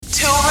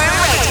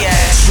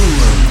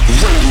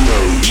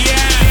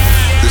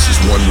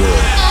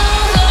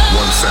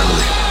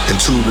family,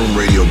 and Toolroom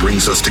Radio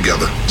brings us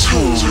together.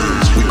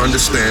 We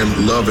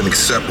understand, love, and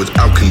accept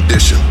without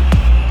condition.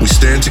 We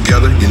stand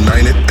together,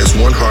 united as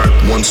one heart,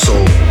 one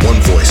soul, one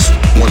voice,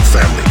 one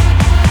family.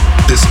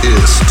 This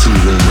is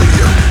Toolroom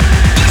Radio.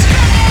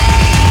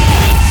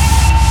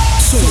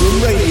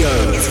 Toolroom Radio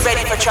is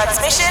ready for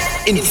transmission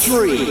in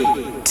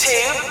 3,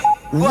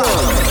 2, 1.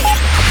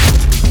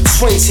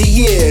 20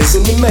 years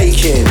in the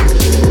making.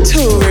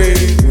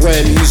 Toolroom,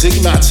 where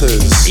music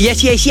matters.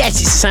 Yes. It's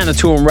the sound of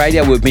Toolroom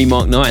Radio with me,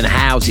 Mark Knight. And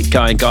how's it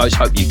going, guys?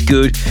 Hope you're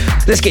good.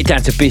 Let's get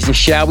down to business,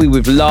 shall we?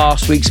 With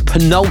last week's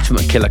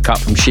penultimate killer cut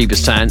from Shiba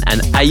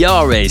and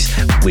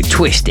AYAREZ with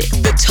Twist It.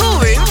 The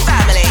Toolroom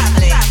family.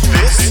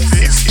 This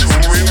is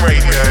Toolroom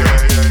Radio.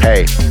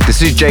 Hey,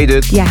 this is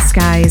Jaded. Yes,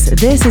 guys,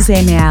 this is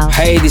Amiel.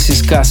 Hey, this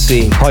is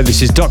Cassie. Hi,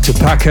 this is Dr.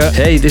 Packer.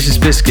 Hey, this is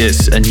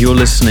Biscuits, and you're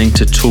listening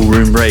to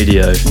Toolroom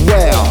Radio.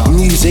 Where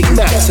music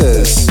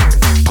matters.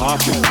 Pop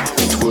it,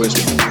 twist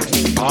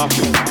it, pop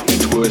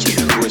it, twist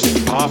it, twist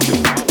it, pop it,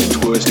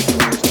 twist it,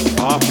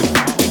 pop it,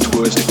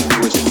 twist it,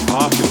 twist it,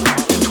 pop it,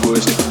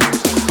 twist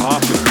it,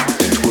 pop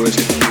it, twist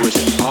it, twist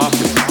it, pop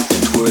it,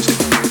 twist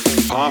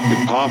it, pop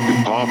it, pop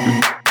it, pop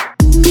it.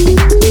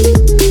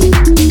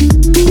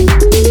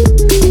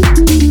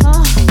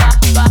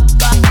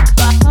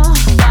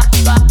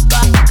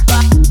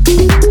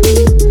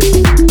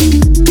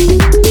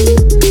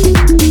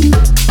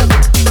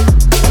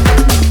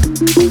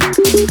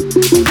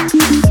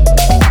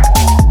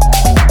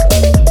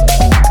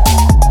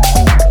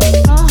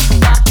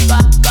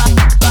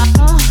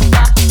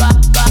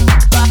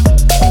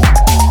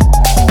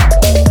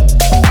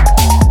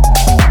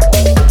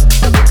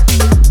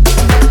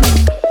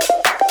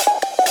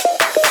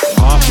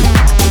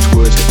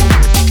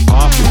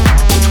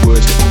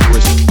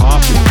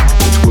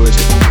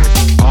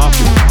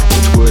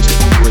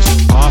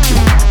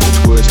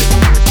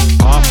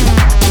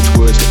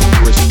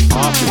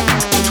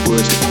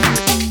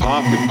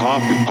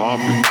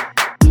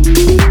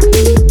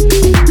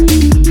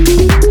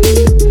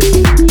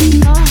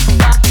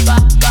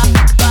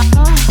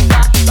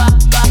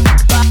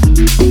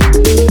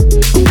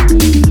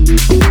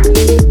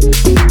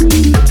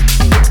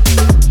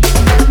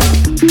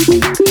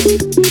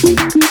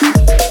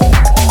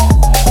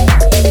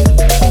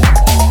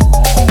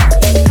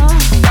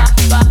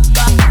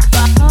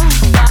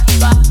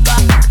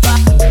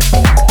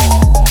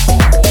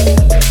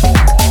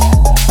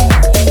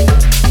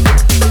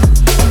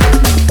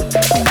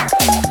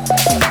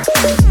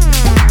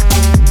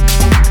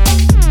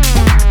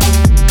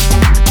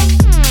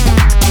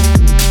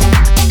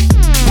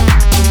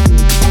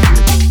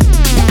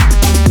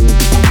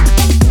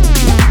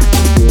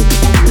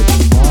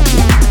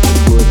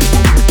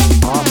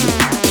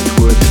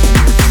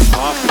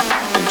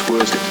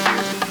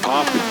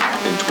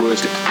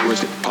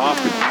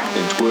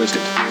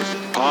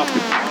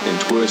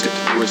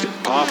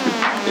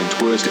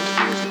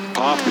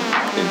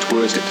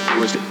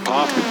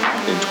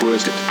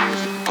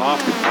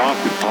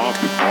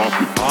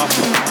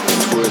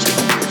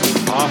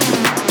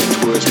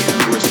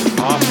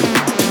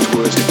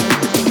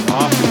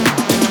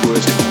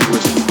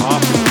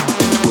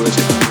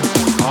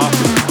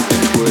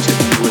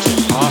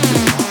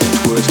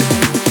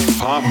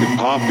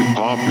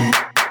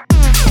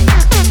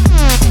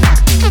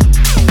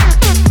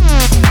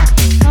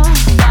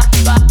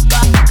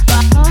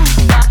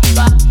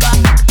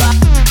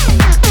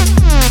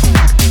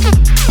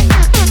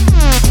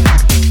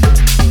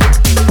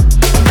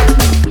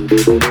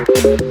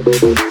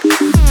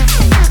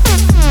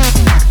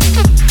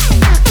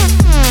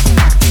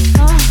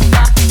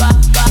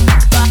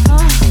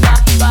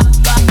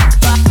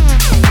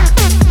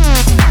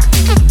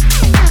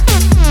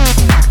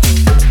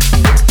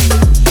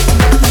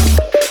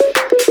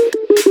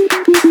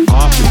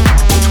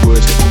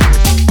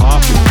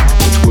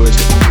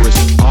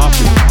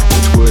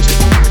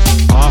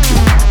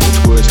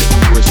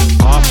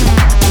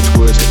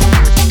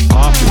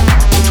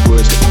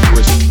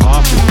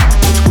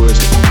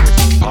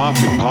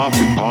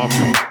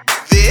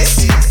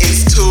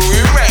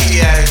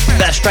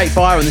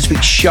 On this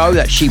week's show,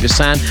 that's Shiba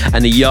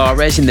and the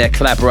AYAREZ in their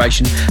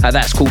collaboration.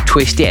 That's called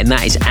Twist It, and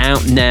that is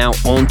out now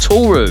on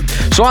Toolroom.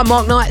 So I'm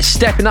Mark Knight,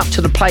 stepping up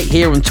to the plate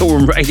here on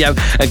Toolroom Radio,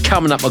 and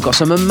coming up I've got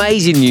some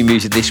amazing new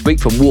music this week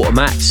from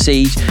Watermät,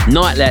 Siege,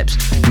 Nightlapse,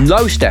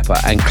 Steppa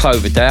and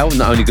Cloverdale.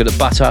 Not only good at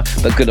butter,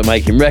 but good at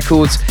making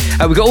records.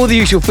 We've got all the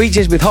usual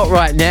features with Hot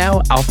Right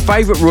Now. Our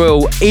favourite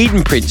Royal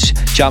Eden Prince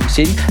jumps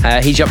in.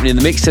 He's jumping in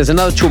the mix. There's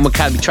another Toolroom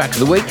Academy track of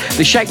the week,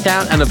 the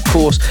Shakedown, and of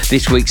course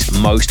this week's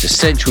most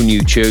essential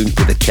new tune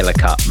with a killer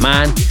cut.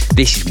 Man,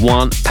 this is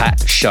one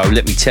packed show,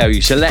 let me tell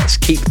you. So let's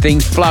keep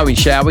things flowing,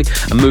 shall we?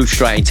 And move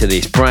straight into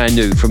this. Brand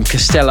new from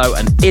Kastelo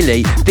and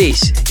Illy.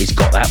 This is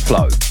Got That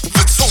Flow.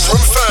 The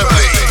Toolroom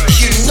family,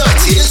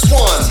 united as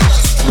one,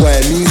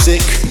 where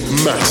music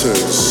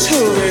matters.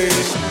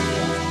 Toolroom.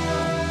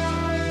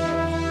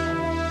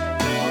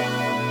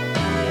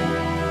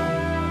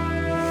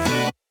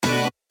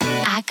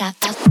 I got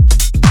that.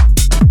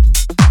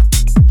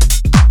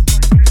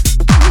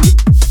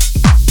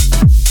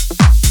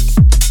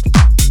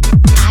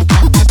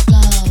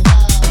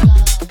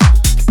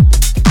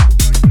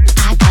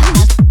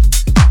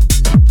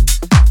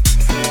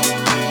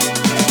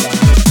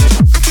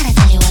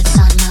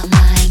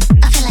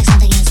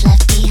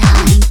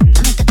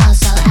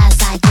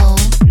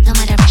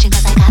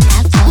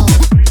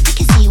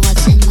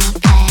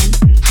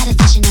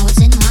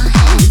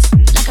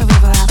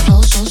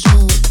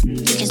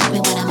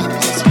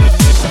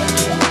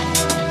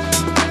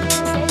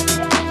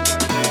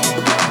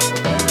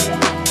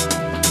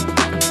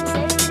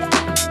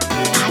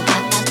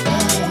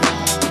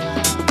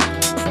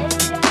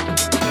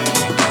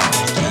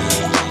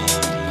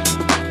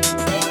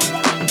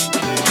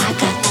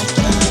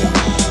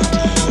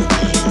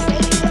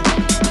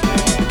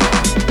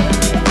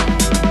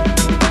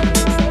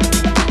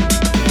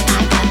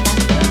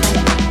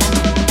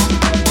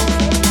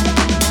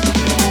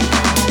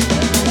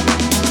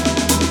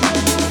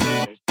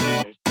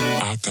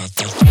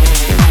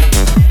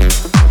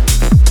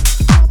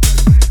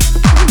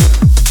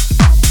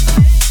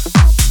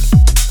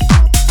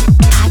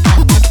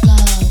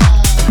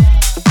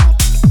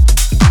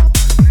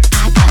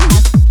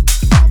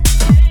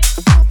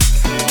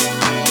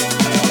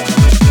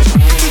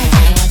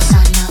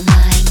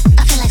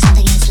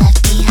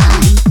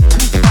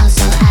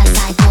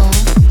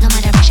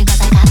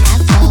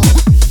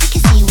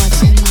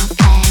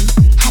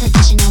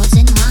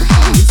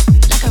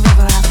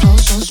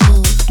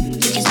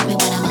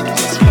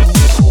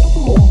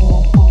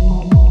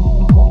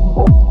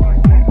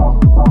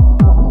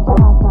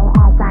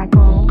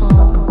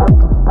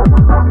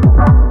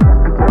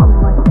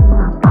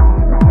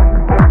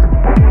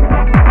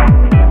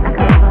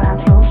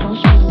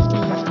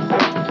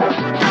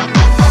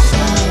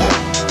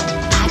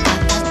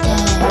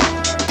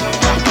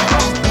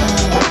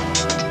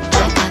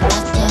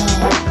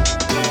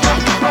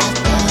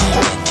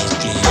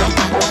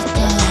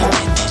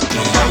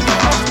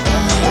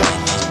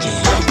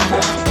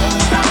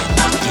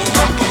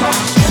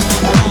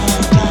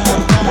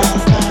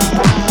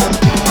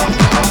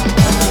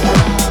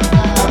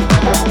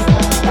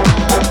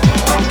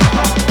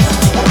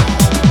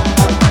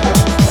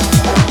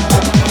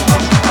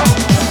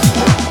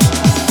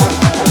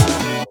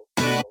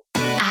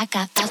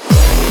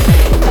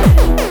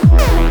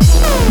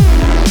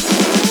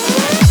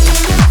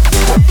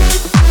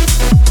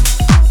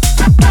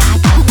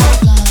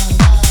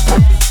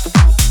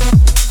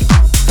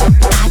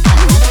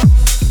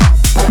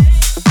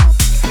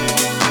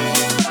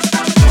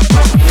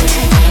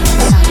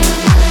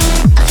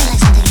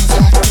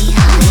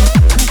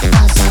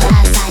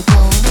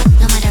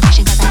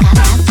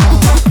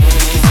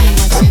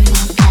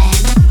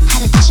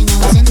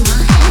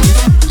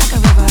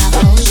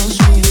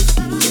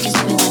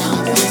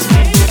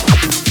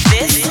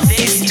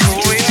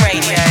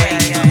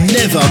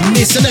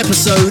 Miss an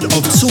episode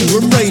of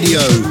Toolroom Radio.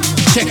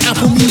 Check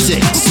Apple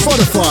Music,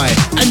 Spotify,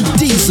 and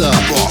Deezer.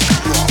 Rock,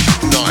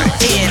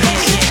 night. In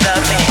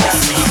the mix.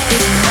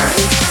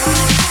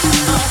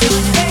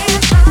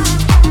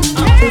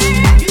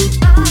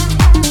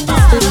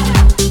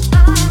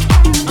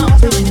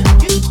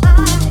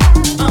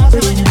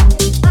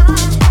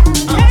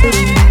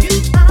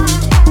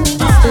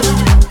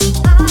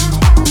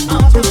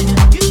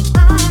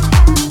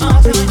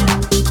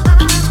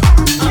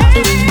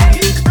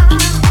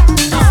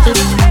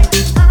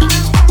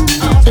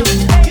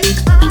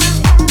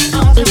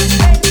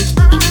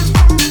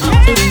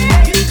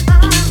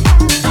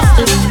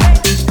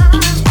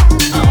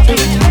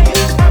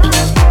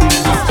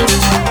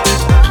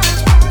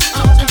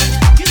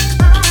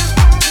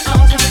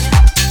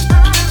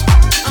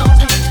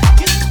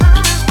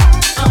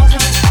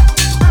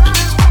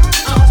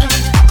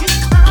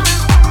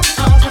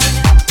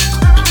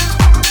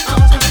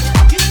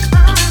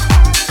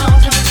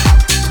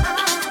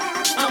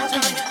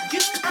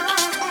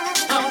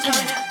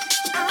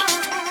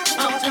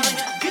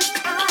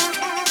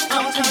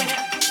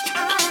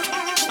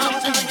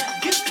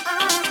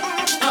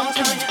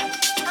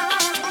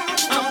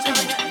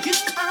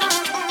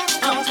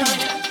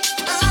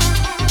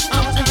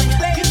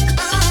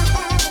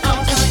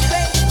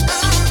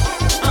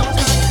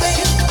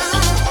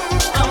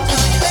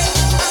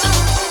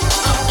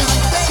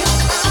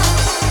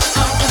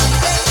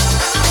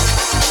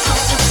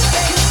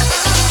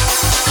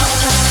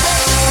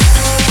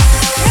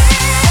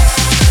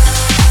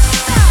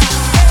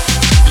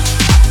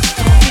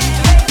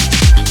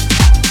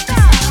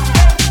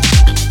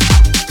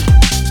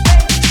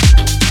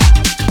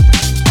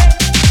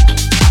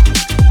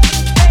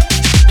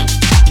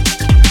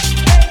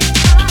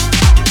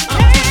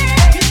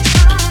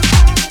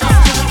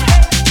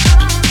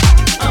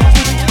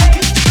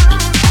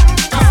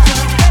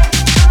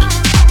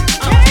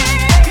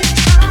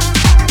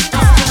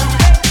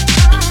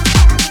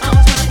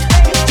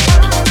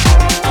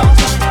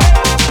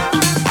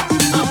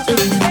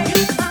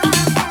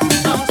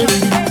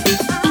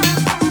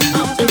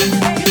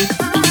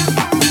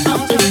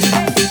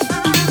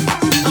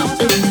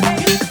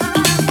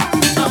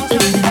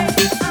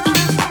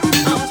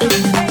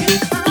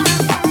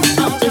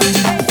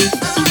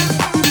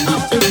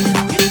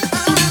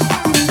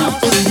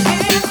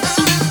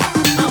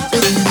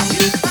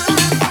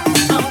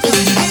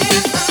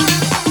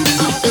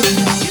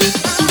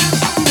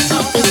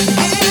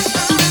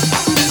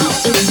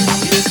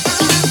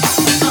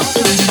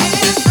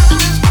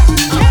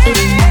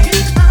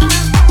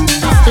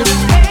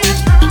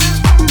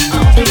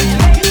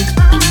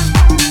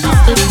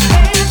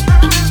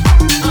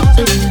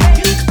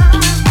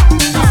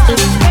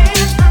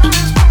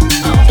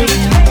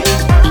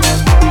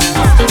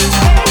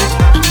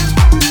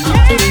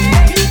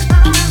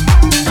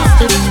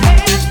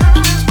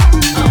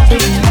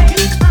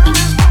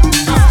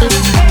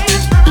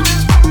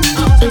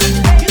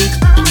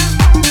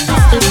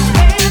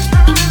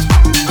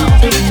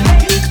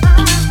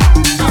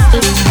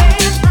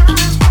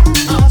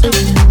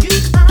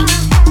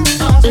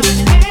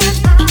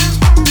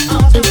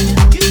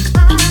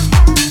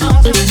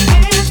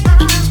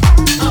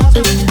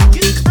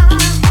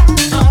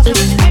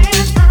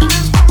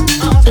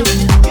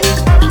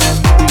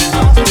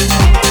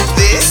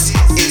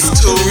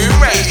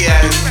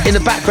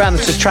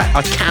 comes to the track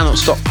I Cannot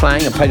Stop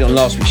Playing, I played it on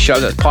last week's show,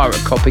 that's Pirate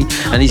Copy,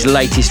 and his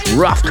latest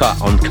rough cut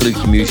on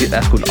Kaluki Music,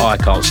 that's called I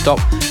Can't Stop.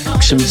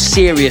 Some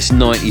serious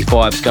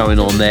 95s going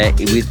on there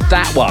with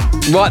that one.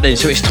 Right then,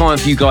 so it's time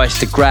for you guys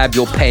to grab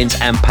your pens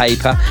and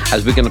paper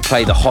as we're going to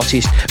play the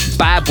hottest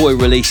bad boy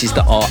releases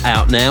that are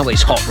out now.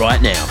 It's hot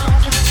right now.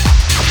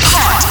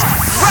 Hot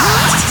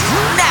right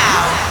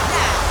now.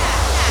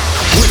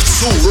 With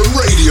Toolroom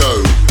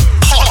Radio.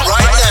 Hot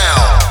right now.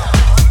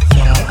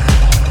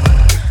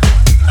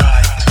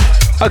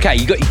 Okay,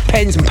 you got your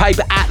pens and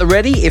paper at the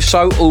ready? If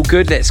so, all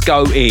good, let's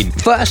go in.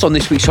 First on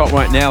this week's Hot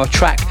Right Now, a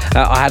track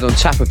I had on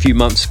tap a few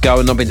months ago,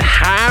 and I've been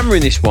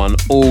hammering this one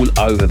all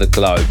over the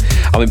globe.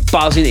 I've been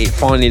buzzing, it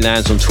finally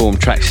lands on Toolroom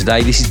Tracks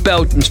today. This is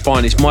Belgium's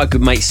finest, my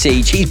good mate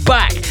Siege. He's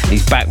back, and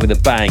he's back with a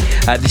bang.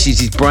 This is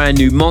his brand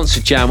new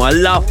Monster Jam. I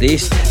love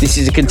this. This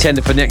is a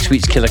contender for next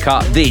week's Killer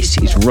Cut. This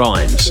is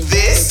Rhymes.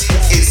 This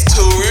is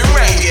Toolroom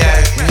Radio.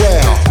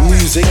 Where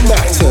music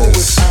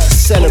matters.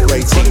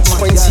 Celebrating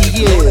 20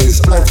 years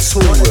of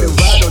Toolroom.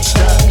 Right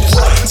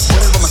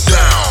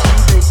now.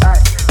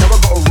 Never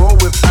gotta roll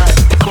with ice.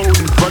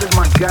 Cody, brothers,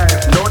 my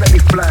guys. Know that they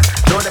fly,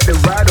 know that they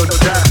ride or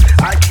die.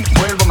 I keep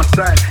wave on my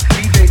side.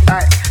 DJ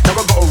I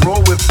never gotta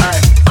roll with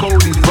ice.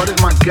 Cody,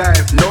 brothers, my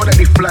guys. Know that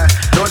they fly,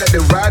 know that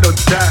they ride or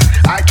die.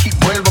 I keep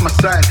wave on my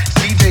side.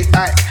 DJ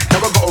I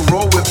never gotta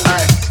roll with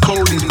ice.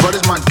 Cody,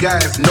 brothers, my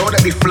guys. Know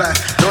that they fly,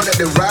 know that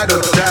they ride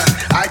or die.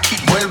 I keep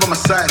wave on my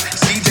side.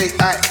 CJ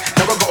I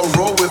never gotta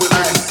roll with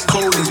ice.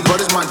 Cody,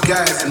 brothers, my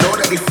guys. Know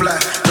that they fly,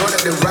 know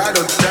that they ride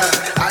or die.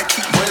 I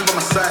keep wave on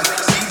my side.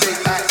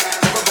 CJ I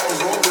never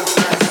gotta roll with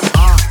ice.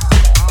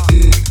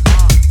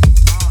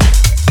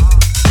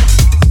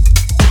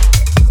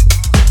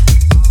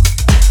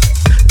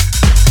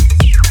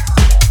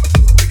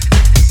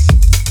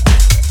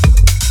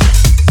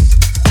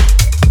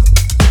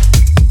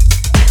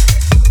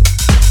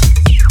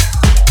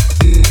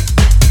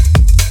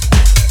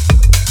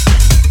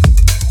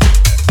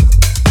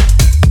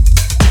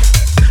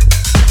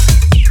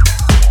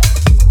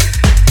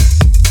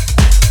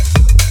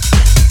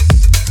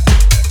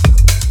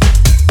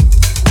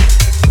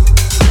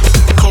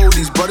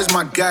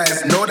 My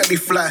guys know that they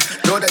fly,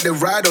 know that they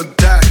ride or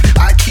die.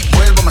 I keep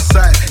wave on my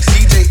side.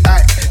 CJ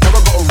I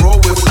never gotta roll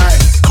with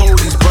ice.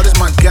 Cody's brothers,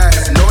 my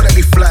guys know that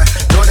they fly,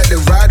 know that they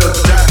ride or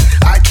die.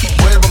 I keep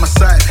wave on my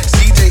side.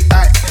 CJ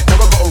I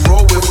never gotta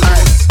roll with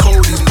ice.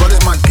 Cody's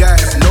brothers, my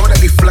guys know that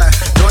they fly,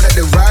 know that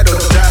they ride or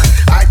die.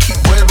 I keep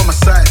wave on my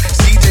side.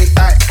 CJ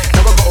I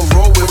never gotta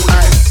roll with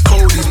ice.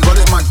 Cody's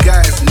brothers, my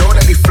guys know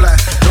that they fly,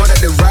 know that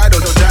they ride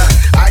or die.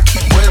 I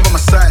keep wave on my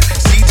side.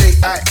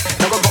 CJ I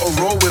never gotta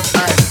roll with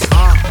ice.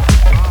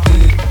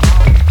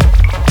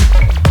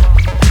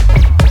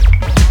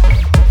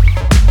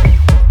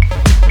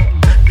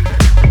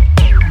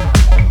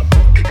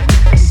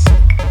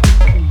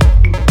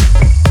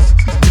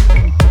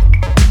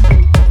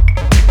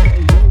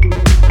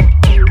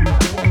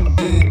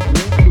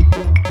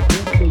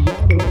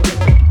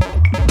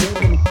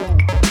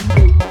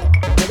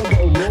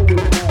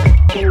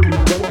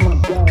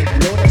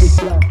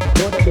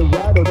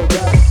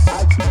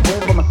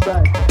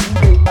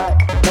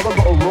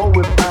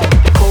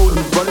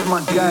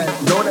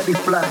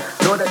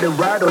 Know that they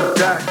ride or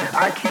die.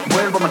 I keep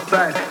wave on my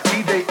side.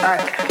 DJ I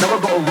never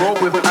gotta roll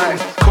with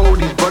ice.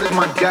 Cody's brothers,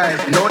 my guys.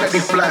 Know that they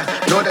fly,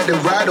 know that they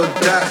ride or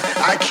die.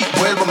 I keep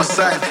wave on my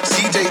side.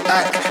 CJ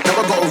I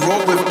never gotta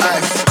roll with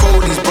ice.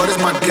 Cody's brothers,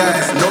 my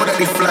guys. Know that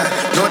they fly,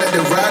 know that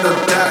they ride or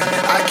die.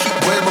 I keep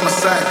wave on my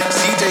side.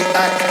 CJ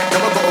I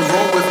never gotta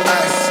roll with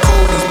ice.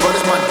 Cody's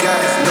brothers, my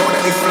guys. Know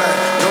that they fly,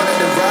 know that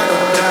they ride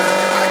or die.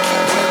 I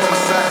keep wave on my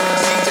side.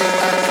 CJ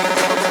I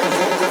never gotta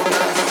roll with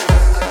ice.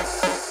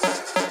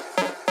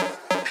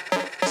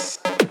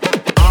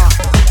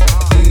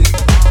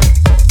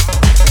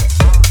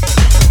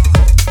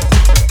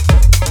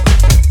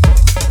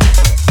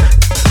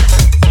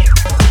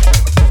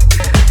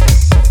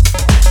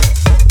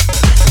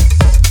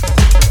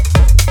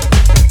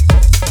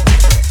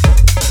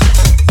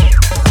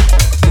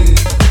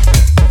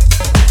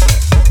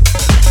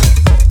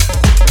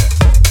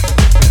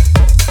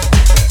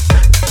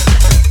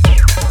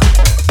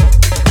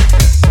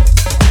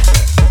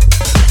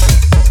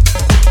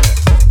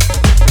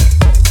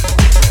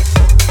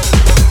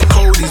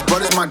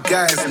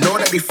 Know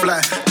that they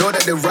fly, know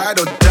that they ride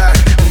or die.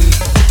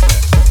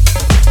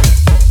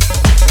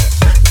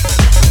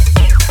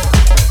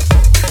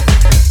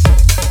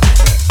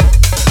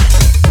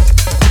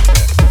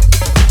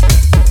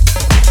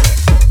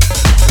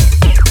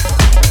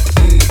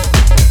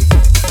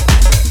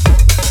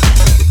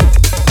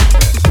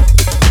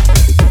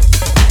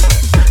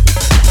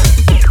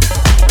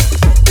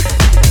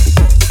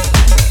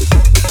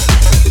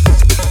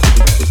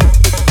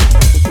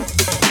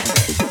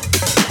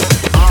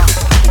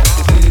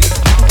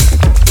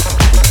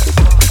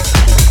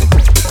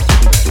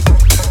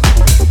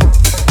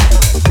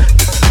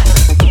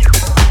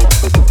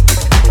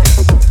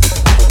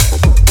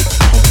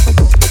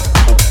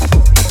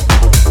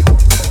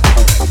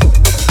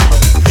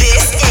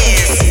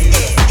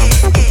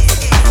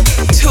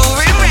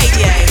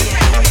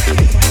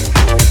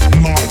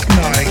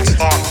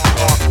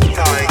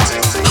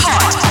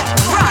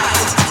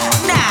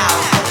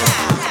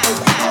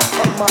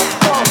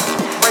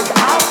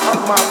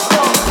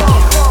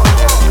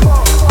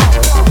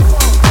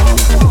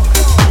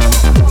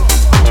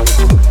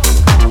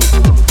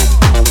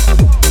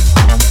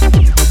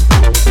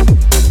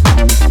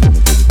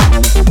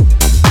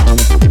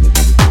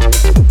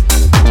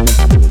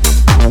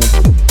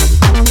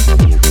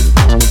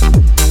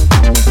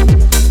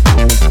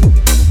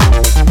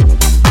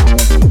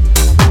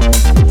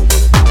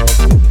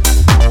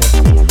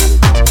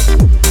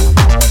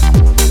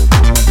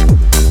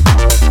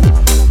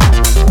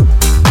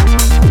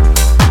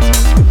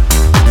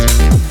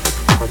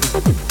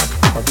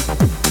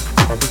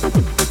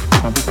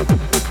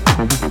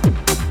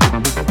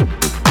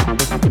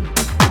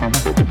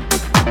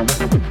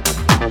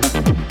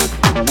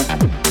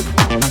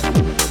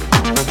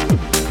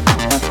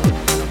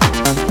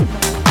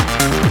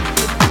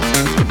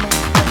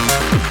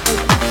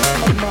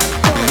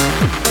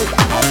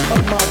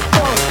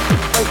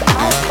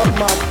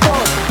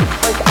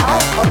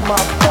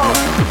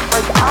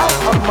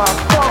 of my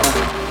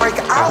funk, break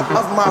out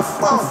of my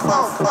funk.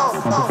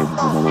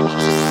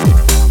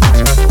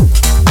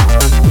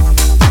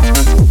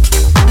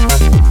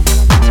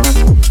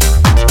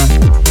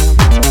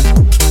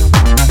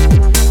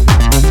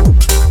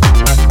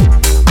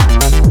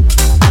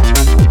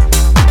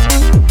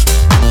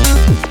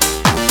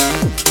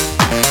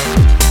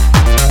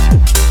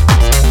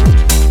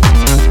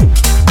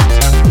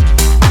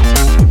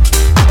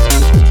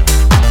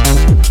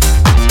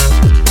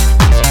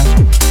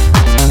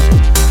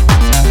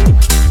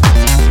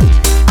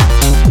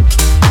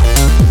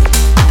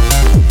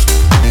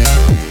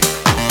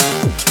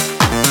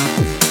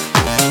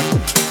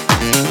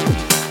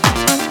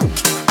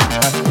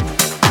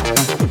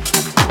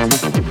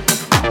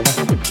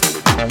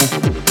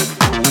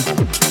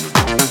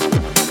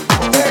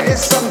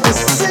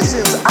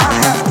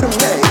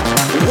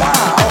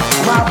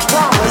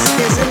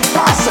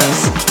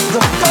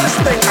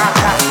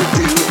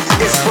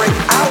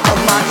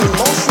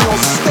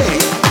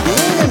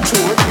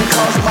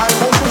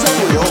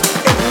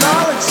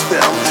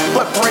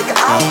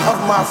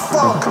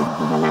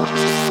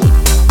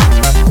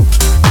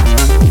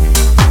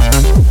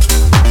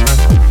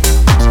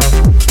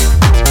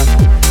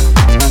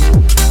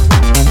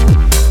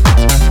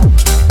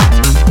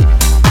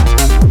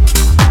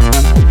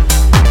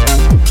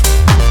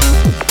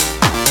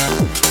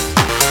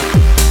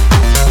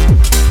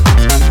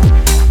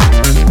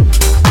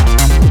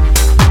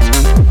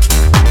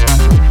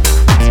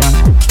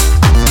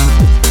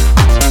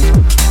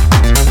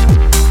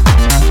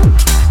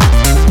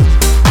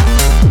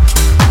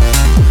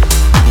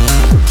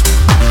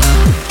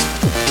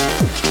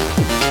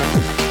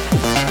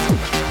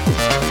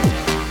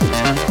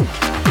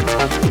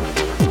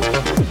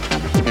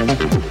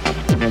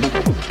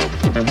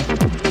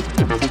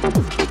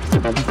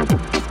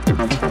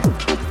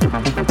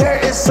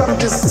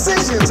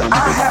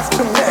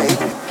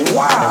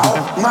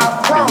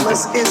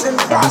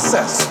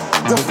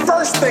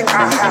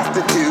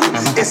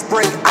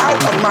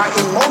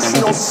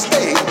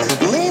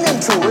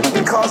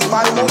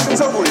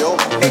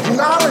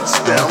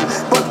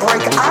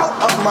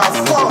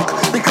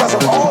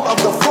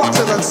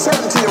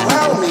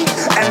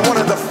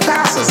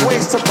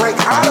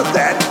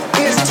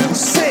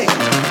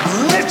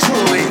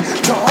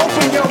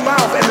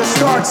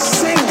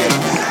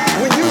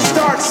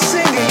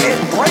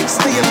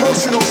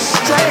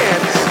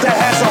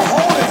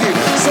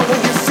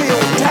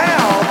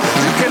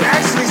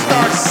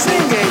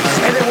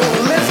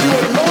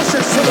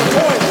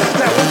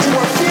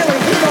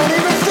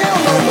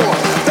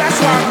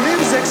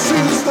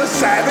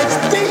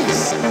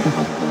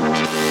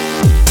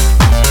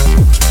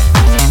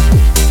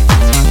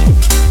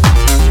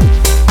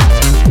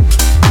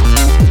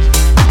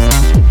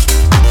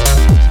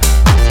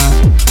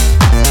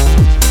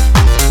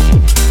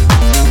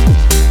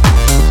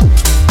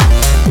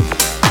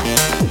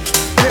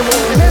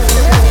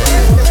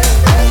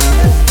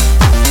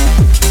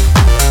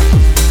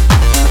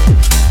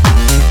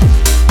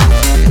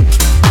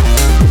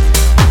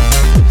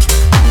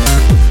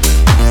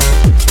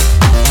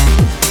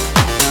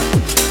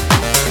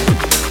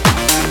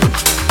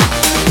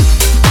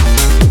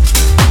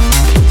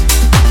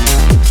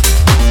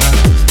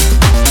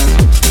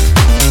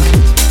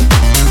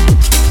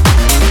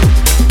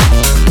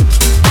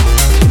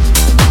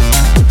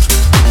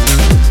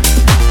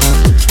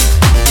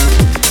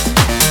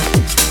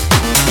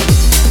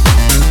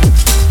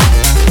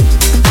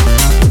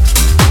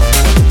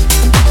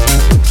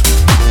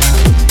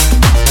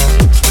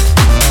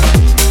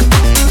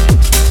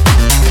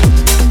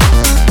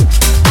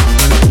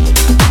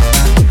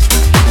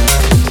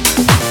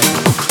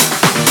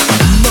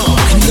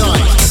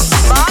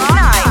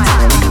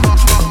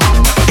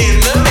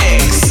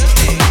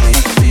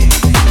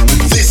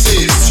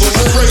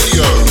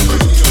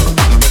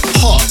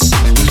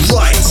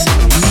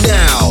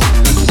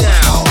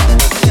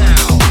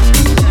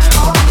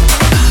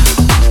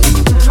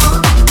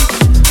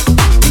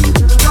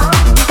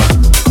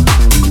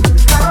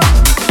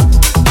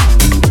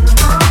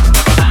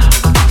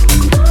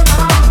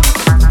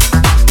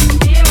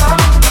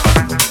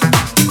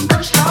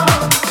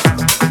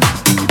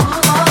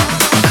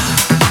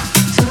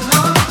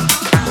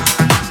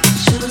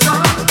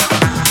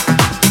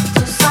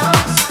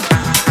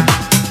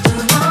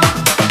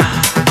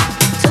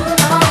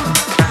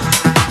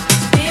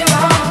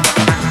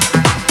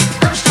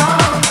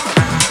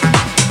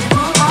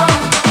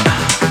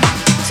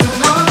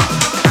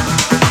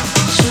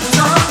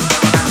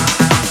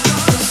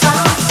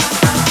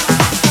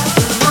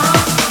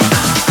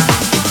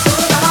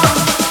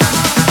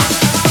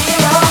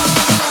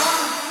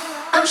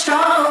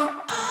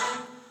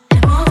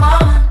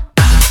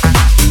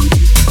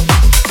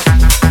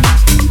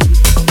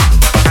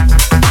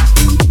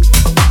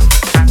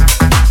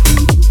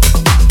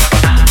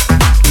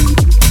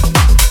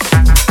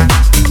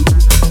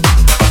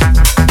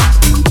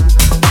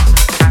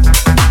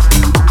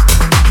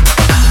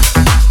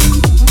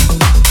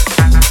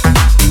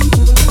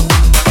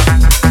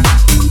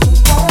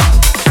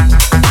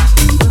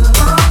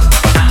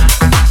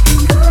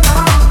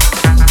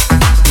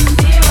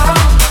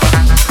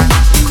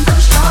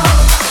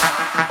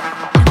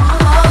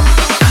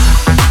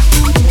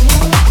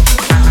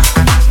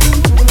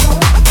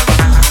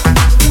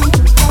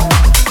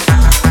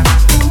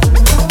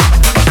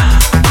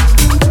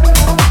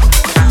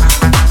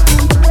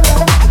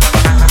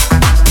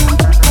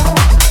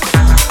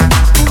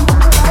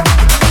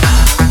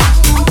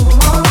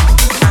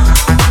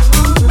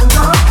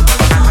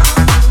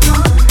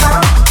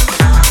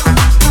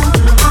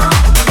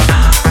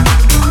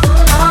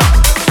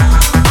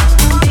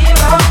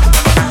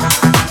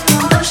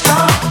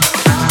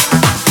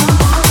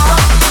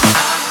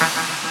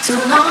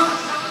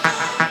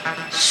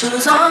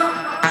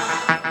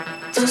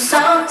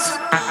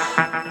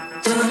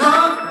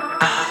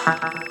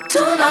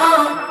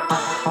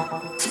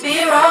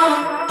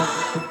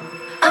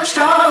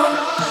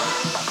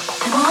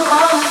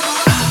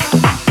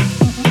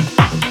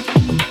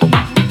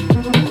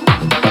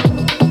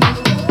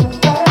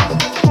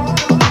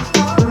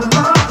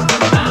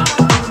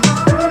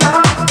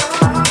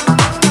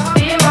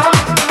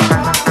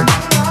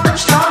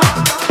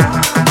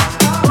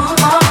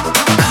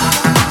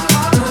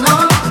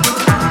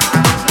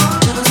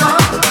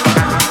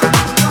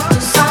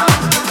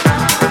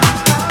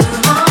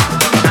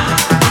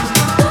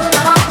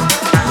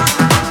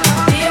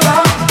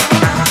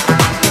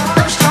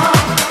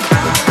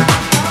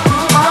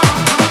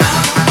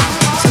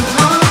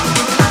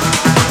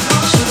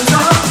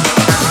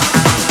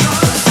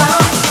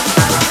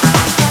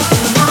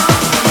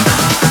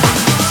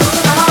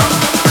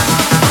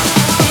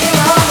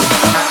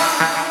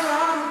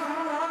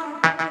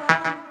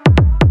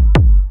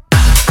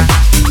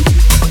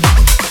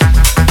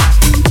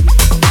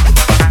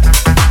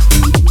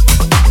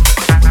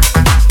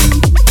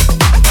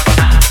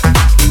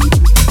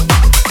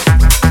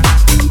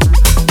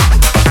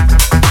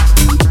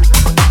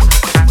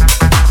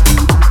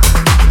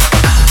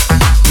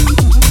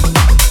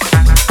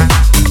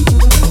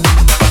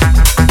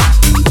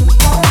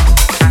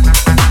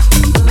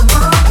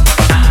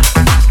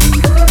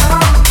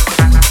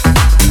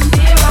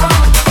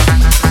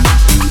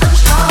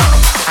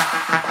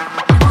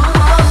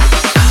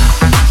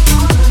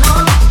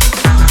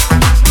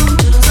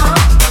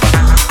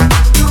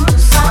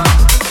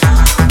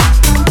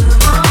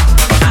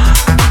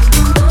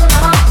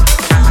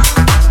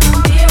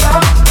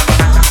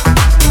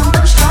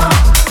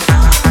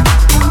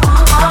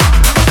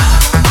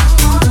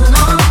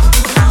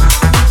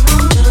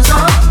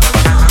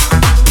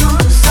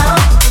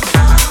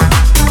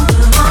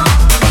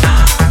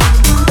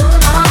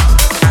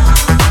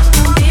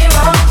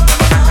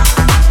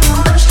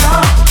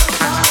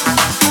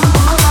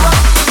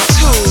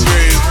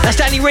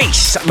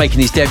 making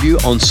his debut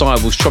on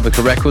Cyril's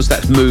Tropica Records.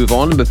 That's Move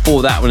On. And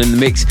before that one in the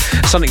mix,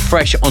 something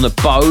fresh on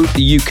ABODE,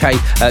 the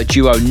UK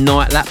duo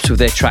Nightlapse with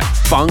their track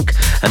Funk.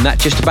 And that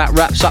just about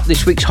wraps up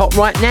this week's Hot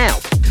Right Now.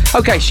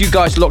 Okay, so you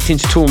guys locked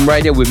into Toolroom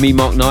Radio with me,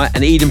 Mark Knight,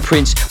 and Eden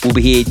Prince will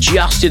be here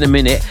just in a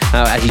minute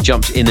as he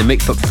jumps in the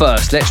mix. But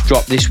first, let's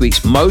drop this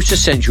week's most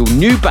essential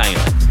new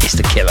banger. It's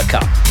the Killer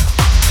Cut.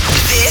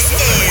 This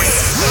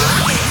is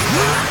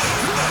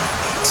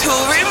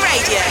Toolroom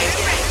Radio.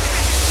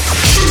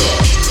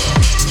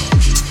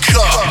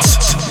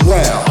 Cut.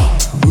 Wow,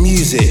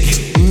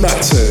 music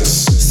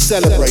matters.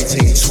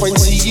 Celebrating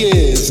 20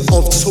 years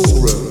of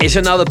Toolroom. It's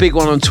another big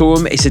one on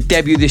Toolroom. It's a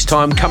debut this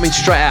time, coming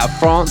straight out of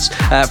France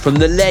from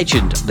the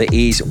legend that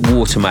is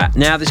Watermät.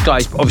 Now, this guy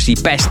is obviously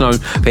best known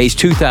for his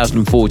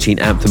 2014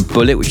 anthem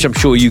Bullet, which I'm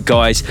sure you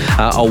guys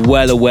are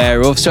well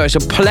aware of. So it's a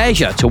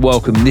pleasure to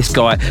welcome this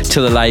guy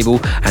to the label,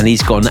 and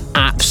he's got an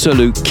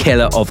absolute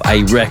killer of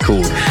a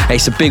record.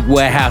 It's a big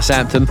warehouse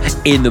anthem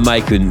in the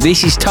making.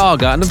 This is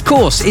Targa, and of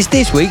course, it's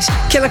this week's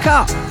Killer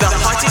Cut. The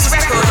hottest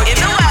record in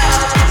the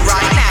world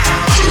right now.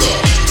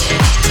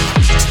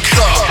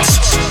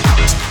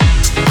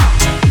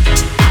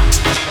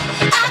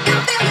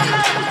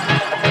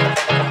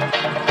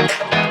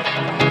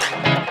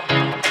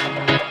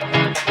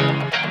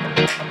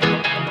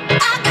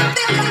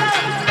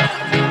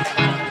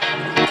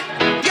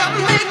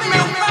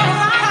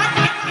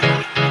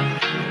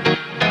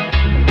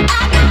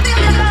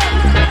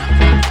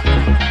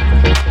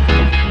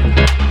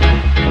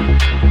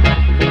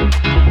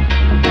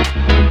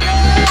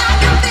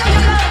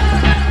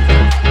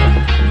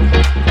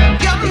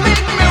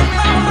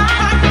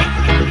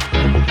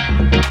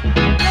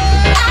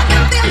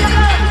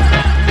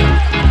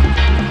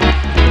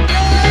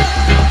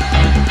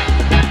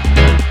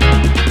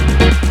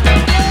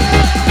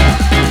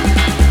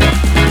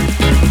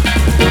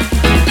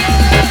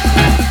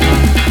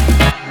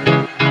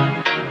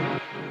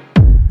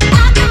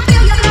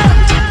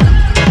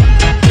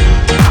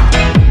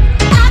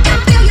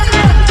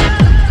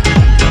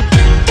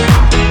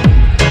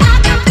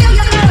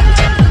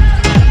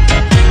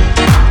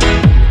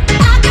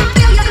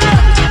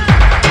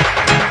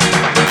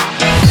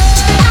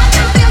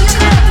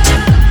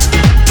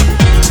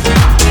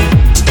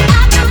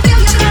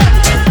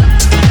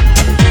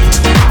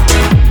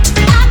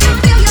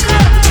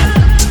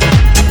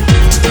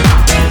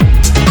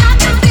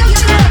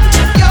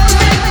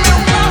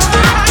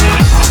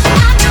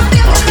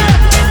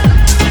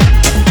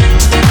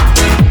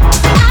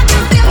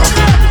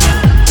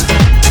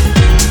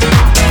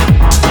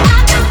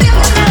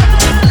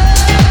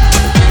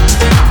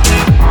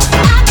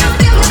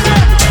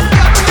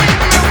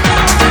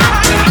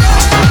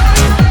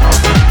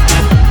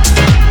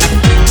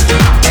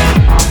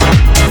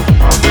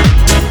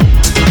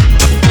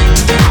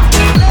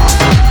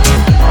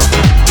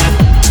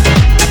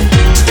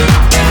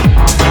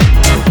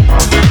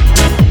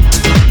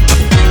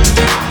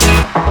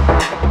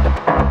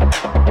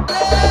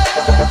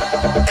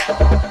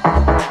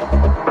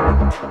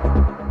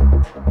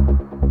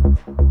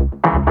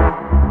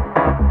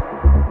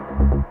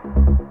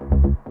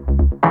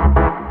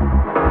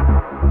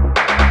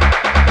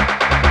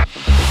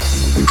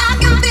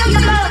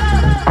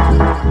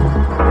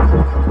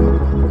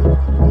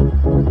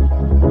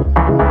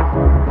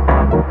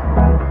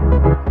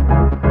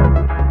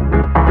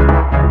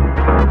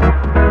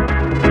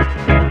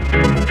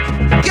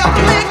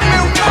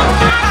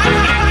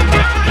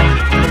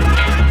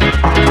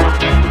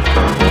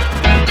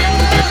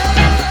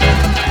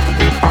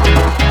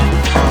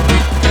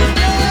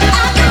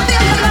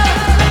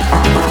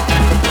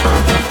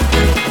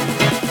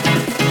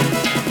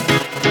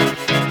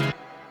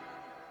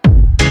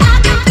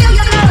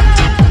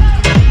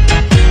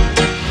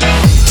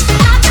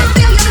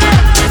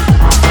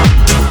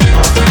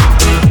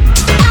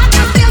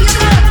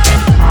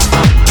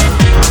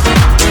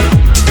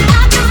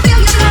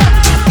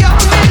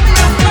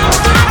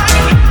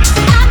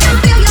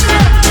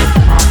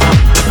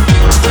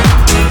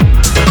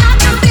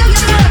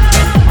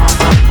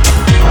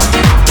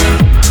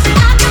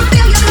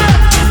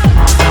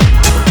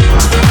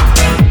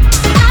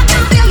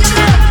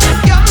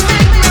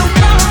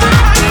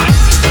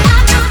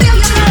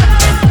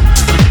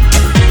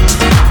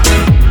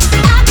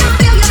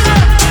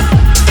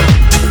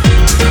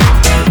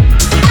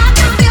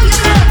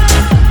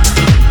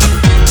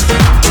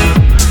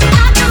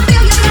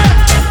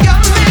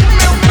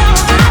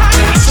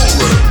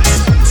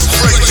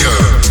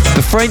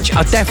 French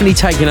are definitely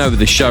taking over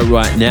the show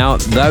right now.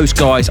 Those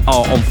guys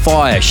are on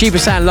fire. Shiba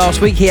sang last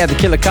week, he had the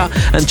killer cut,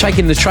 and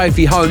taking the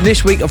trophy home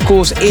this week, of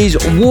course, is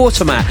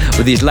Watermät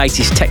with his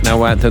latest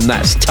techno anthem,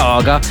 that's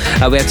Targa.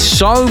 We had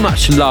so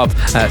much love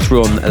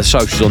through on the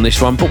socials on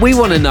this one, but we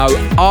want to know,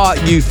 are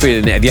you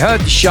feeling it? Have you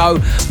heard the show?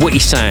 What are you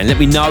saying? Let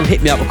me know.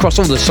 Hit me up across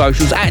all the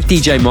socials at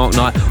DJ Mark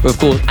Knight, or of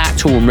course at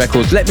Toolroom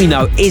Records. Let me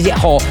know, is it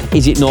hot?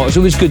 Is it not? It's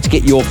always good to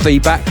get your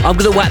feedback. I'm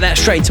going to whack that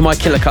straight into my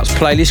Killer Cuts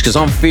playlist because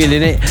I'm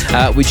feeling it,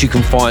 which you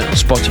can find on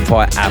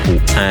Spotify, Apple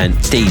and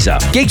Deezer.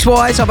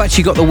 Gigs-wise, I've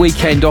actually got the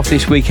weekend off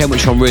this weekend,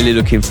 which I'm really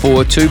looking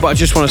forward to, but I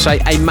just want to say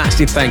a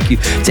massive thank you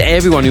to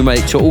everyone who made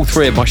it to all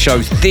three of my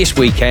shows this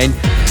weekend.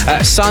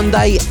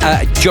 Sunday,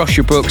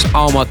 Joshua Brooks,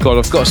 oh my God,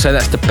 I've got to say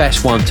that's the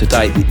best one to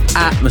date. The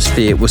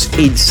atmosphere was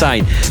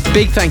insane.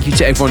 Big thank you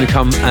to everyone who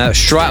come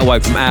straight away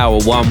from hour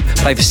one,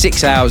 played for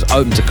 6 hours,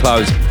 open to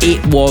close.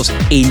 It was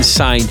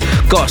insane.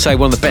 Got to say,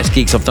 one of the best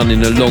gigs I've done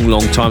in a long,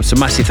 long time, so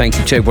massive thank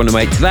you to everyone who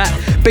made it to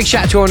that. Big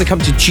shout out to everyone who come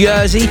to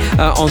Jersey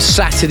on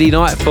Saturday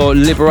night for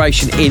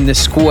Liberation in the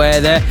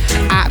Square there.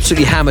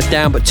 Absolutely hammered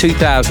down, but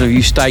 2,000 of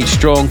you stayed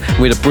strong.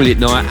 We had a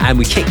brilliant night, and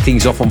we kicked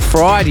things off on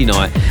Friday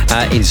night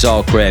in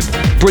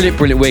Zagreb. Brilliant,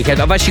 brilliant weekend.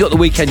 I've actually got the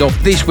weekend off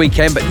this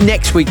weekend, but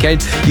next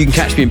weekend you can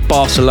catch me in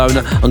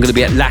Barcelona. I'm going to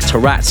be at La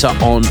Terrazza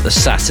on the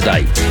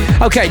Saturday.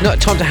 Okay,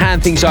 time to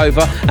hand things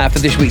over for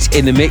this week's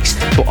In The Mix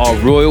to our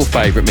royal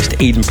favourite, Mr.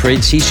 Eden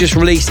Prince. He's just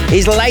released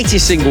his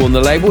latest single on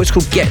the label. It's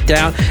called Get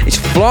Down. It's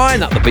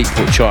flying up the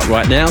Beatport chart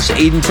right now. So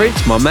Eden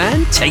Prince, my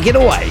man, take it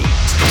away.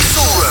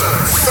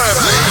 Toolroom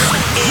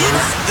family. In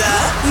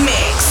the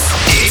mix.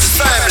 It's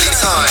family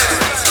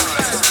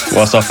time.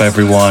 What's up,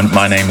 everyone?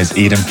 My name is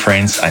Eden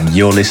Prince, and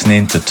you're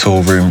listening to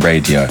Toolroom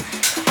Radio.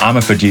 I'm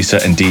a producer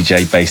and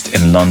DJ based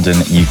in London,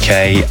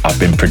 UK. I've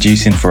been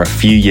producing for a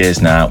few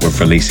years now with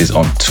releases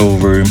on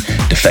Toolroom,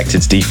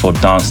 Defected's D4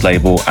 dance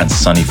label, and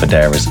Sonny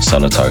Fodera's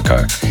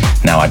Solotoko.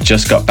 Now, I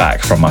just got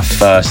back from my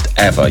first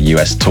ever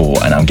US tour,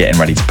 and I'm getting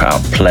ready to put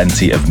out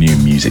plenty of new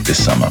music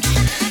this summer.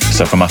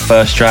 So for my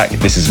first track,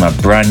 this is my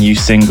brand new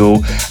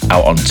single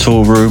out on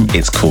Toolroom.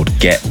 It's called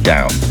Get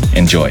Down.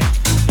 Enjoy.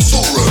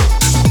 Toolroom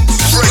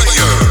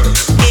Radio.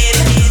 In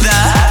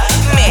the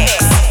mix.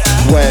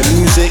 Where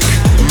music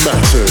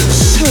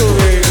matters.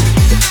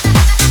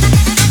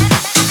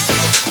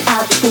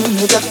 I just came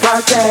to the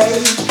party.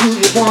 Do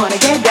you wanna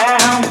get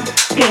down?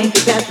 Came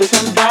to dance with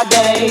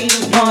somebody.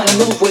 Wanna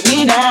move with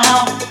me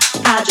now?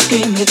 I just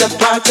came to the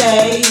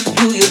party.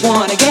 Do you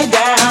wanna get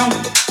down?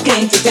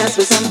 Came to dance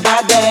with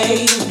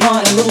somebody.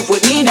 Wanna move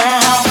with me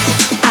now?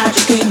 I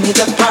just came to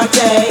the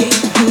party.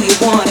 Do you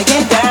wanna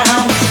get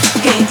down?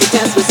 Came to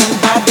dance with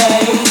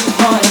somebody.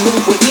 Wanna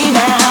move with me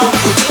now?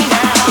 With me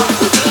now?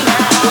 With me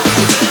now? With me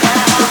now?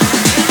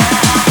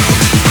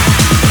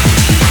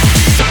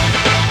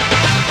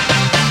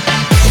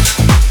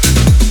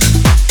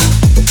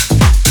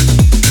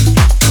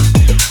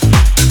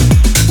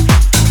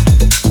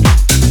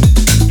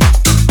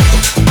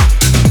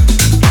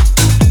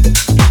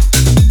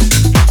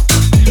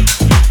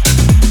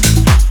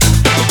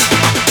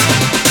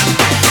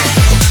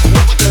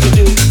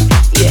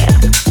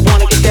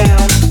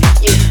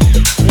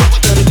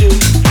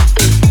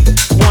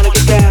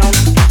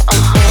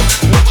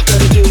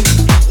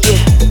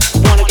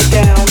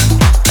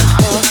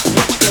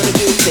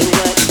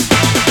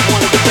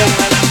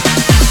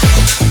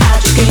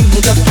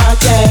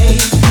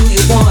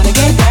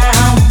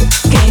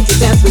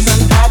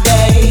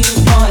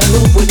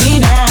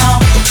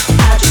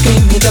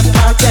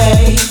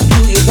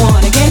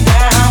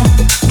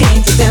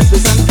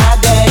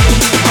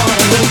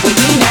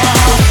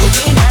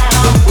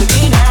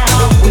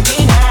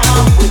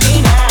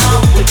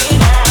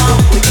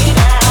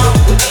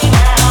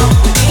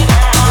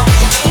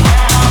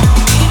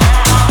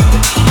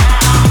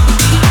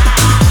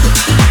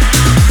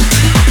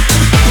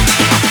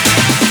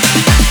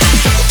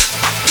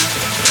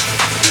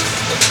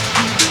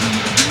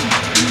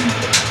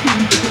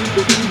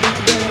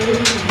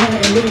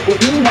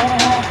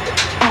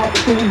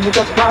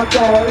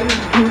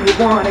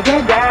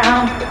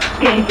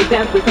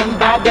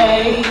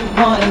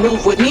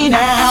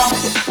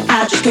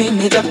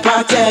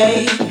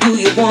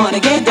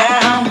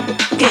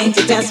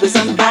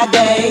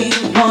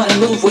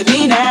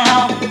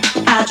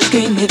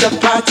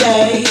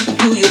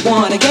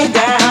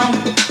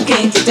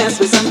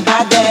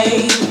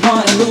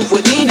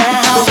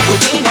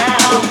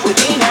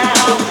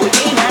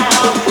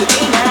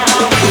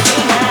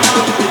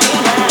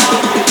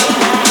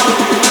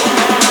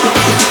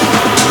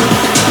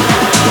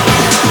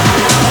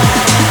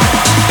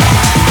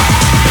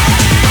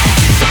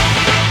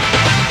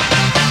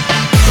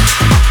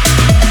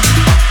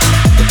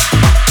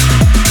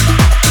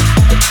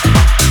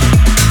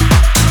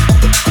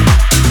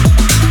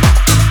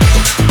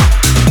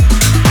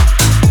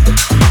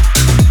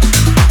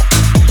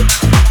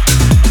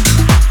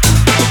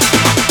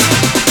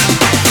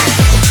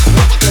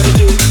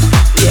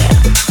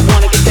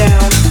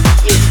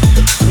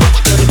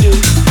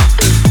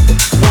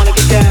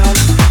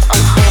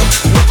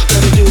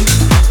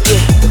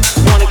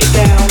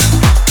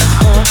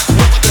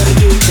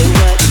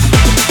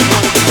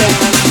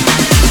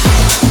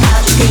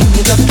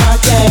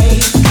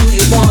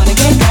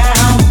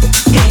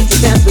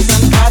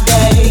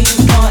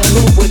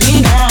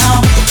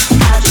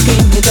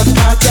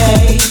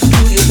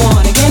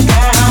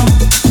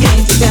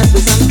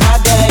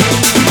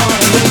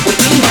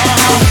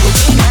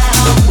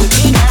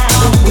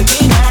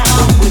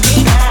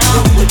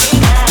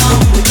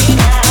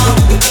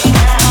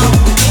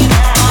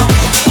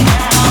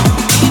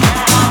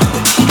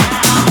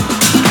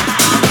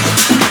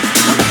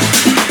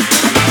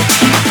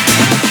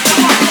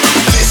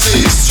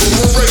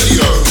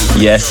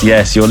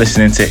 Yes, you're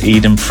listening to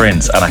Eden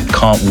Prince, and I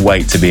can't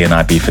wait to be in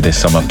Ibiza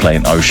this summer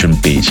playing Ocean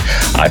Beach.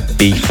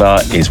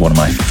 Ibiza is one of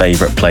my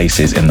favourite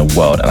places in the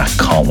world, and I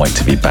can't wait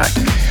to be back.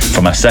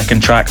 For my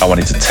second track, I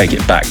wanted to take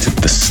it back to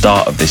the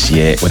start of this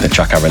year with a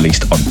track I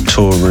released on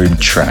Toolroom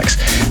Trax.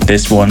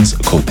 This one's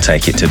called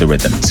Take It to the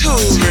Rhythm.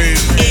 Toolroom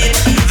in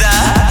the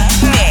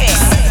mix.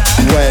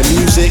 Where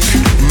music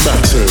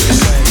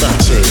matters.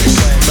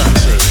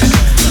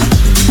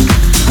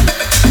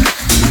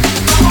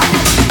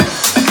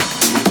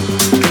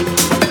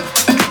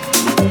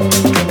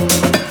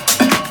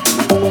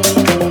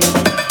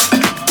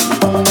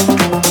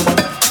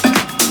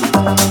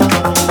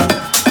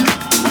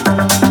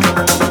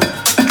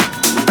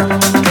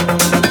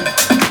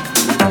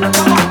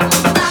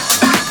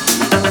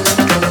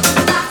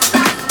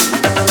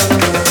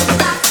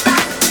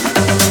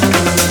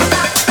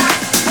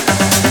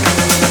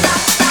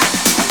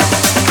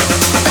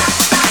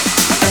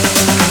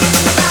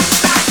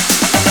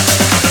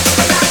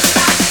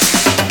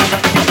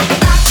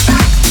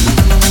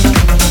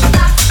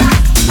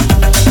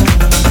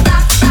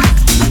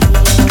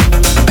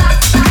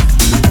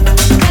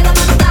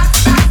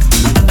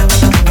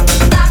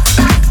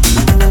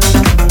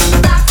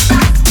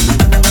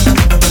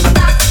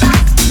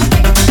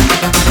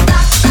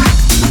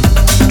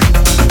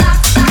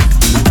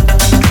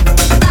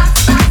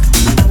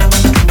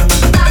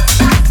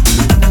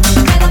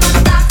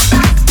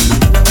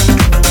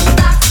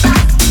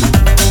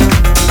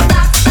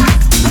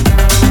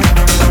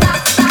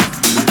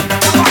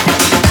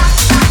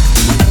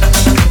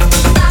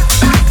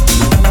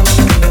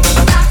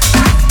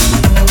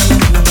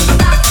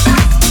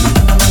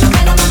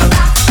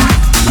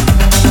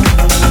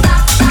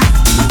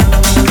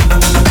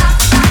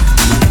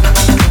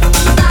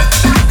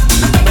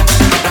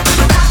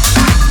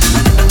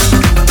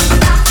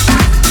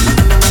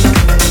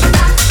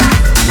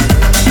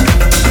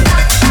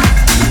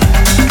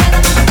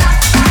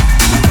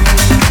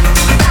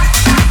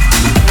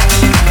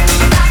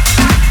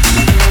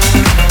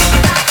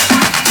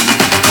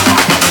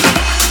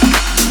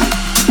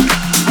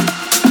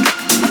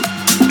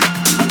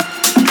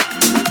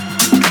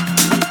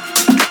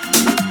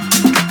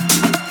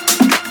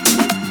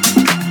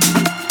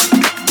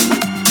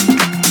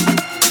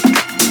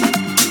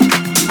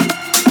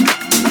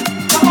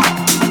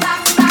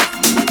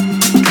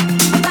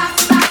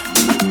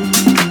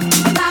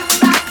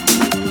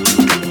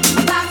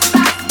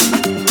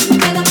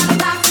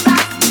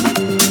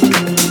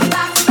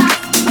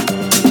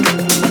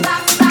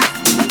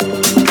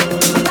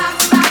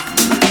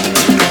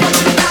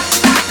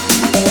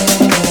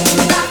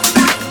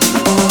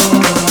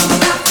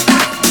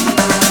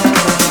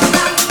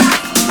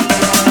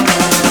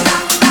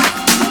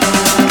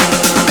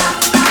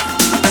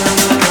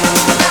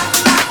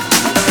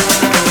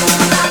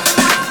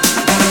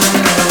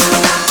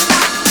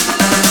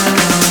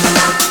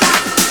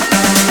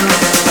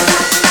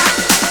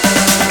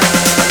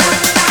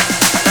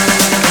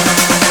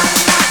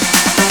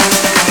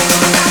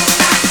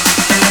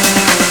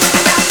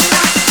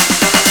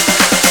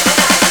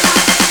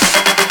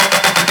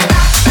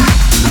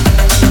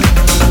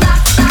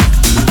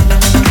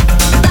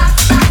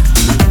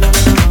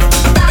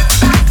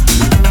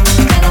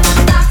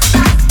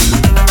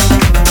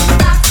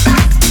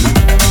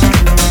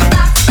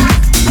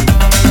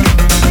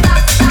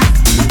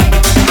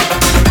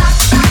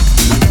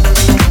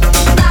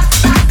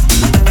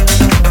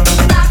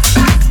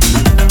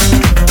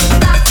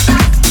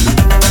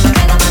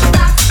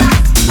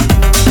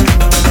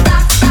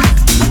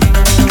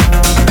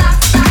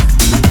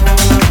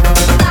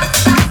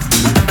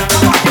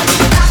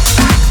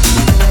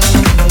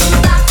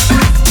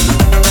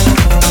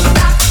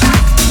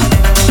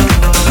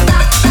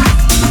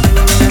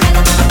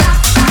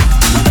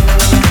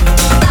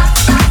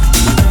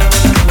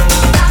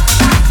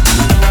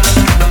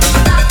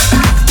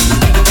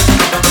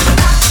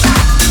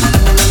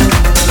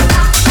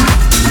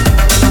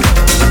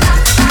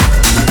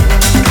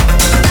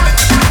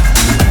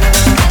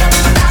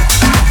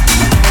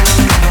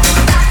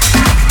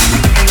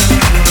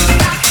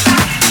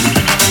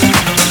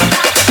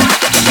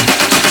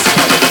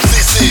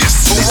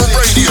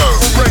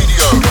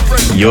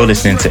 You're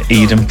listening to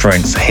Eden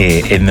Prince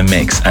here in the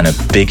mix, and a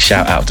big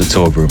shout out to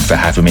Toolroom for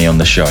having me on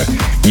the show.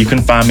 You can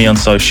find me on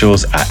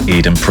socials at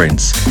Eden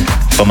Prince.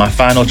 For my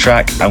final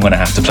track, I'm going to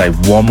have to play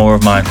one more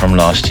of mine from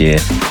last year.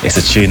 It's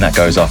a tune that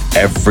goes off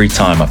every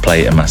time I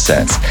play it in my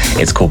sets.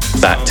 It's called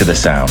Back to the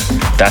Sound.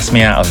 That's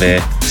me out of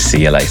here.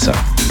 See you later.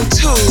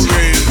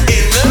 Toolroom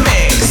in the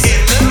mix.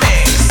 In the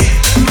mix.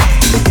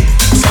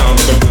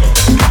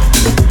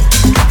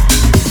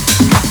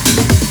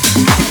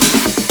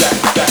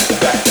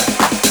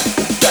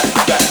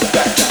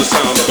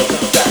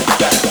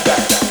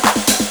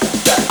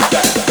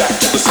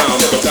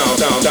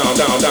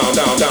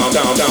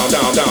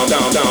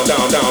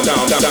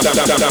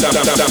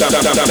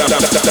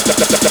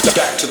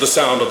 Back to the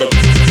sound of the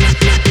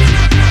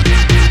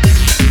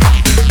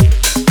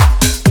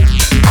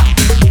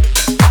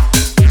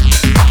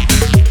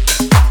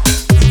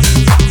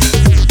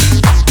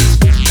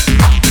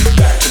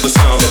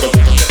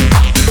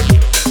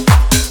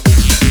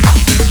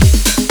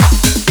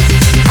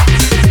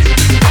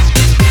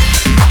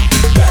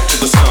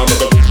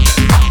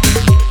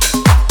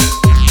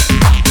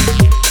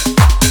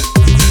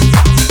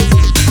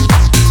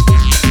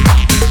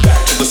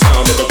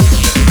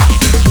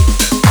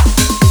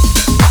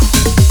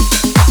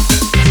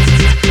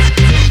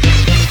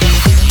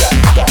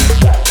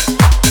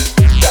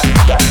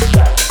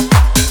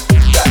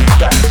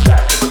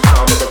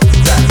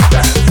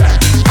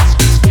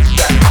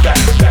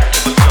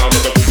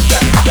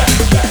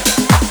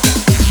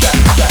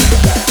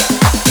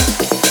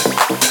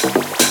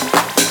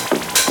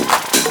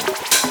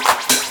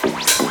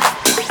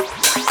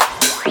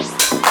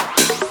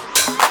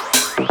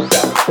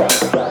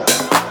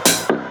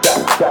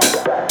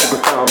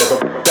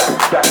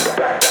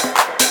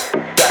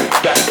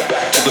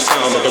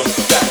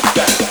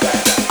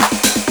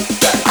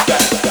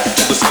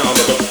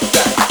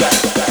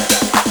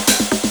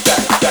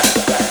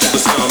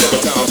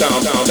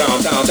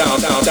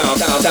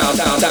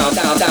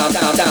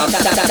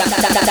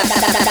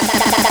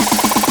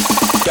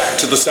Back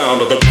to the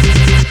sound of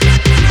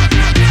the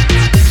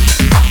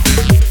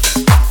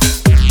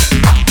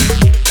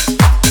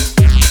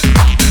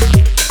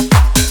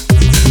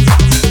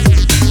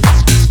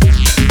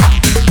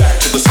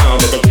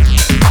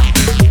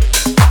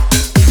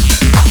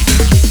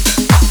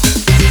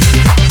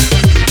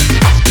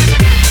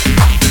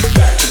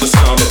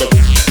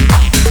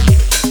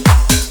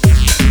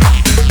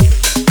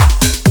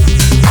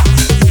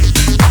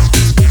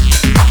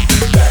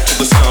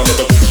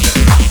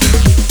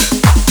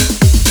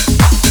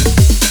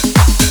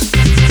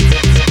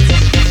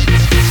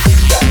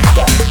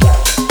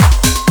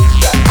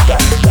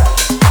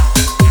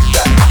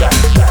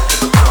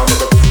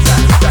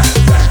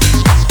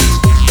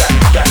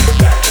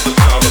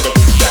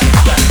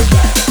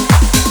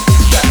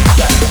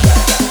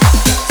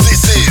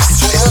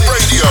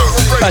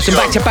Some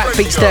back-to-back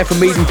beats there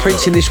from Eden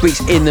Prince in this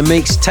week's In The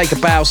Mix. Take a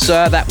bow,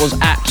 sir. That was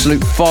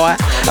absolute fire.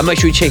 And make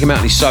sure you check him out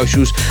on his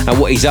socials and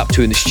what he's up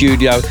to in the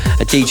studio.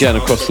 A DJ and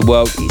across the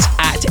world. It's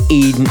at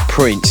Eden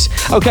Prince.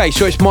 Okay,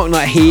 so it's Mark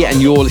Knight here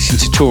and you're listening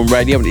to Toolroom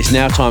Radio, and it's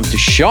now time to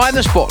shine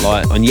the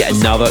spotlight on yet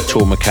another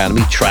Toolroom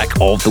Academy track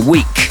of the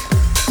week.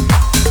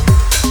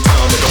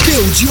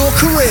 Build your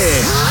career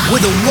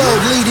with a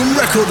world-leading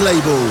record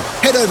label.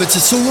 Head over to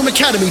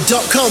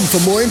toolroomacademy.com for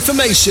more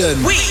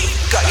information. We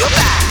got your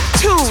back.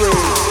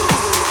 Toolroom.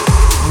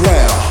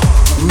 Where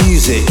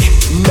music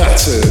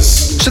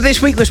matters. So this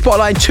week we're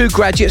spotlighting two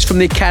graduates from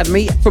the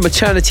Academy, from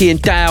Aternity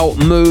and Dale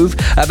Move.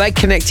 They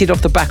connected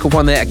off the back of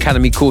one of their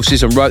Academy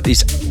courses and wrote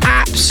this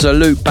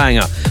absolute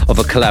banger of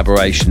a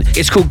collaboration.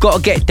 It's called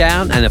Gotta Get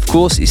Down, and of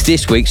course it's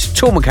this week's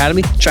Toolroom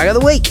Academy track of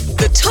the week.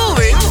 The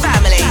Toolroom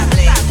family,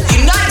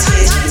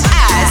 united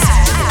as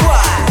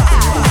one.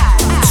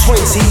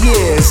 20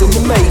 years in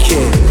the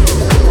making.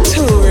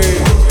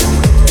 Toolroom,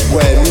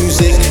 where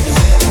music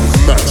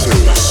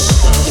matters.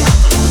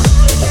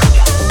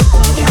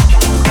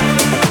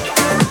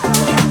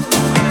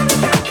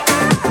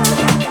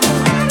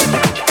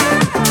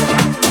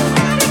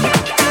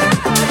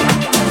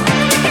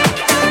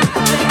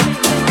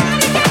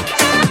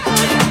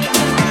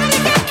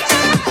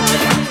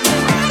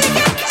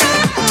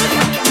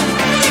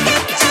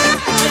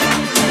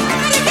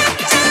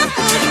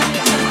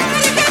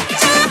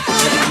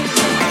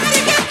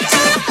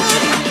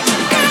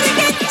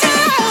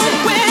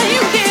 where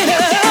you get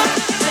up,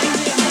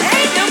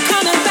 ain't no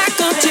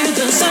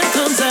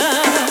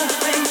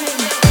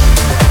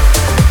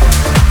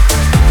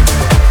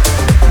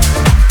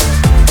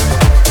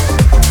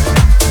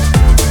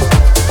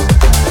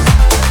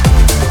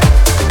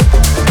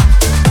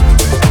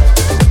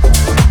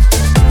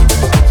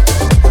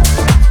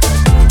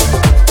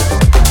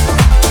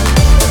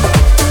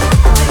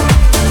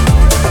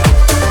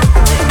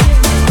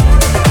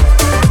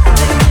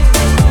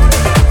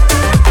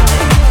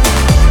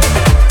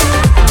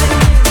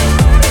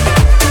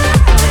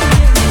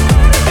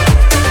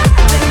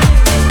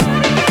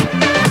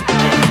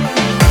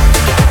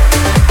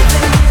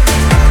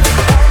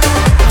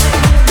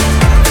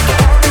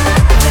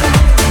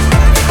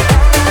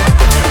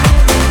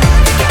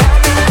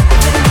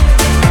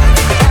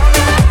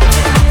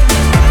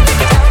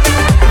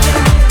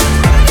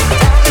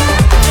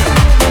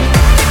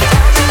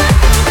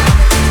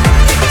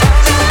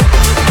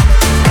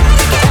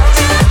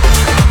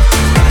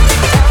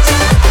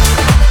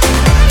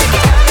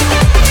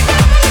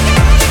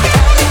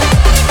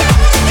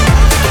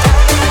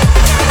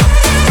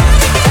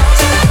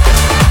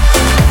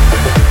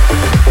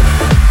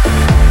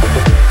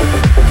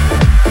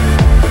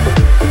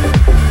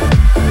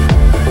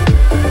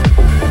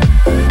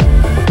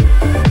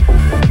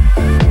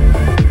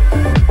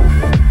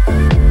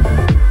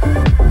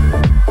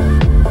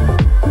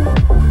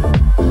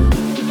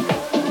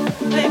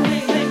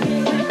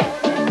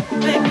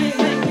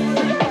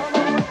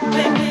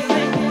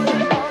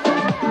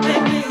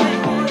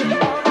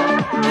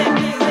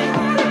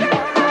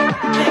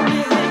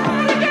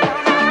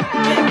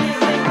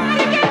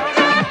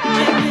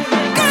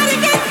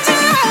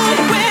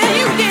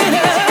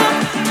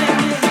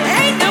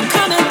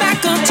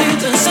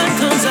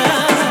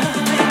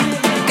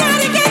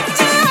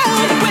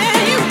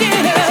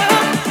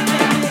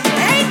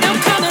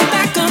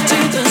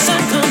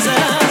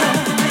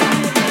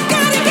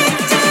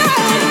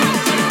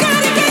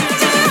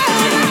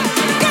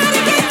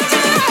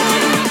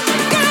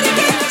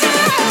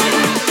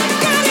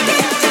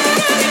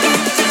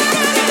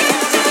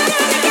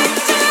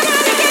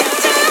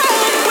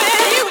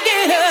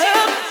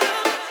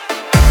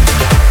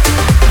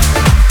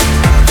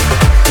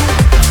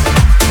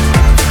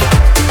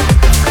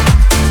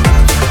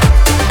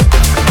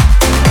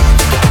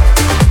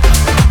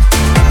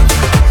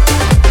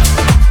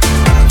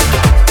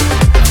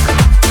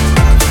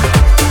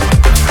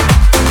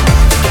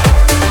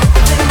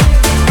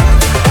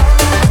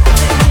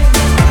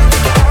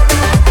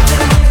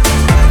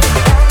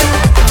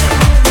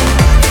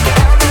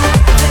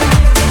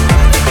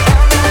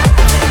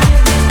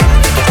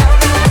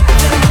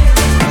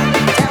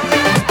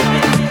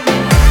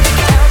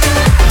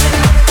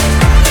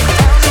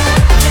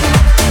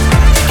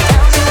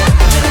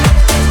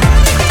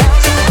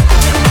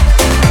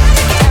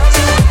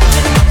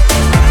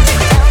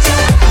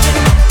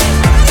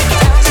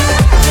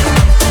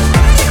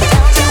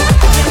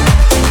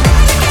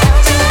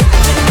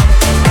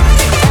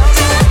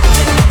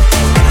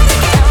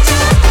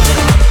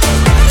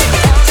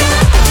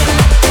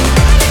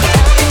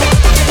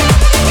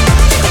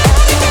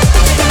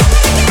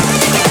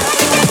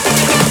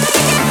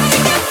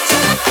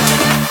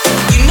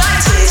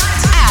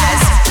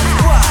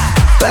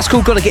That's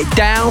called Gotta Get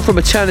Down from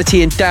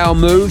Aternity and Dale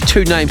Move,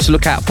 two names to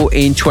look out for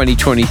in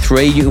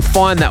 2023. You can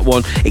find that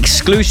one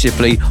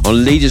exclusively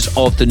on Leaders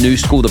of the New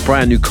School, the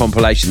brand new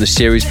compilation of the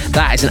series.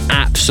 That is an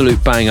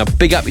absolute banger.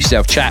 Big up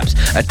yourself, chaps.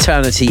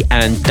 Eternity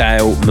and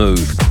Dale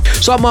Move.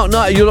 So I'm Mark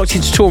Knight, and you're locked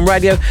into Toolroom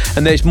Radio,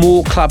 and there's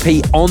more club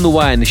heat on the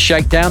way in the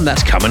Shakedown.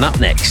 That's coming up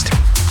next.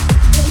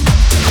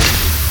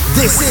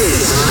 This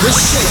is the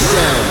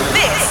Shakedown.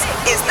 This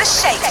is the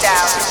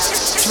Shakedown.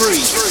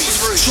 Three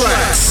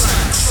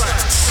tracks.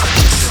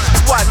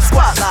 One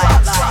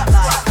spotlight.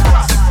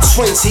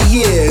 20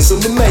 years in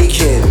the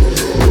making.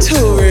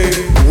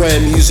 Toolroom,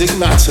 where music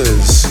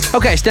matters.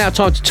 Okay, it's now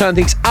time to turn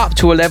things up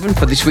to 11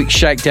 for this week's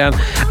Shakedown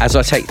as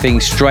I take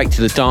things straight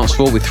to the dance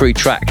floor with 3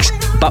 tracks.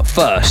 But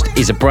first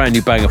is a brand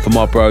new banger from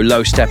my bro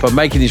Low Steppa,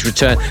 making his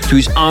return to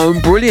his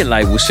own brilliant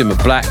label,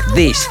 Simma Black.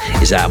 This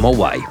is Out of My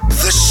Way.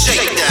 The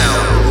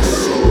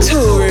Shakedown.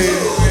 Toolroom,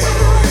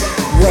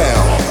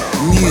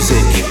 where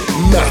music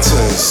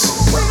matters.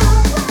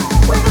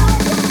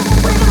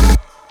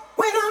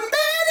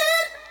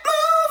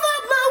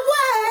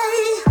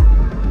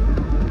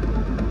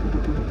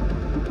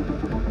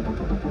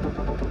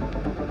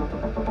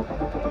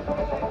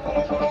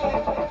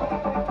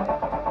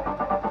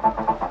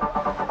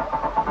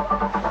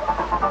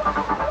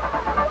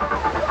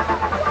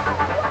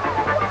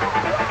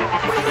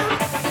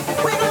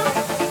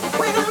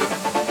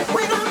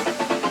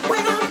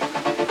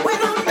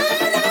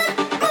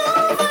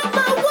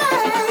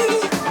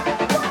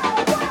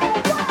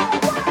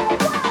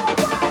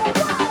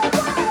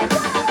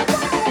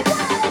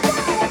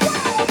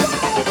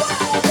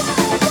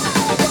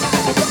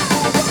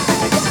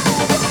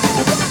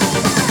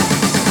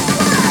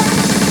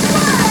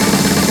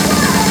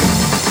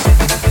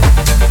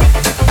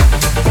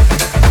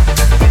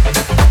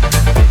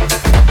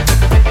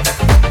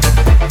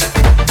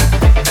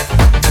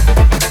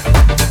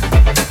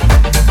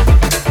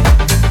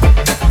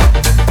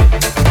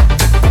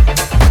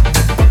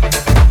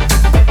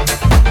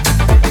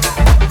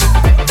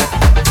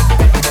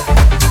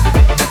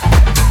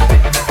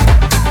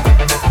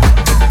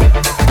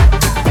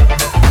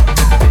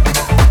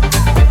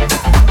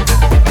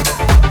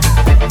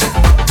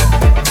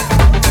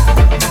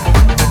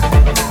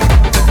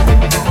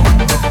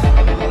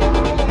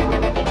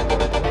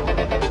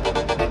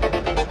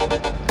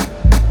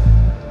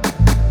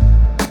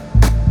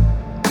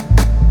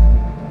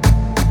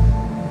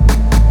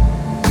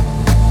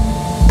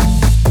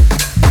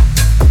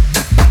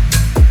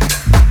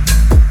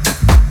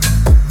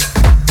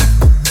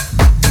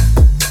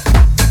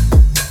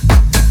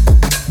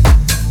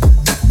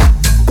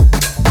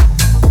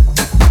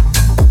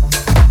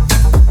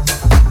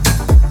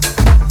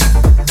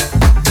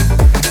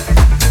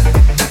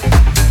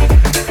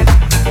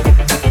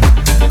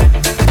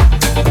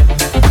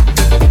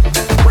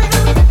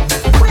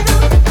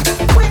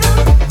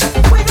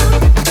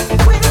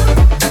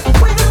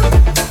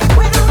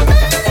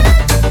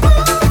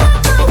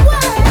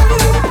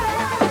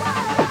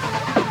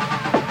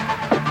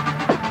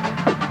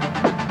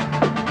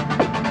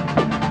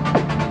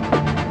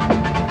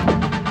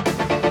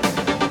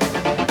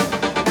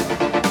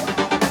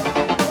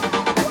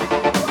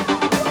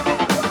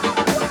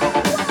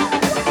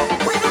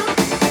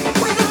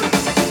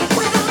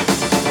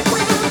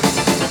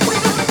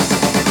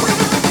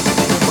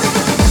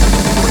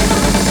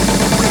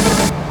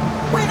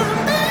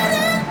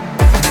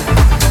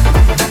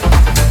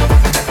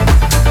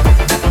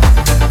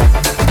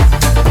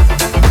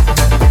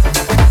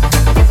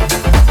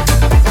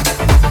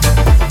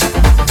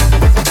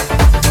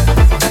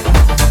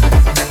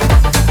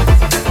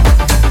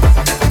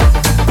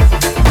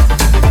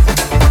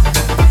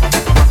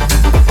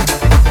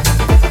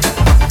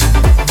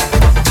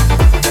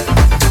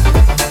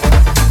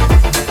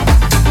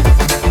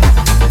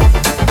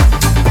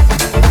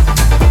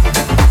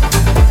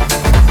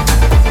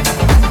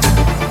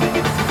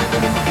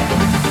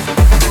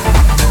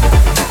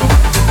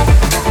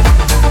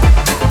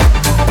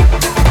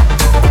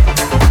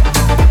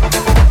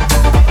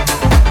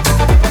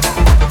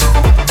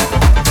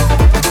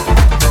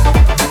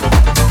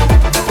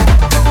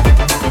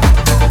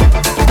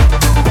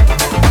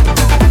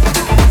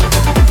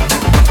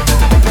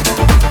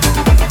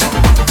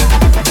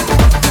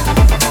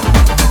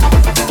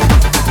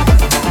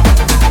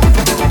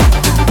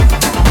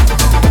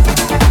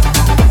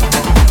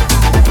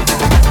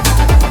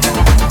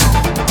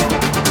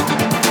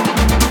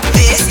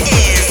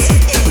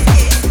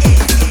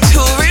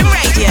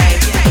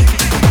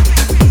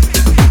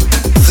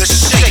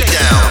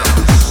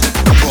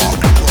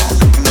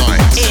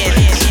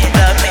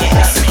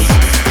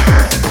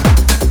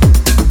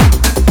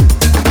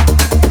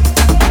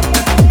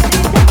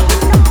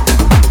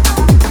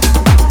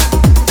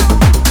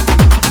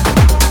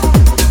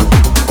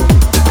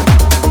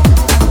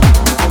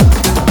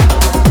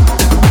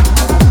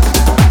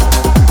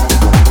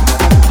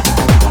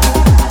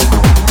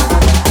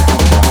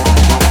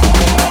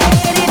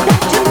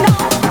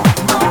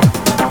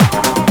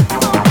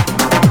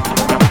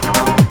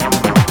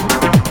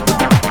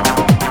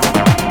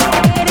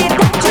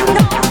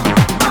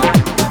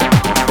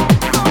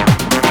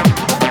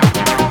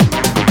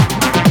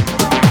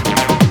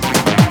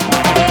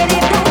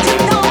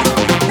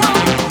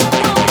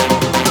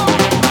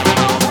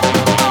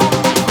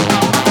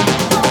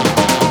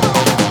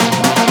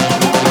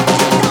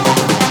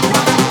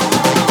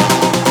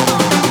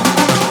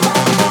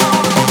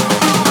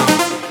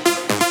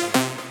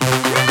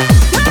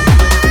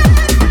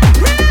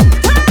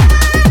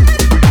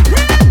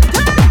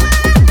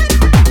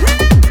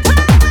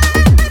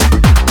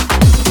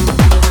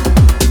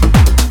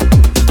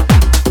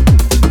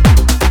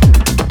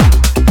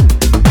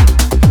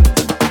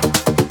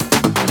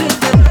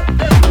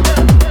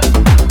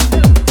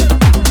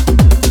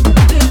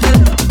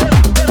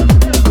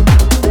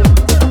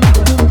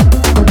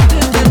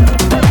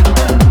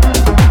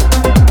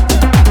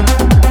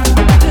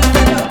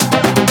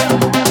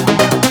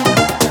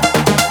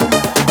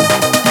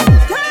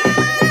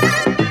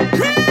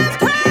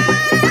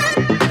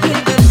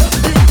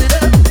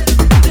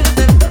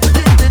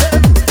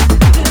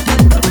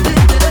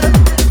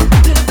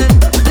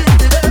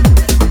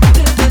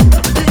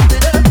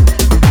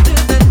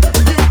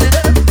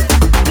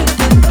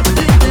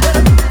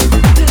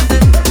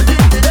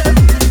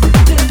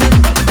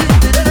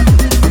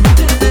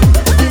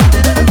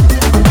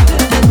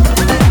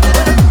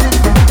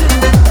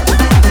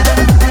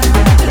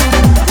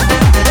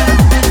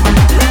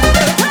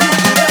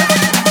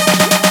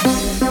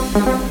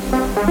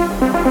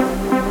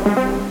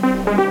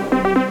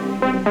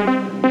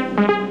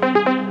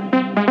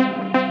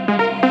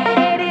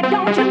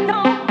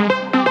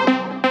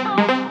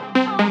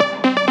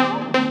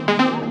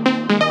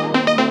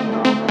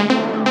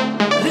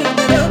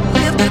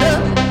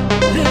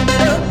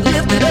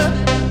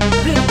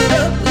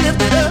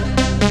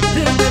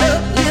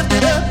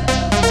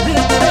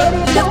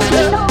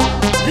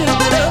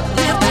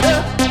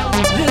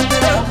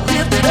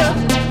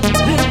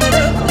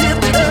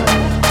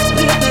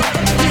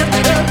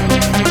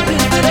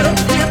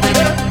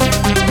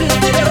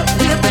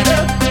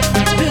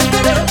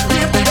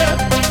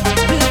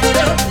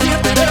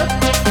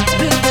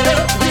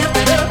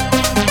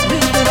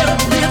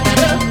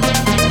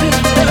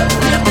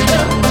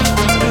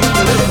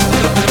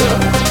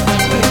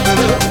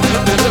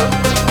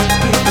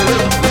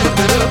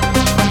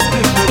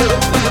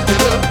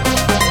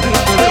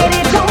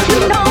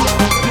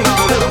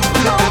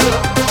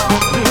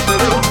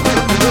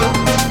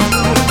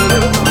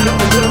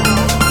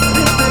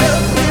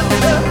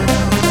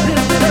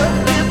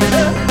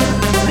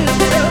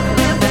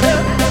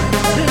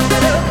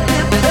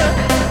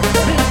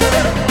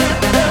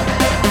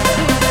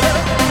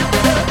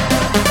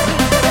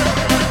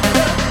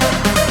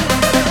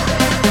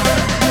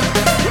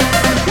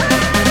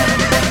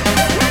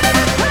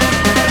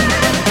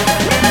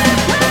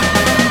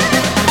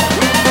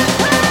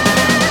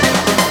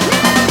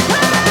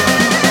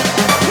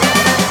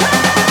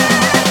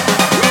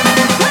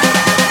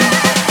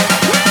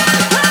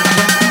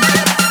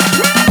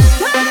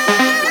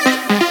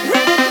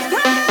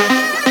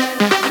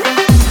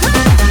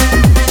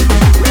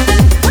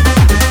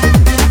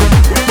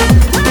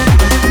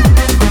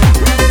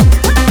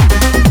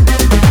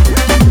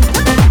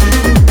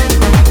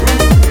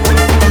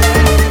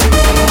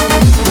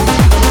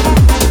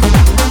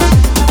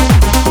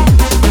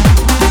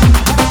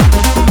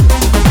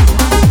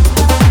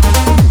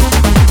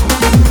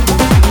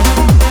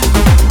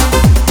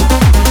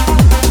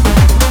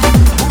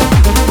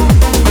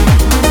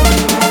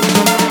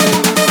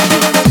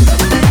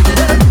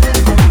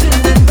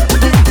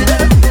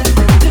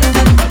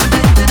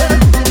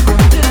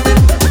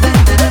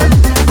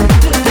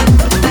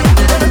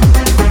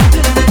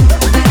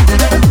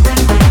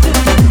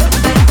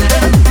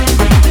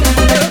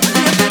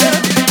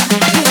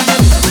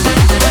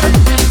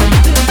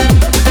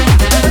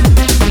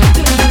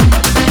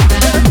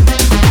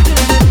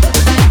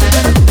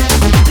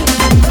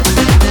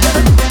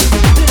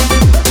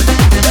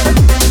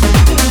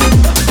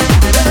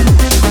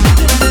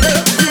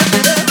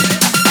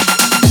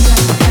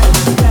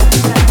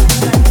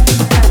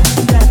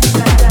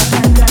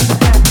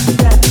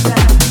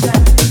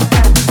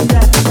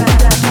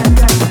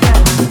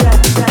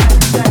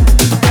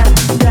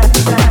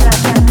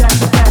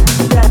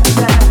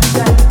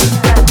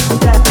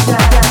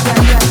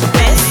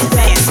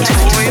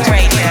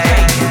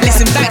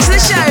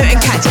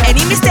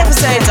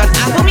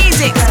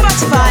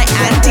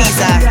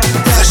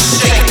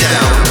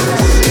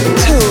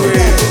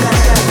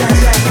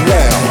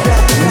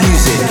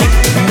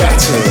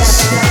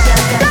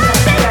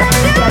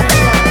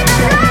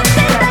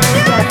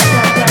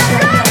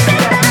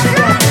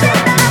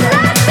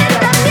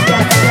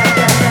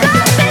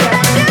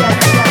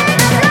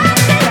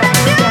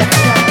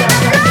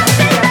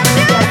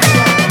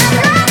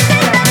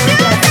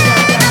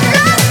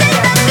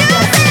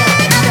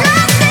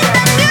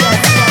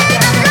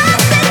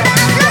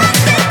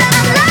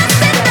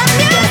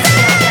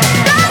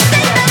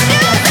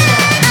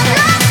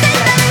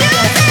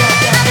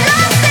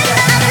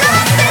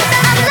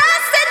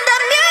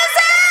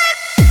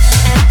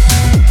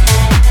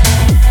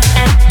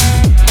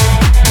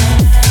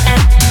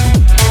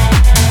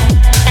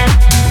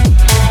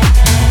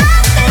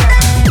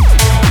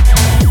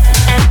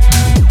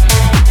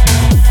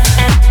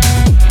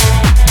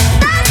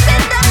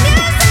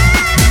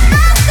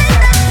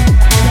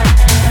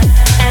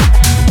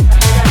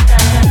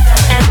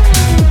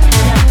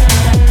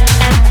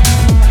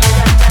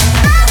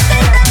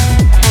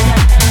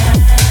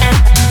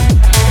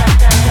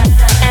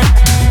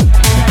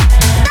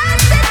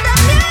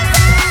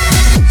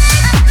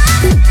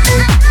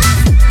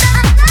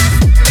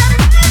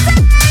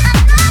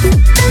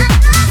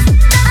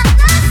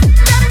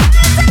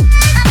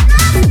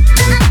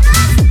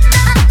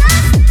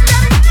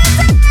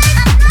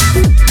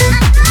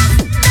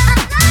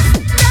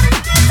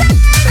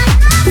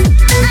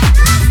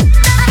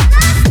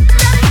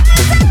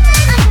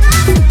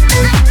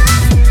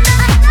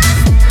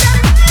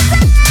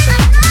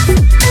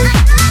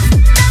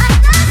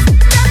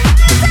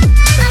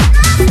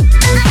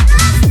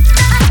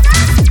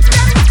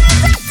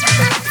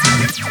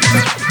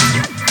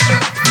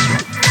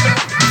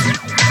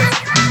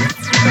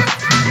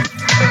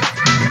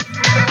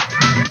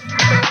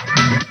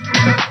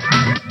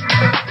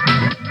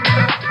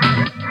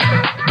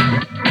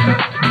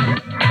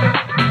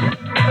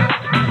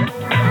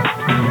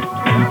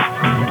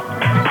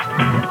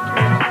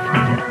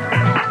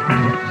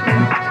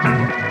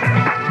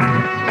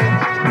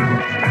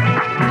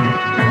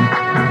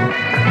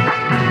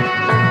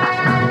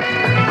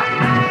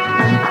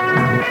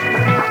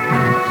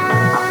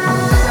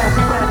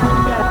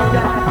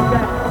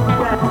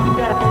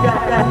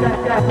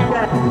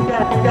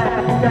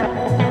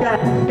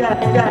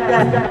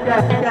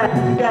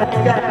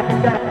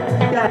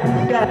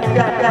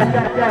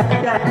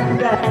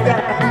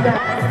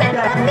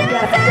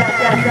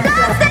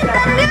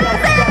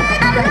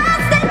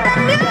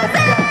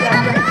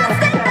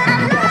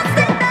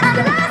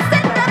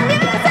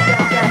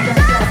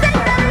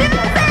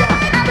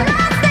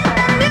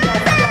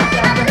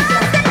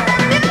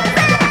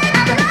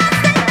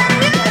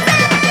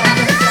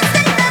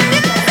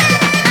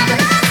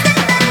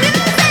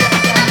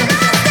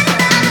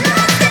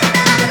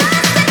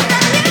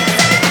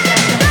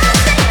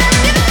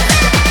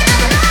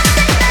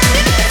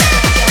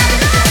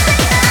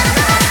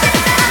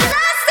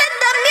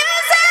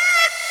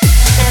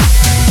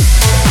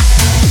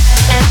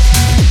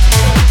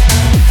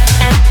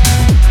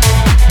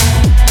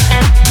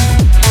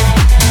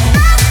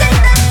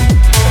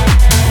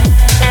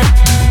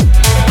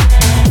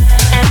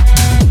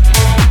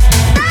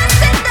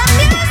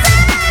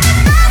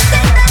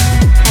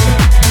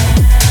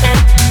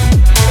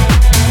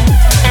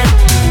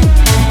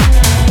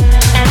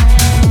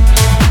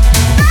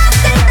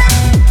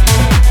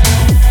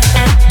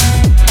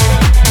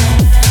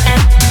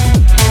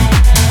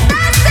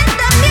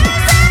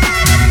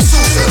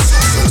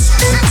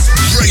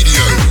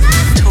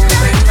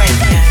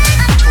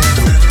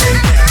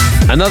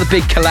 Another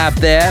big collab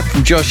there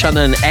from Josh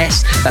Hunter and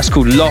S. That's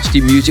called Lost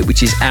in Music,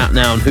 which is out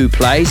now on Who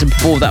Plays. And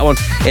before that one,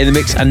 in the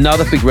mix,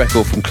 another big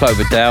record from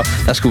Cloverdale.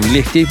 That's called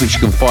Lifted, which you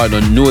can find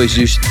on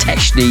Noise's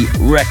TECHNE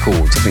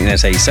Records. I think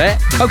that's how you say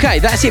it. Okay,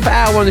 that's it for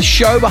hour one of the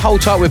show. But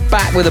hold tight, we're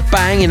back with a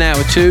bang in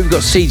hour two. We've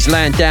got Siege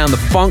laying down the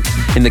funk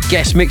in the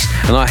guest mix.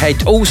 And I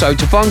head also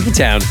to Funky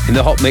Town in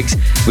the hot mix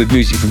with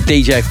music from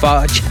DJ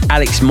Fudge,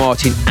 Alex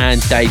Martin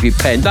and David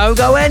Penn. Don't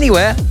go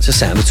anywhere. It's the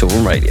sound of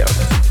Toolroom Radio.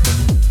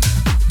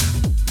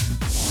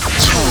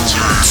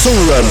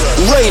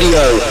 Toolroom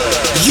Radio.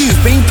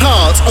 You've been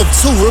part of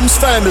Toolroom's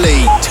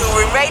family.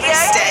 Toolroom Radio.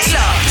 Stay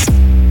locked.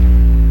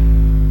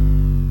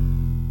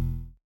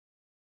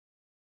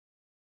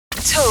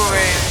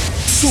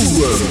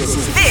 Toolroom.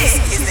 This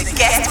is the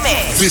guest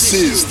mix. This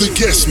is the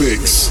guest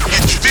mix.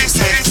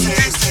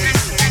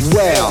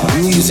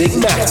 Where music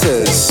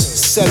matters.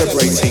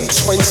 Celebrating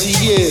 20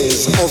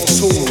 years of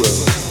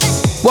Toolroom.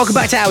 Welcome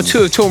back to hour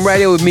two of Toolroom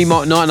Radio with me,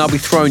 Mark Knight, and I'll be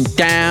thrown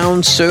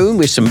down soon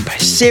with some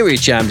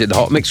serious jams in the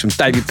hot mix from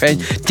David Penn,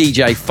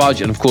 DJ Fudge,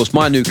 and of course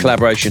my new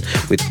collaboration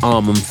with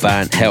Armand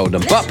van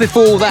Helden. But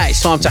before all that,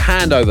 it's time to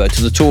hand over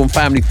to the Toolroom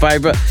family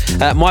favourite,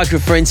 my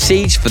good friend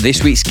Siege, for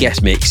this week's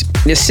guest mix.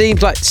 It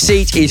seems like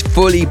Siege is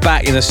fully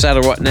back in the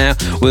saddle right now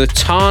with a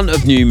ton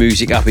of new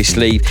music up his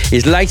sleeve.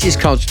 His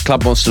latest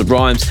Club Monster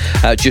Rhymes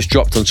just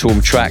dropped on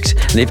Toolroom Trax,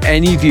 and if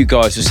any of you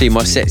guys have seen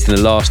my sets in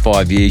the last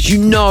 5 years, you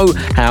know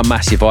how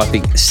massive I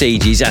think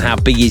Siege is and how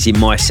big he is in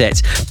my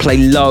sets. Play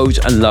loads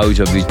and loads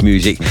of his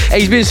music.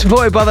 He's been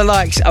supported by the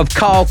likes of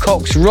Carl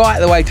Cox right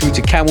the way through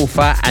to Camel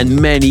Fat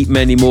and many,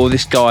 many more.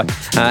 This guy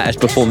has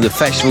performed at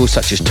festivals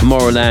such as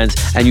Tomorrowland,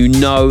 and you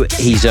know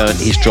he's earned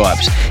his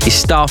stripes. His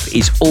stuff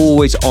is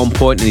always on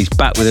point, and he's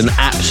back with an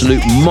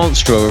absolute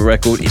monster of a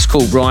record. It's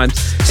called Rhymes.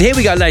 So here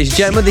we go, ladies and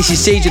gentlemen. This is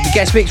Siege of the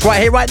guest mix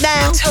right here, right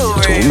now.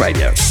 Toolroom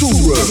Radio.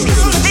 Toolroom.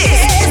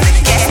 This is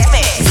the guest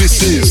mix.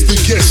 This is the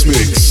guest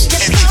mix.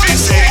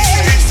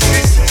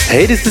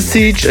 Hey, this is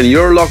Siege, and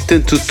you're locked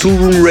into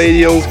Toolroom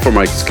Radio for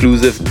my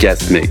exclusive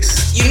guest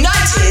mix. United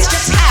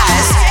as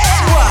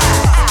one.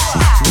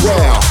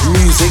 Where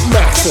music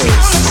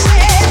matters.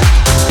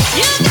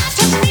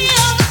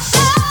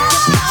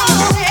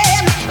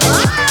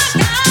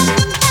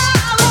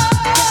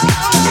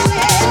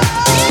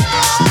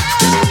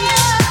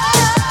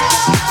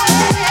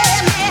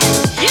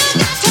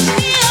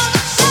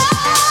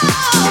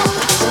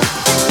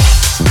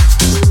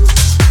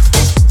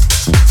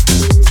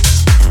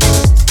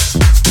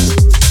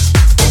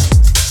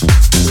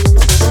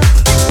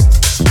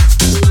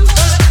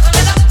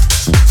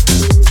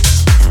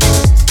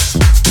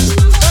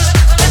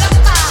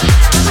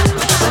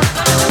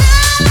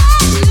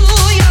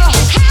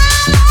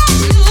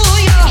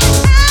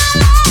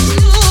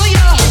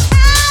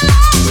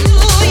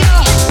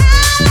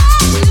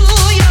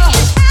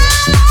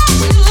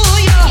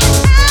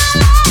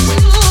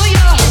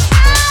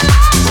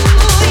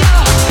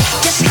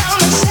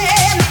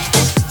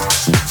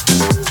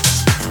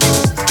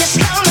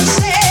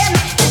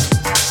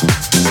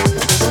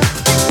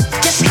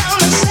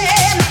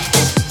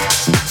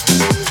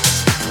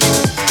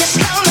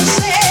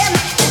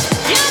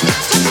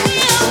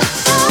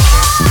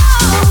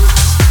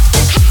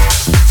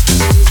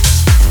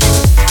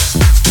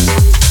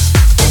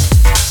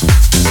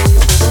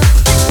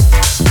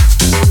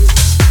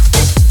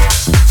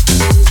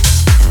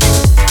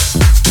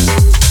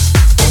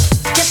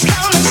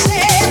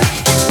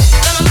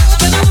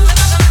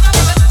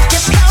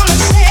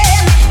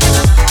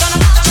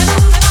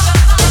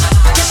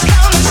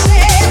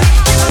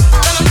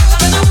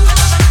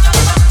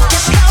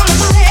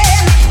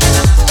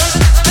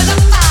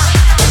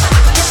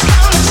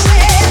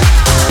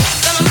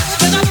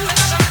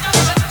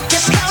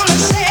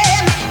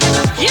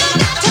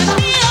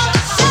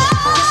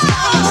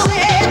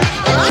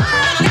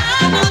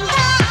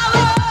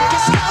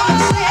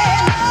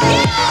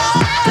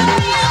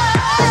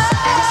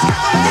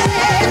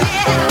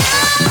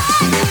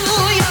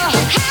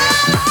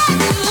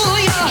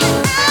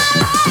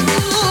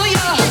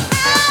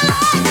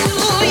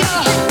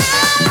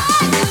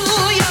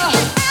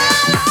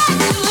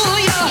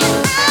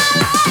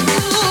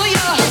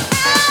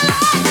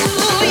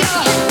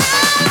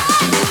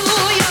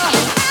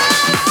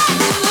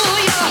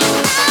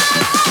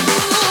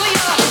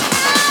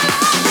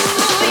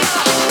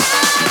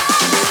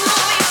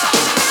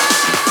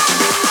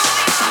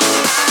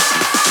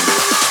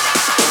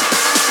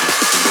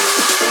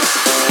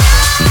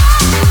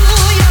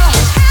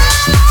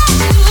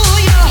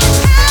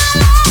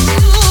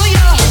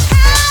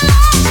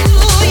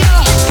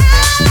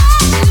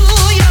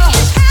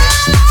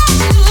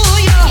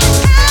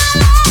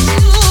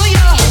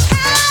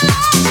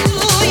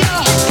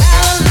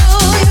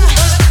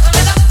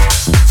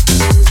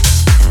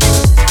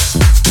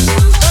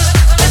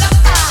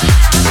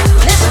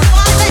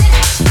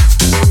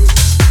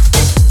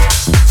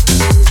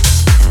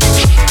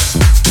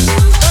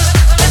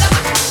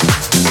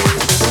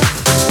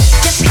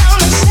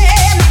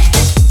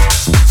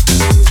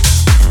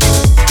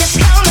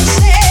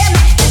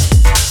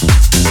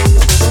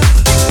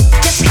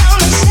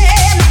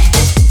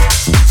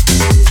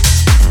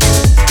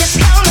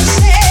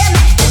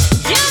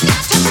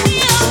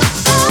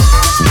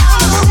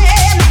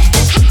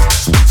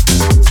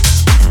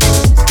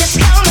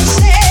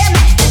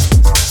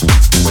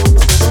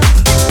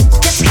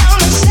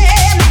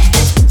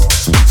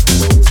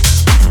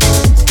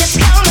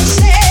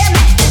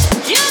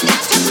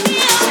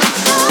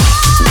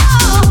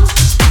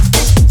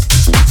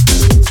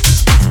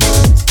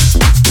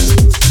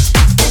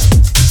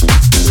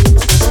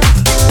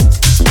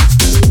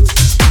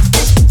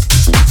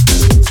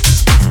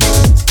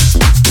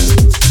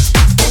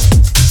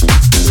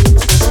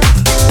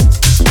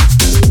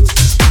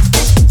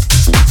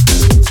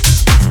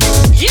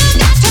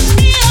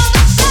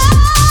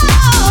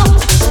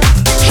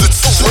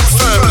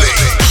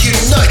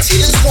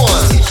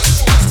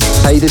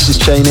 this is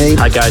Cheney.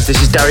 Hi guys,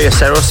 this is Darius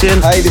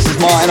Serosian. Hey, this is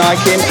Martin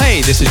Ikin.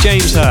 Hey, this is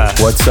James Hurr.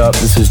 What's up?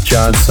 This is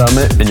John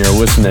Summit, and you're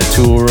listening to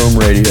Toolroom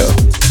Radio.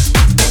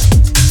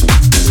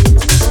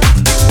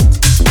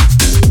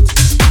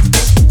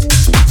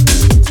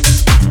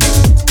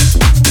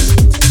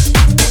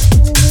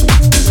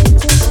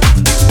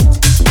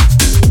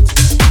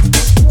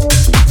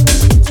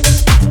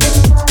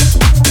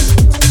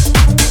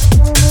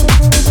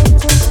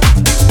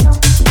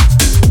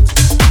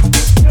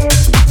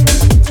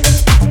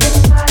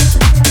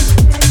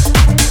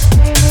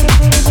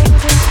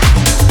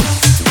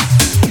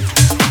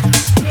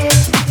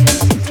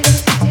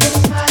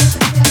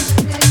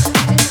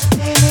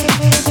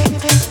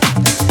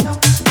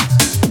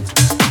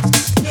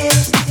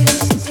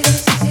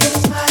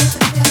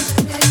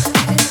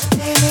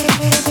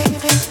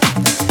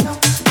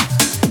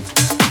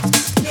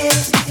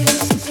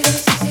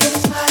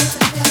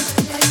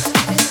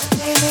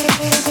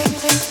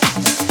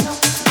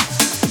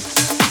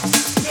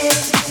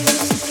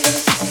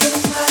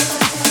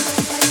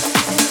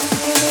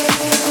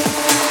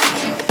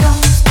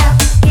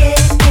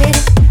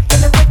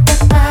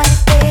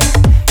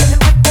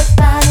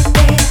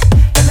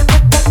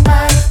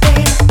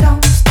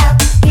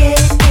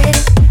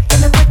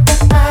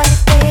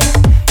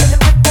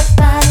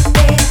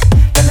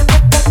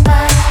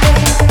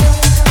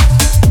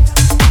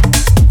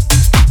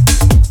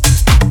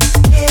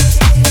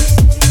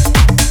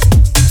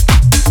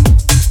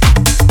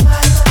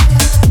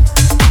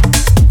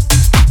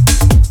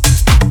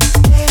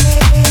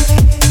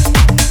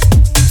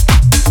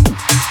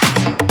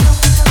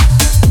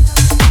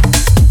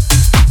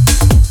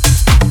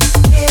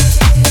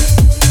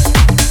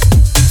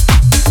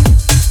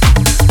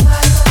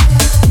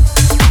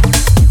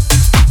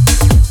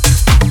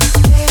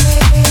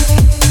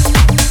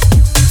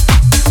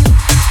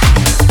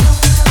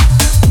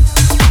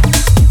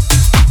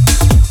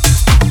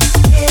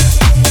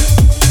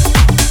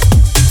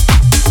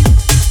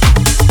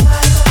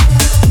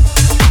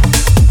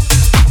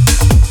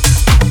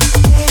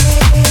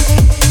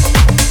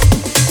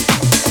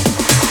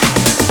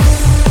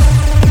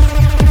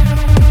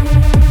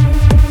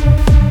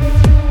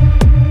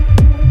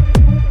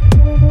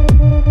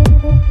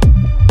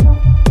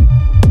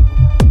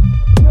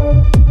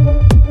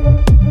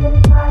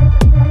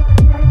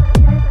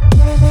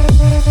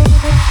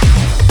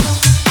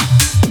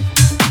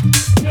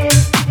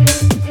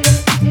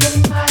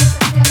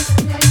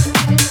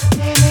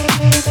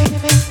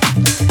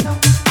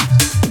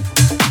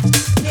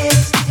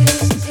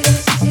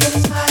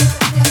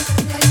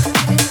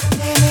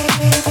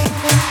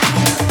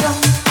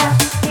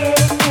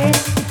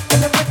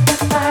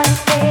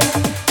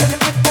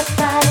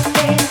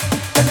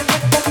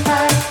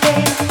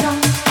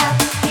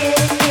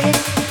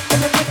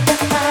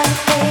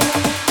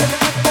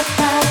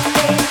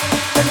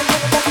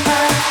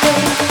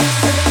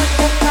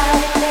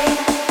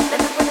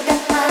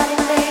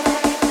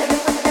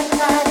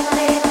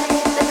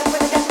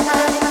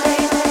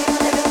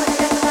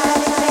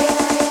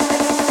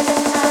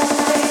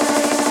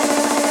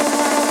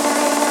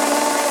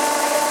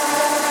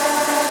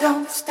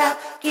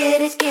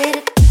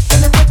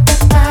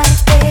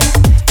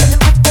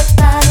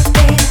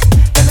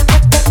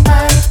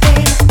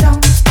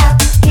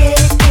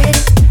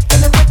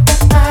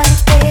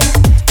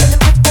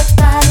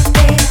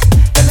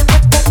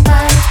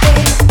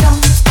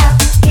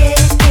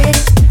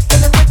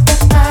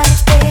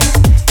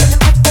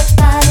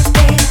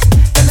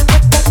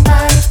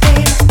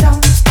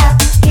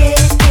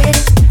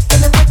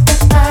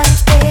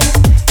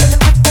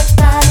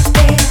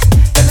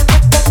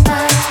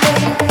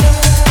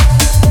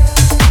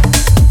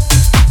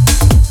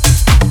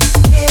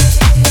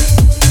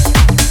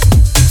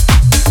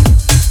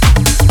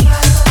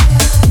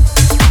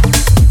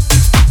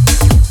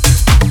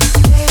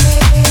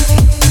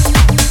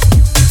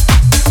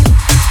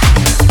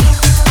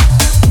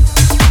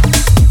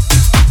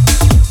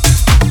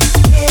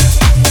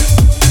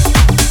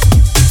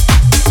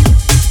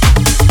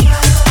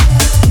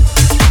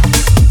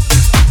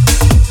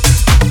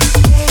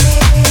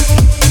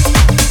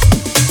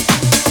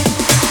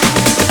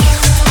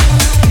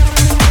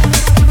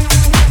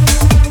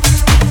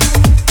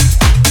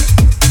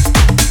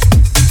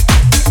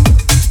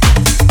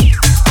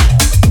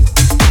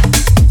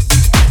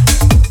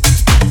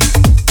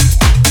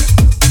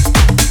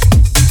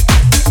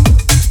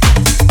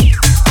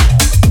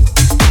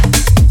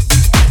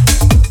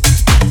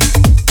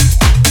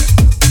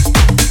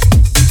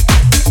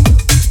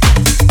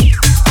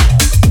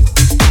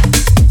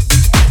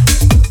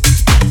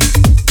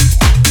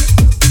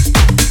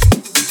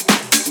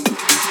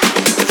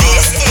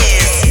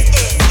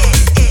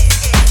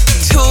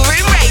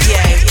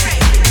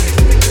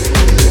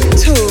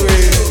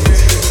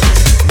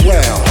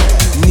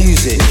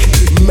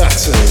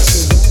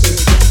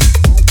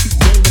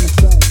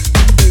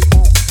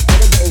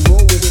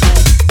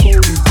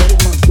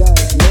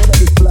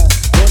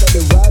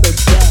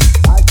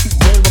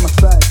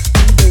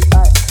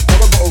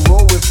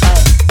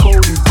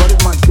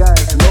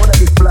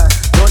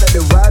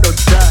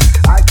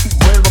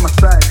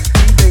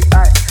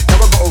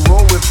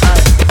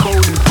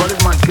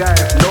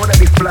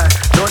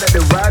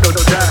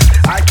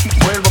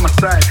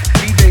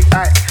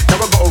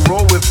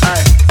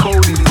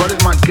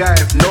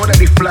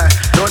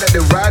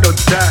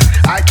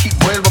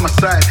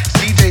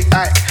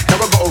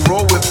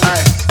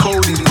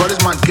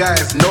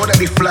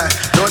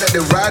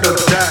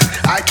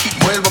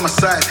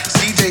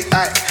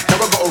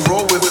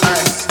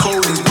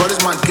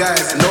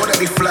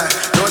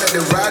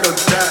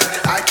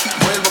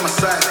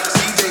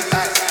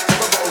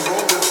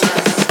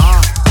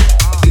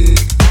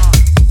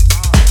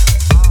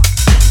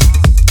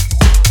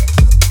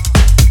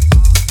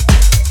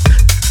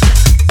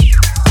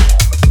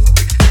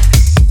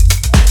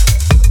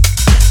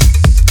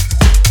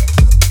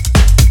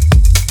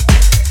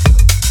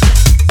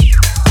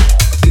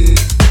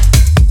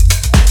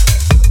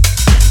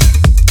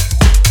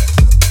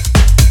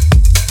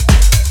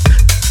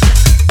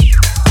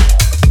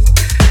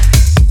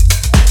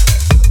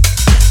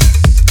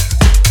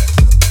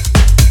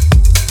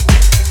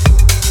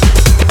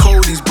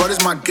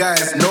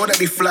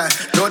 they fly,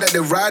 know that they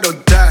ride or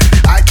die.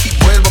 I keep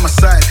boys by my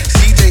side.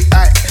 CJ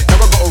Ike,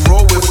 never gotta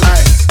roll with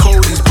ice.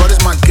 Cody's brothers,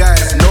 my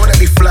guys, know that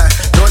they fly,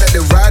 know that they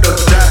ride or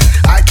die.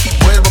 I keep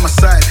boys by my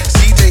side.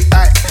 CJ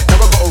Ike,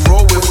 never gotta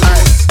roll with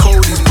ice.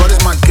 Cody's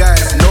brothers, my guys,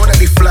 know that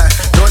they fly,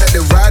 know that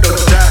they ride or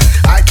die.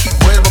 I keep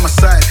boys by my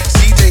side.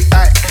 CJ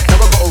Ike,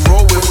 never gotta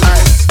roll with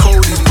ice.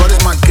 Cody's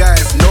brothers, my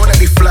guys, know that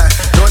they fly,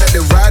 know that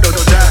they ride or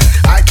die.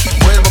 I keep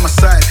boys by my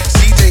side.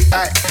 CJ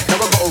Ike,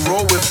 never gotta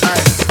roll with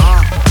ice.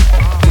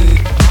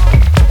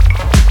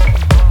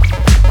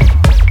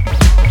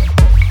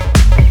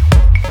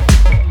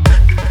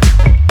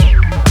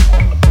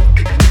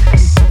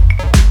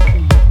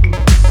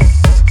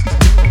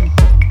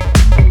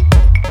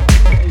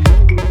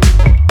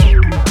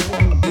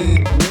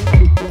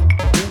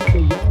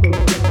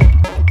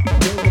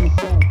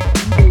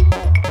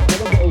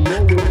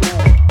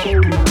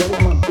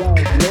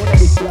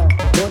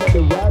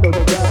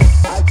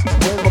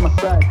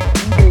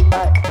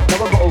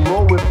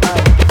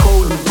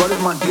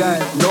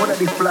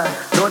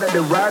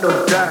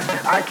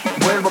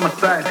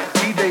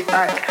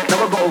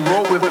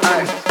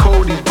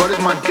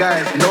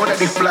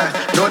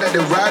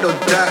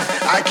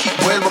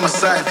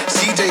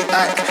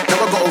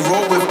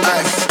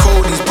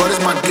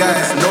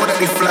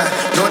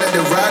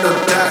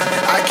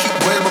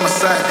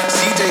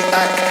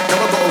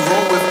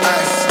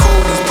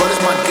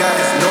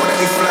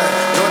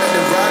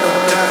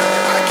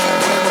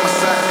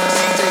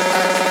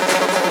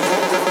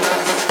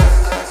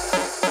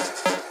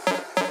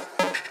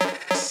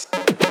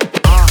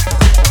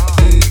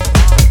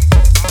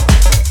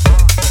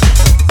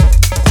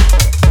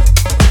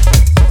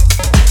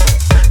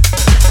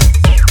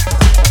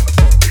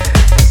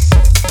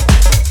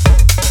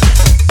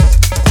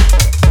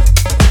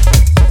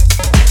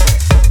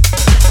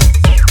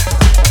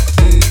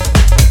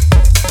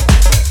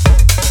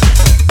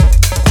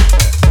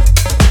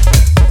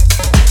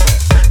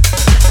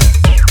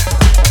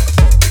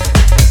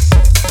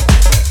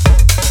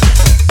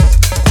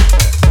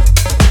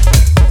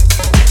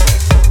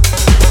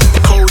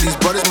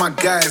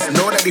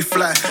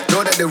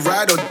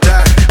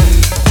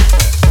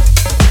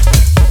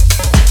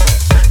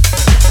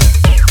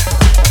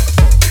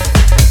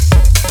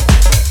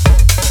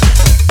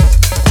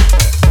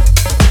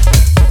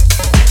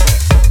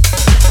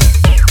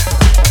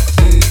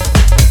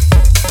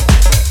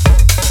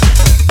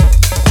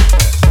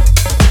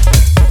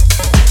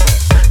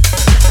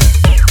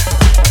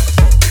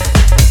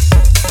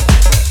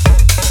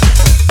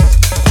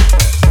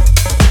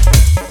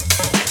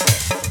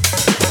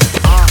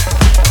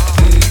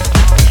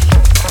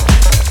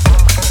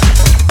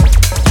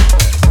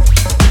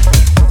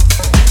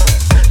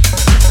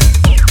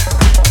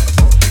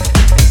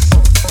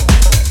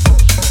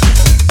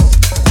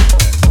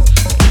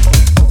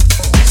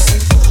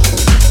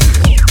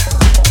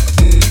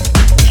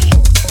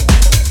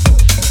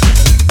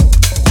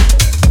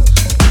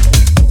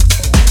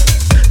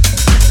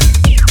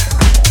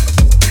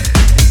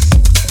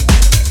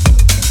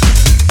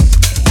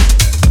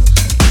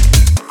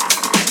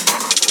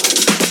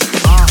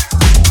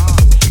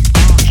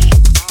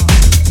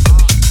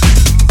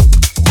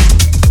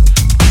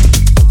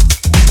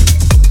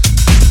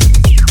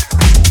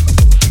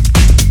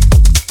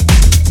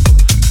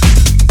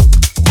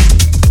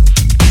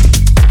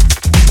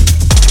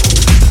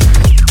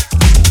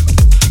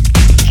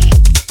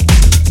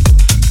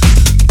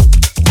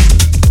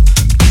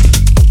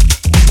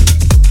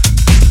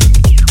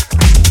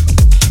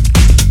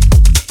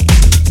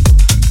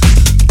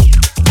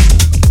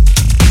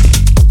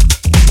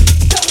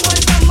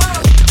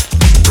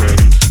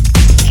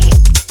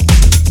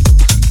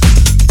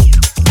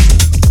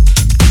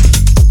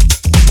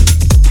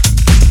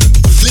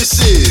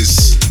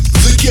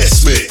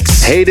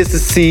 Hey, this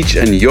is Siege,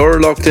 and you're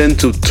locked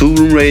into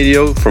Toolroom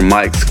Radio for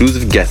my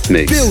exclusive guest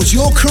mix. Build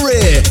your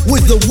career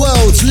with the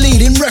world's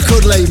leading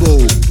record label.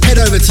 Head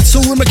over to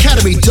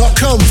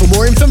toolroomacademy.com for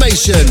more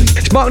information.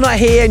 It's Mark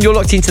Knight here, and you're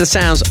locked into the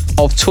sounds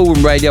of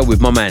Toolroom Radio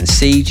with my man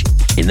Siege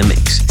in the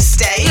mix.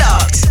 Stay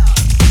locked.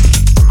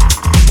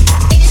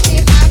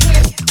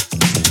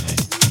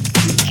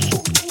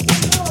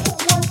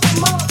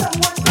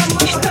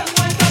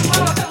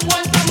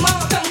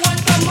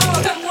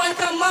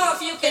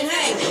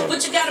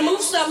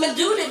 And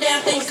do the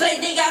damn thing. Clay,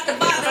 they got the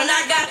bottle and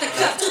I got the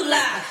cup. Too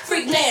loud.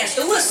 Freakness.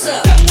 What's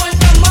up? Come on,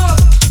 come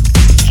on.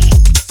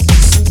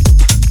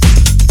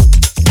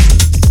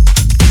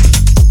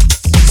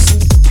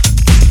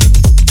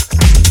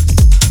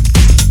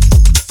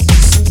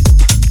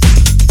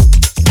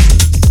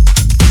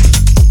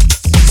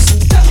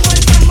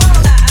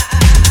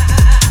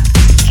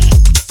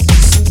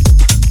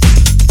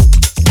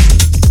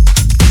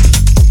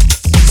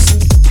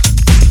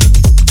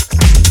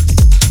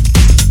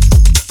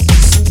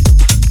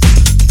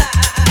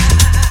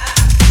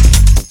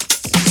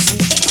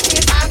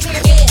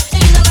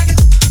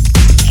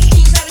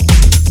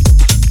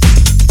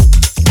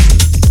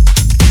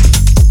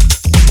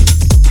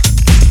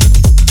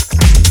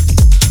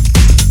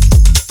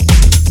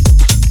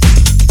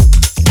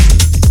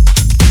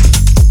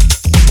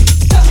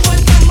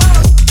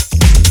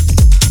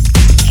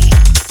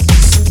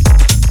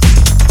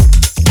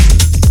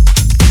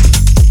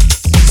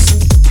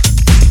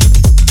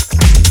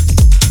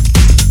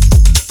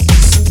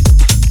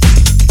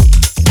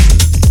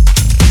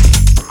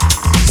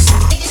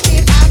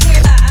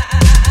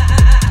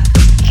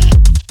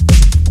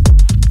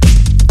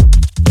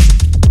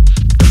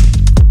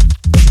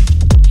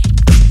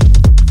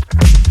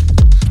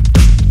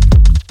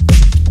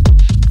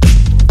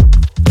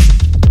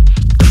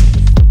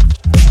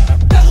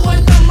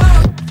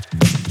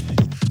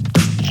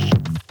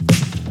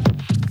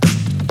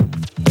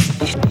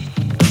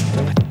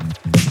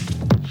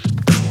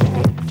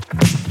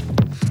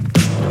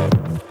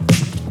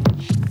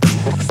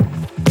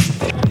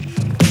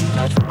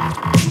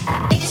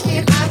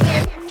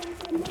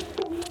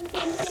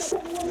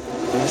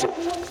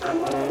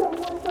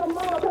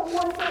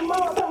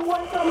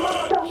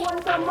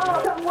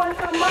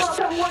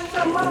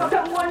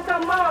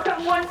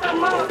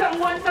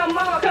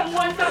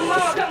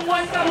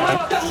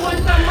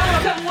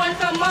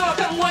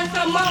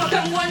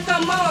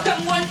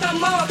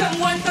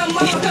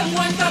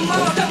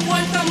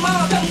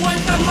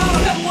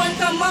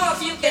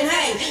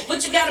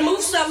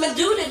 something,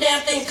 do the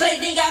damn thing. Clay,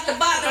 they got the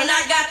bottle and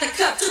I got the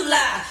cup. Too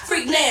loud,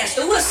 Freakness,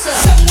 what's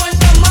up? Someone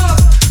come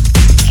on.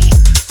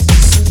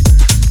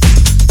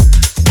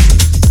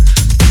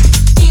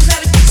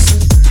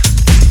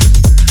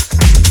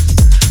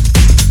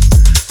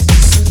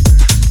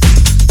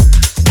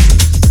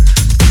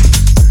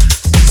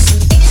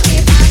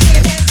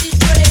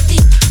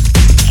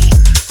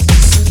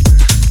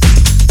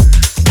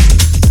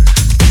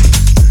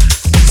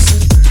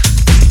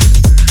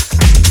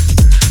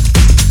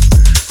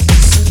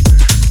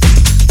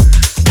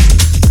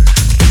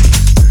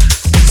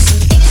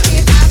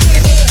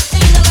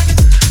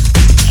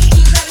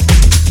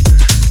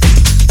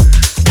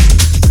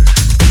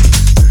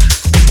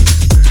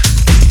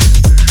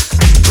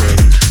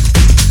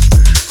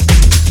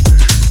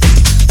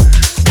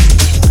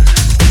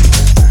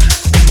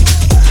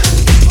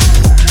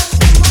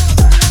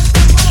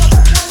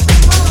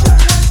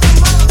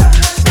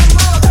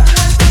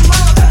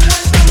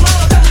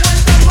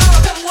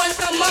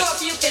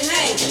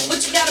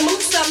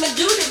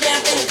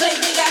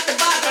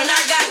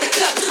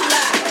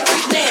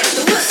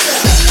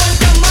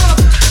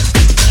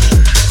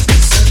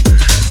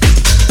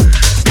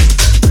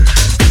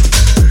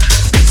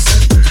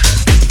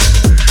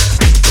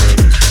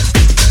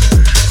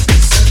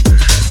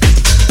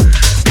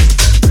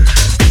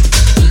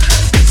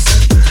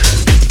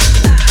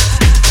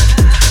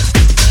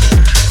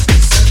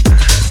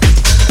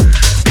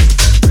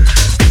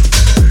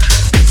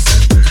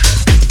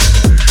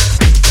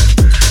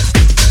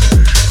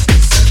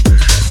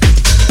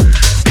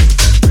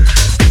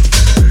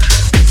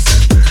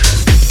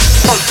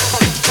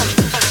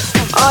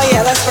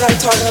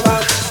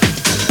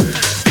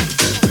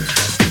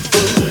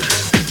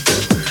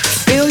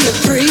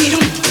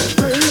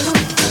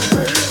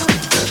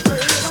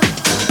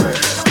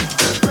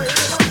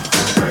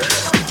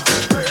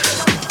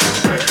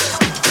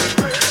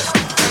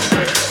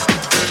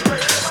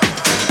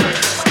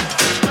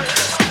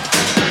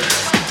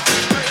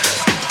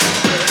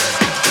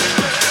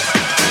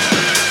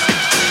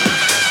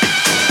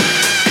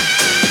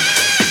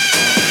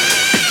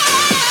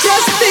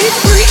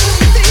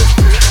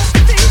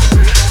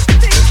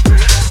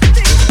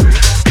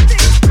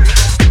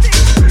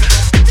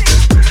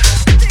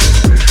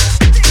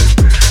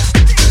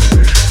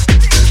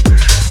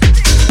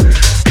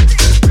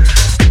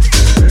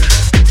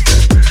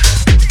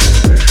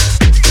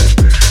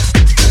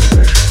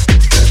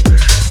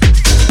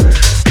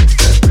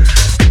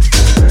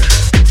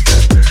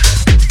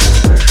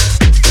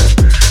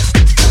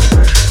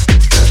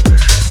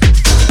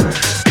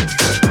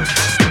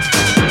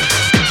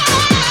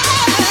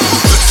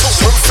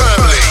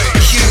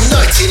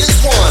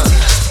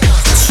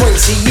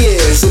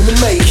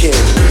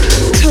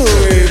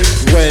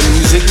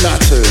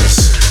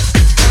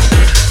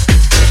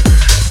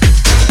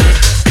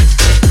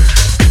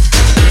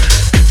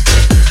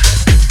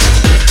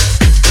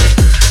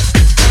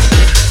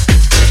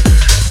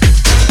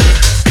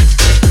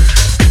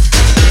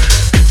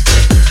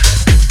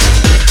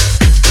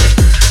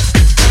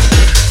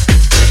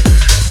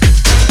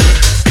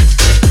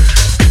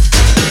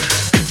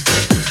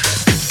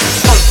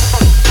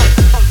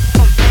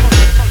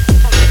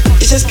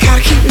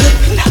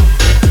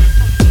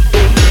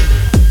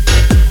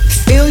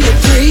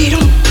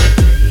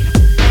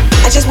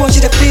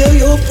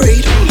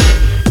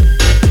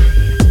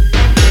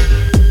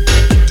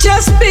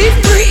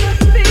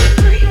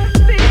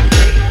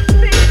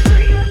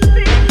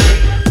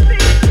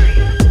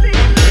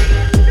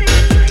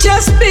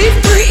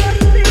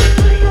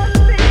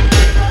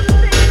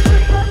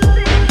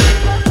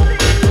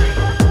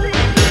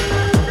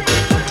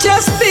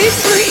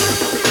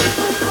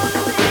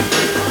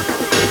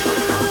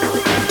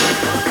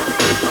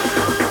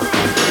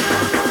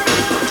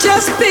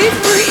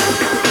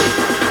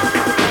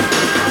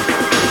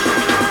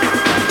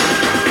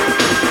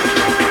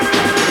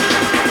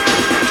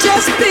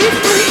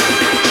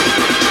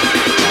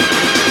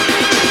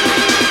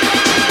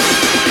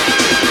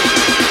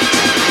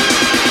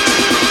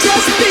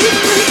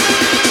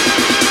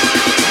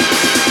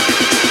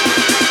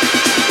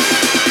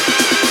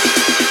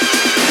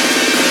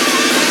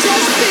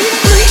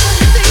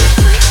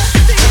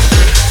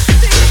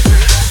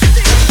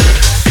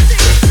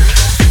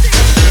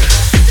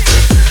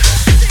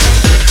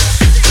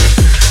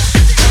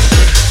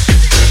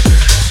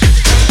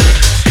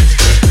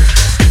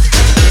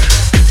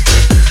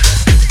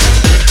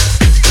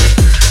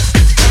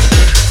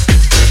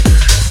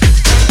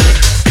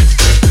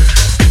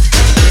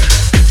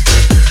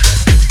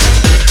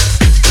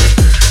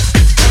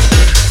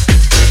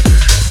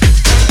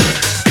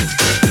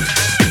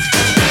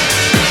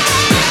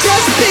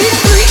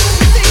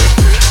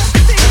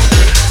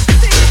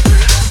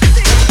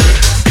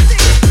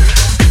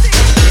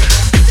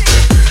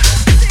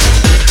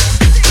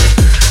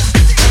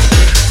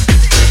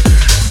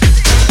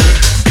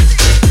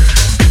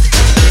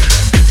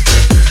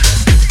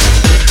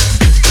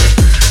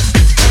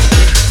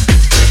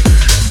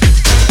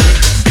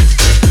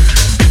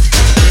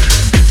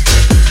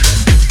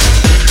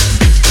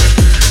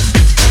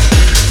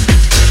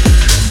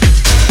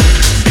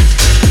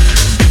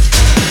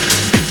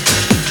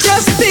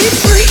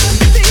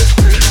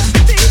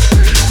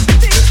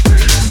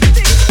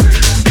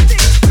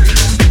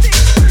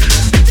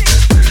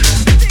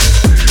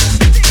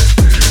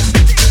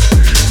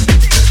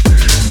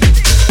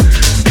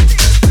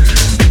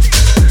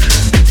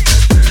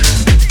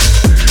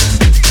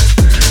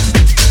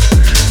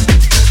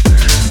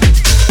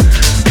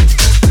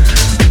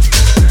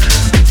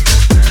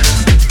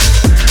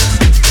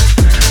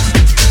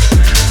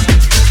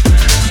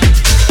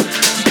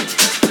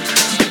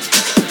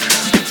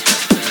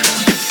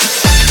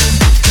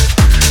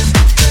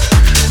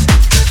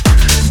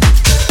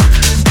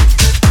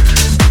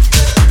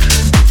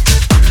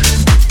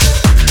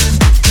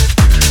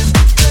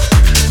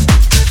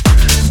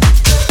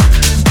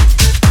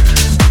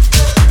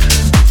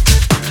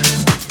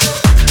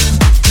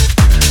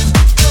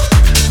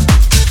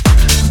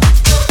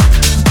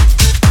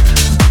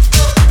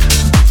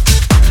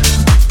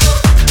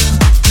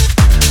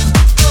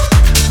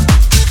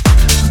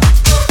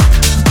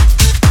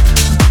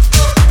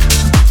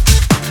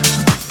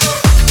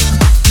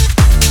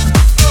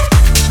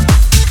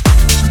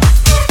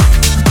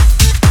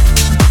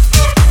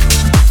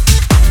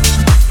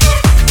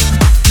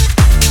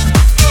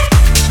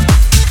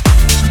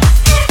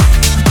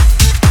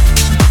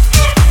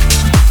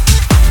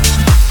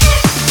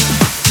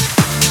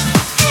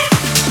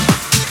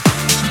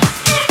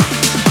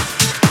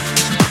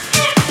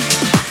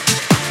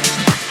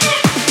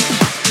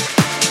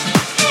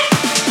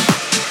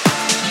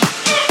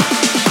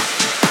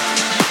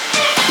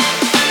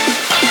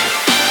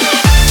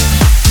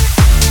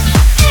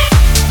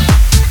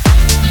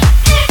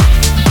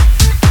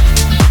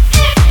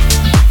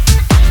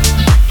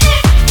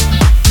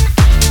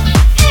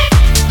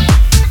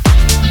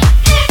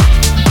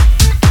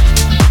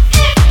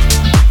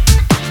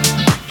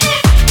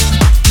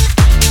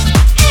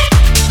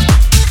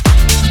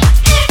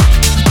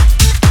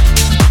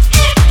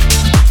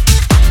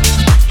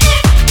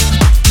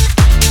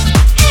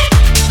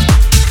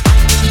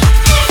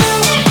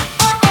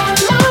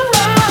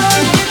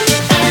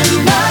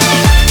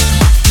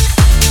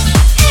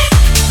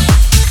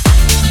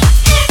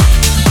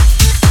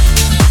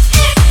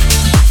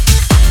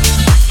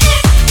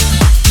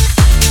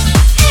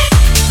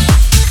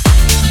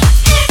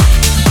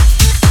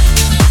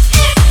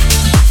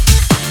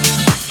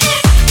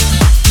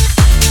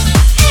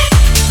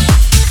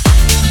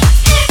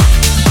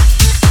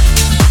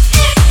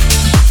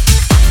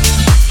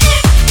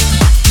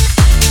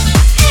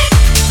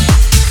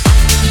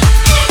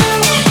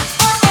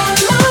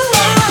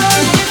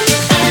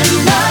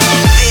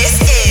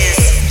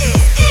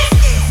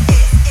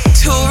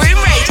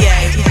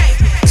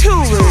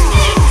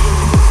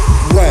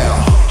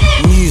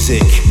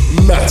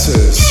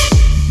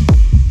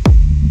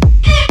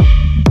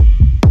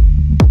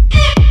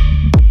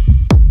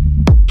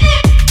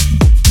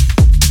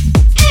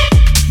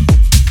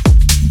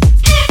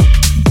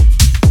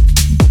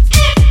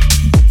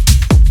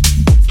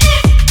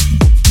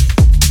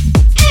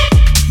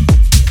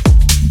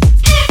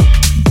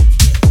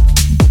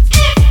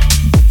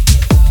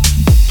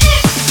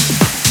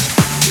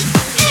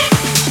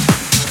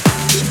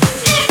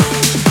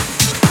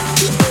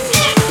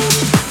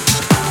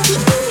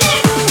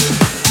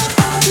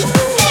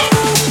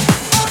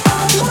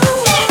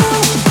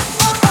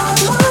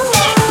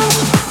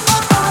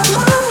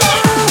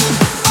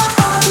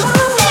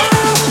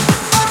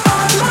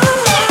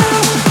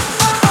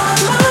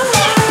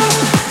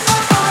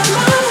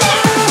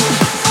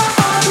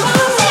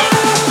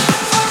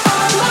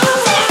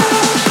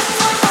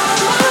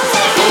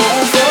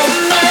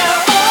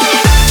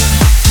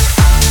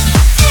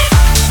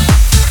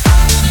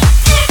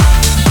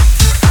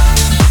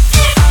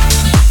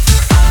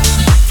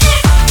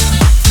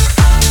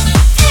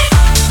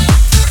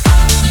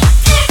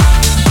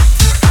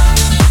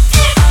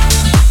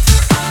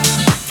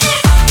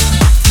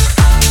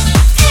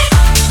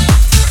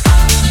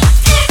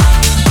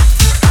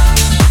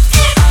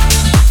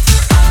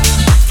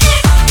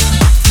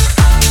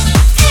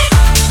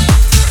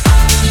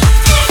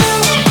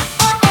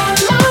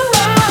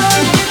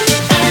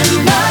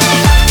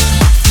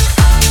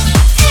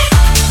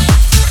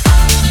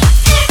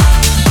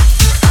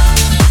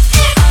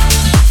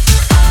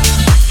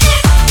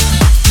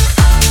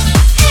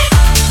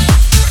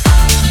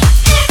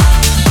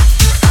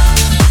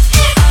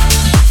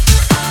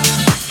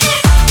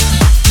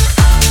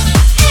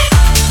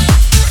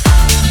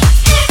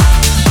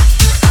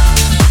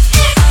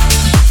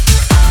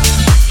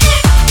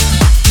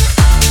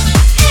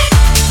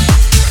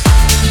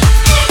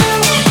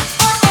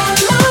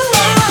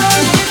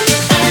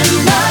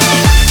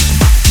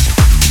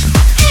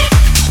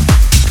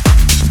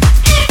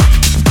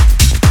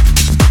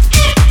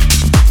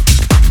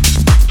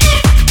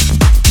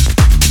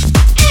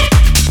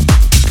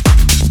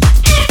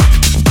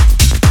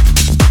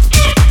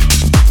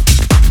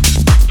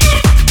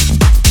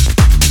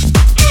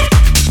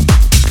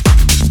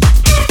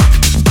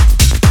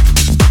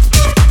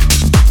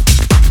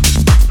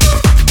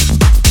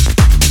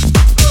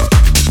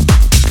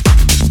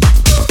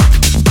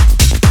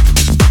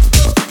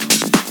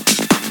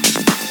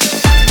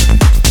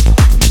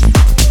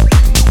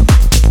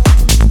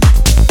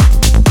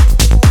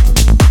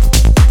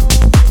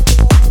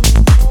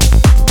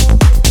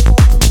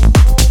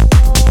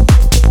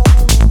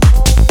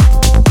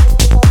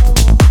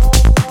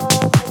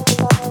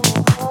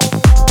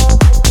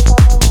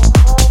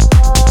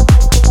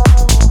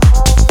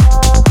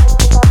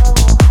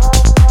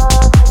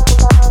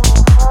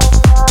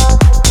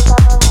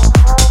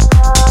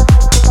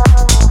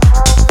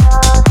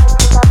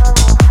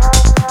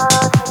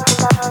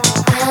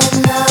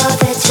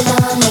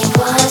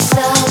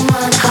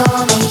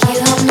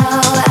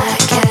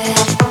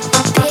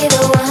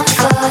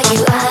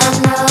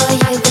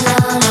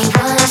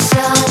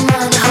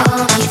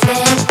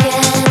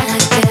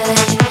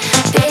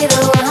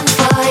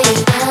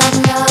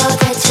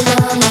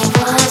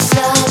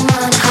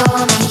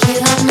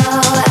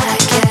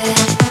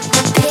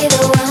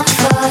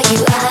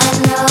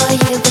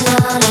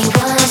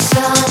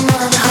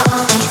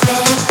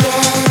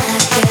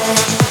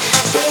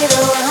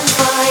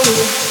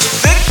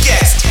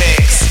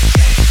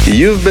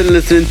 You've been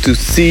listening to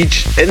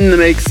Siege in the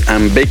mix,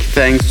 and big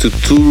thanks to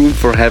Toolroom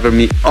for having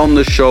me on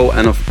the show,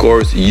 and of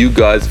course you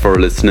guys for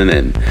listening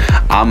in.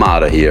 I'm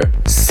out of here.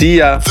 See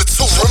ya. The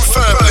Toolroom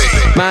family.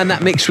 Man,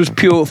 that mix was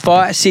pure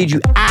fire. Siege,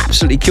 you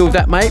absolutely killed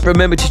that, mate.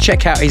 Remember to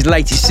check out his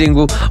latest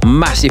single.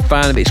 Massive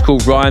fan of it. It's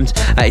called Rhymes.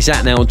 It's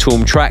out now on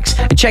Toolroom Trax.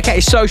 And check out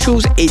his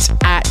socials. It's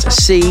at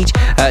Siege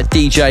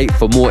DJ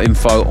for more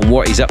info on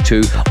what he's up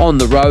to on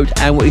the road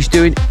and what he's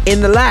doing in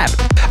the lab.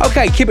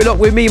 Okay, keep it locked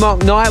with me,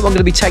 Mark Knight. I'm going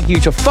to be taking you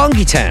to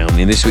Funky Town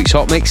in this week's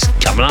Hot Mix.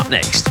 Coming up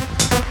next.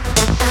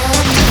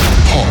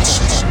 Hot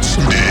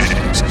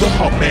Mix. The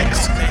Hot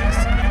Mix.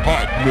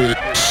 Hot Mix.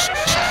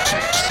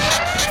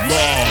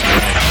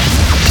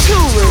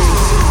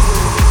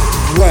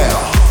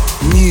 Wow,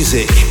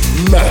 music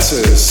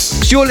matters.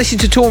 So you're listening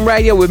to Toolroom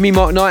Radio with me,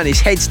 Mark Knight, and it's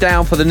heads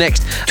down for the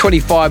next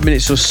 25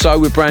 minutes or so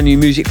with brand new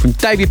music from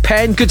David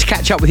Penn. Good to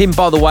catch up with him,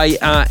 by the way,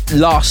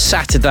 last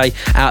Saturday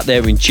out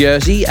there in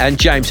Jersey, and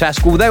James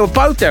Haskell. They were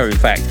both there, in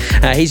fact.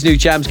 His new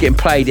jam's getting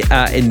played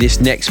in this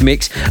next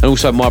mix, and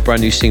also my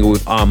brand new single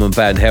with Armand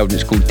Van Helden.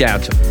 It's called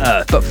Down to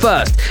Earth. But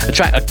first, a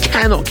track I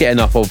cannot get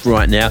enough of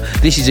right now.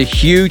 This is a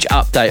huge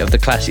update of the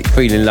classic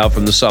Feelin Love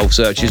from the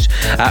Soulsearchers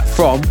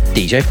from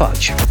DJ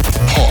Fudge.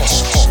 Hot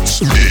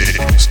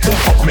Mix. The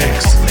Hot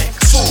Mix.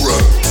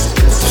 Toolroom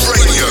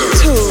Radio.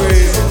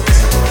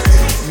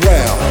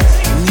 Wow,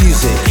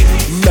 music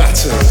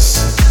matters.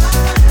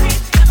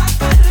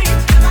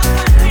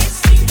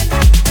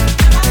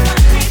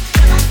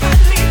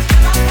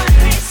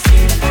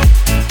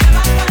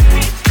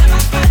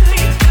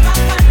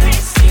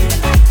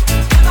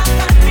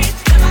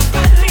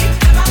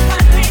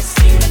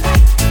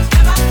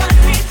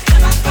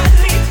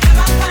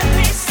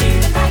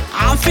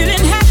 I'm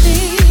feeling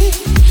happy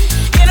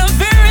in a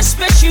very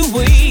special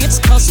way. It's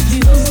 'cause of you.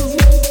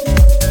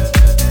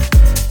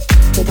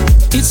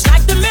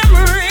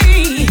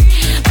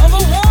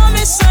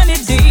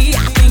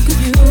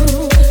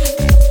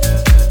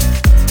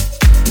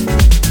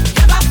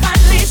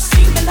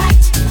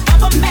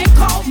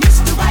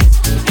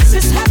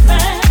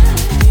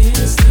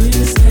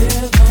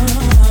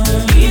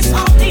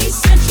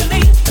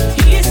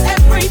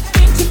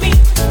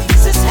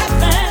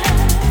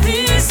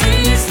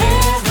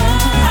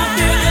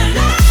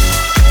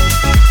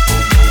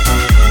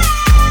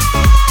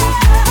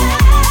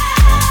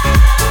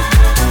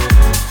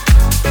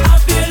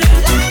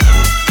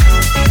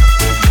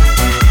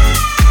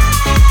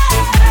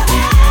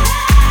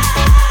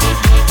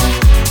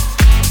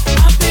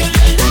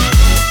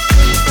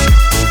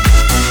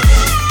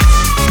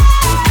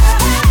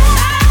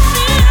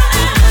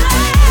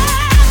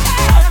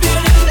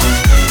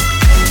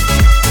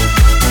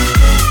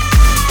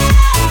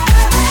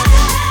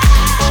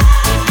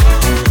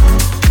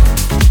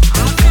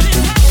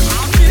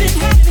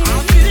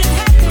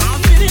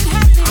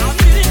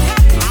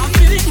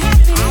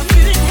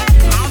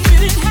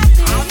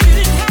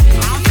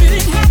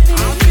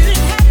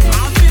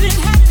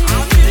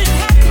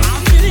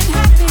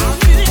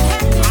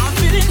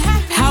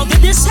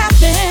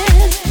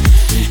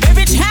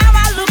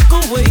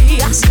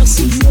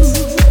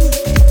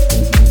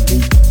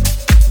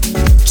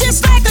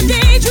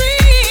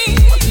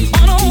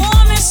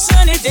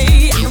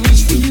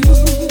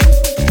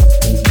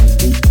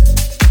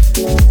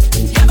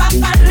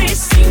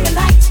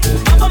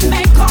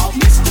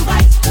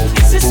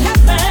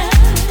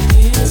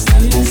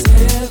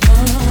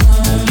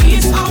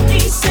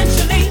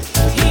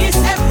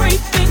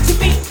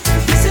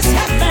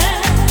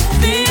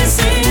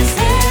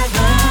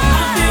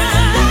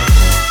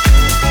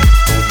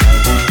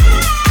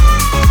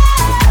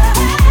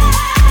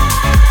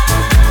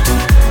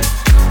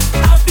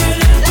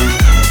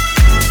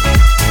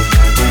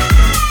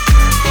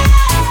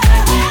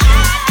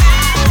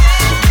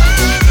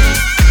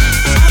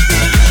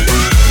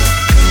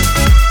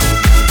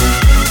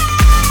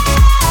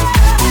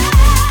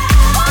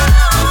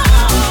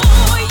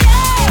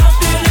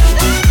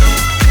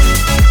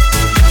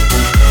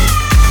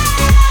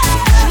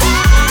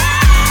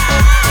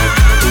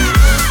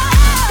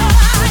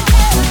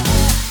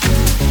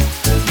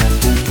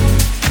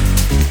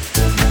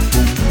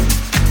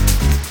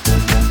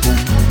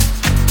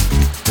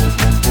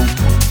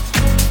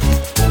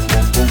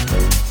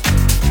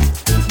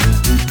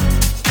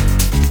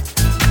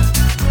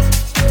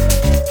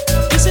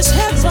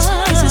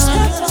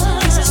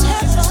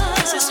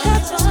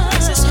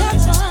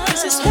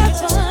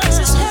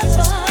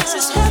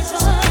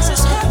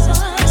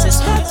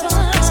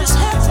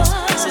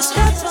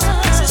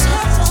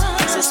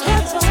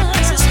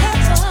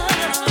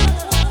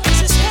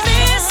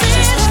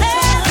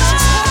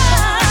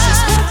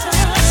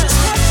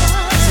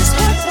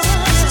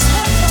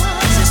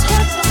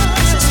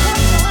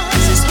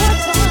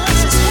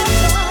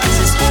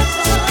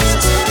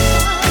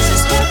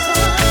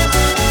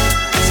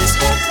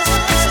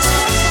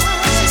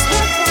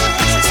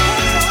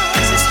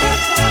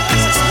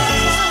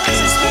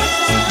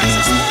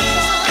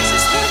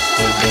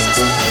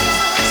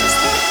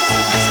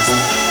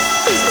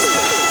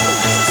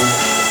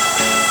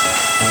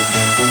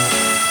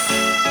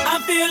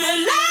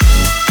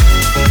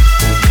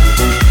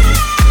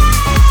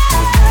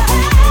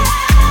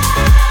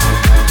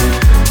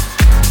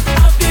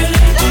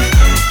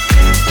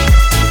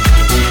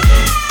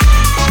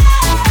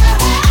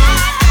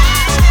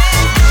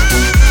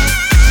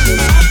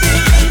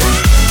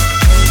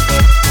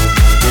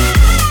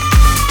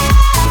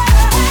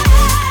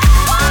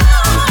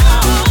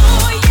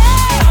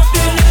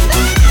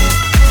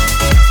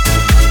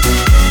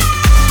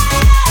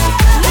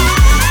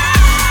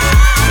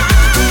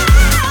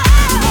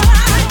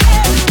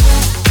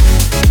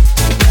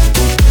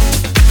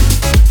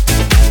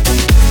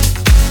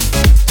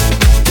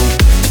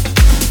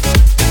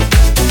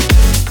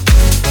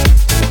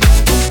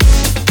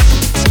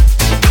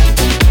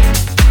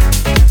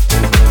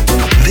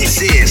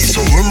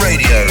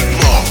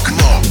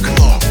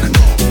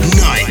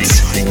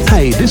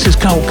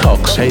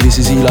 Hey, this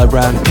is Eli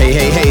Brown.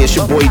 Hey, it's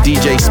your boy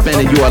DJ Spen,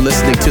 and you are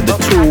listening to the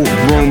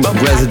Toolroom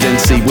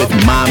Residency with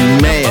my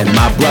man,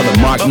 my brother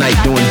Mark Knight,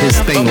 doing his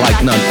thing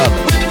like none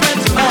other.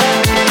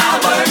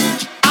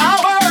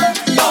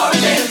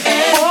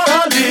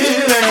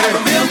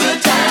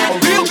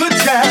 Good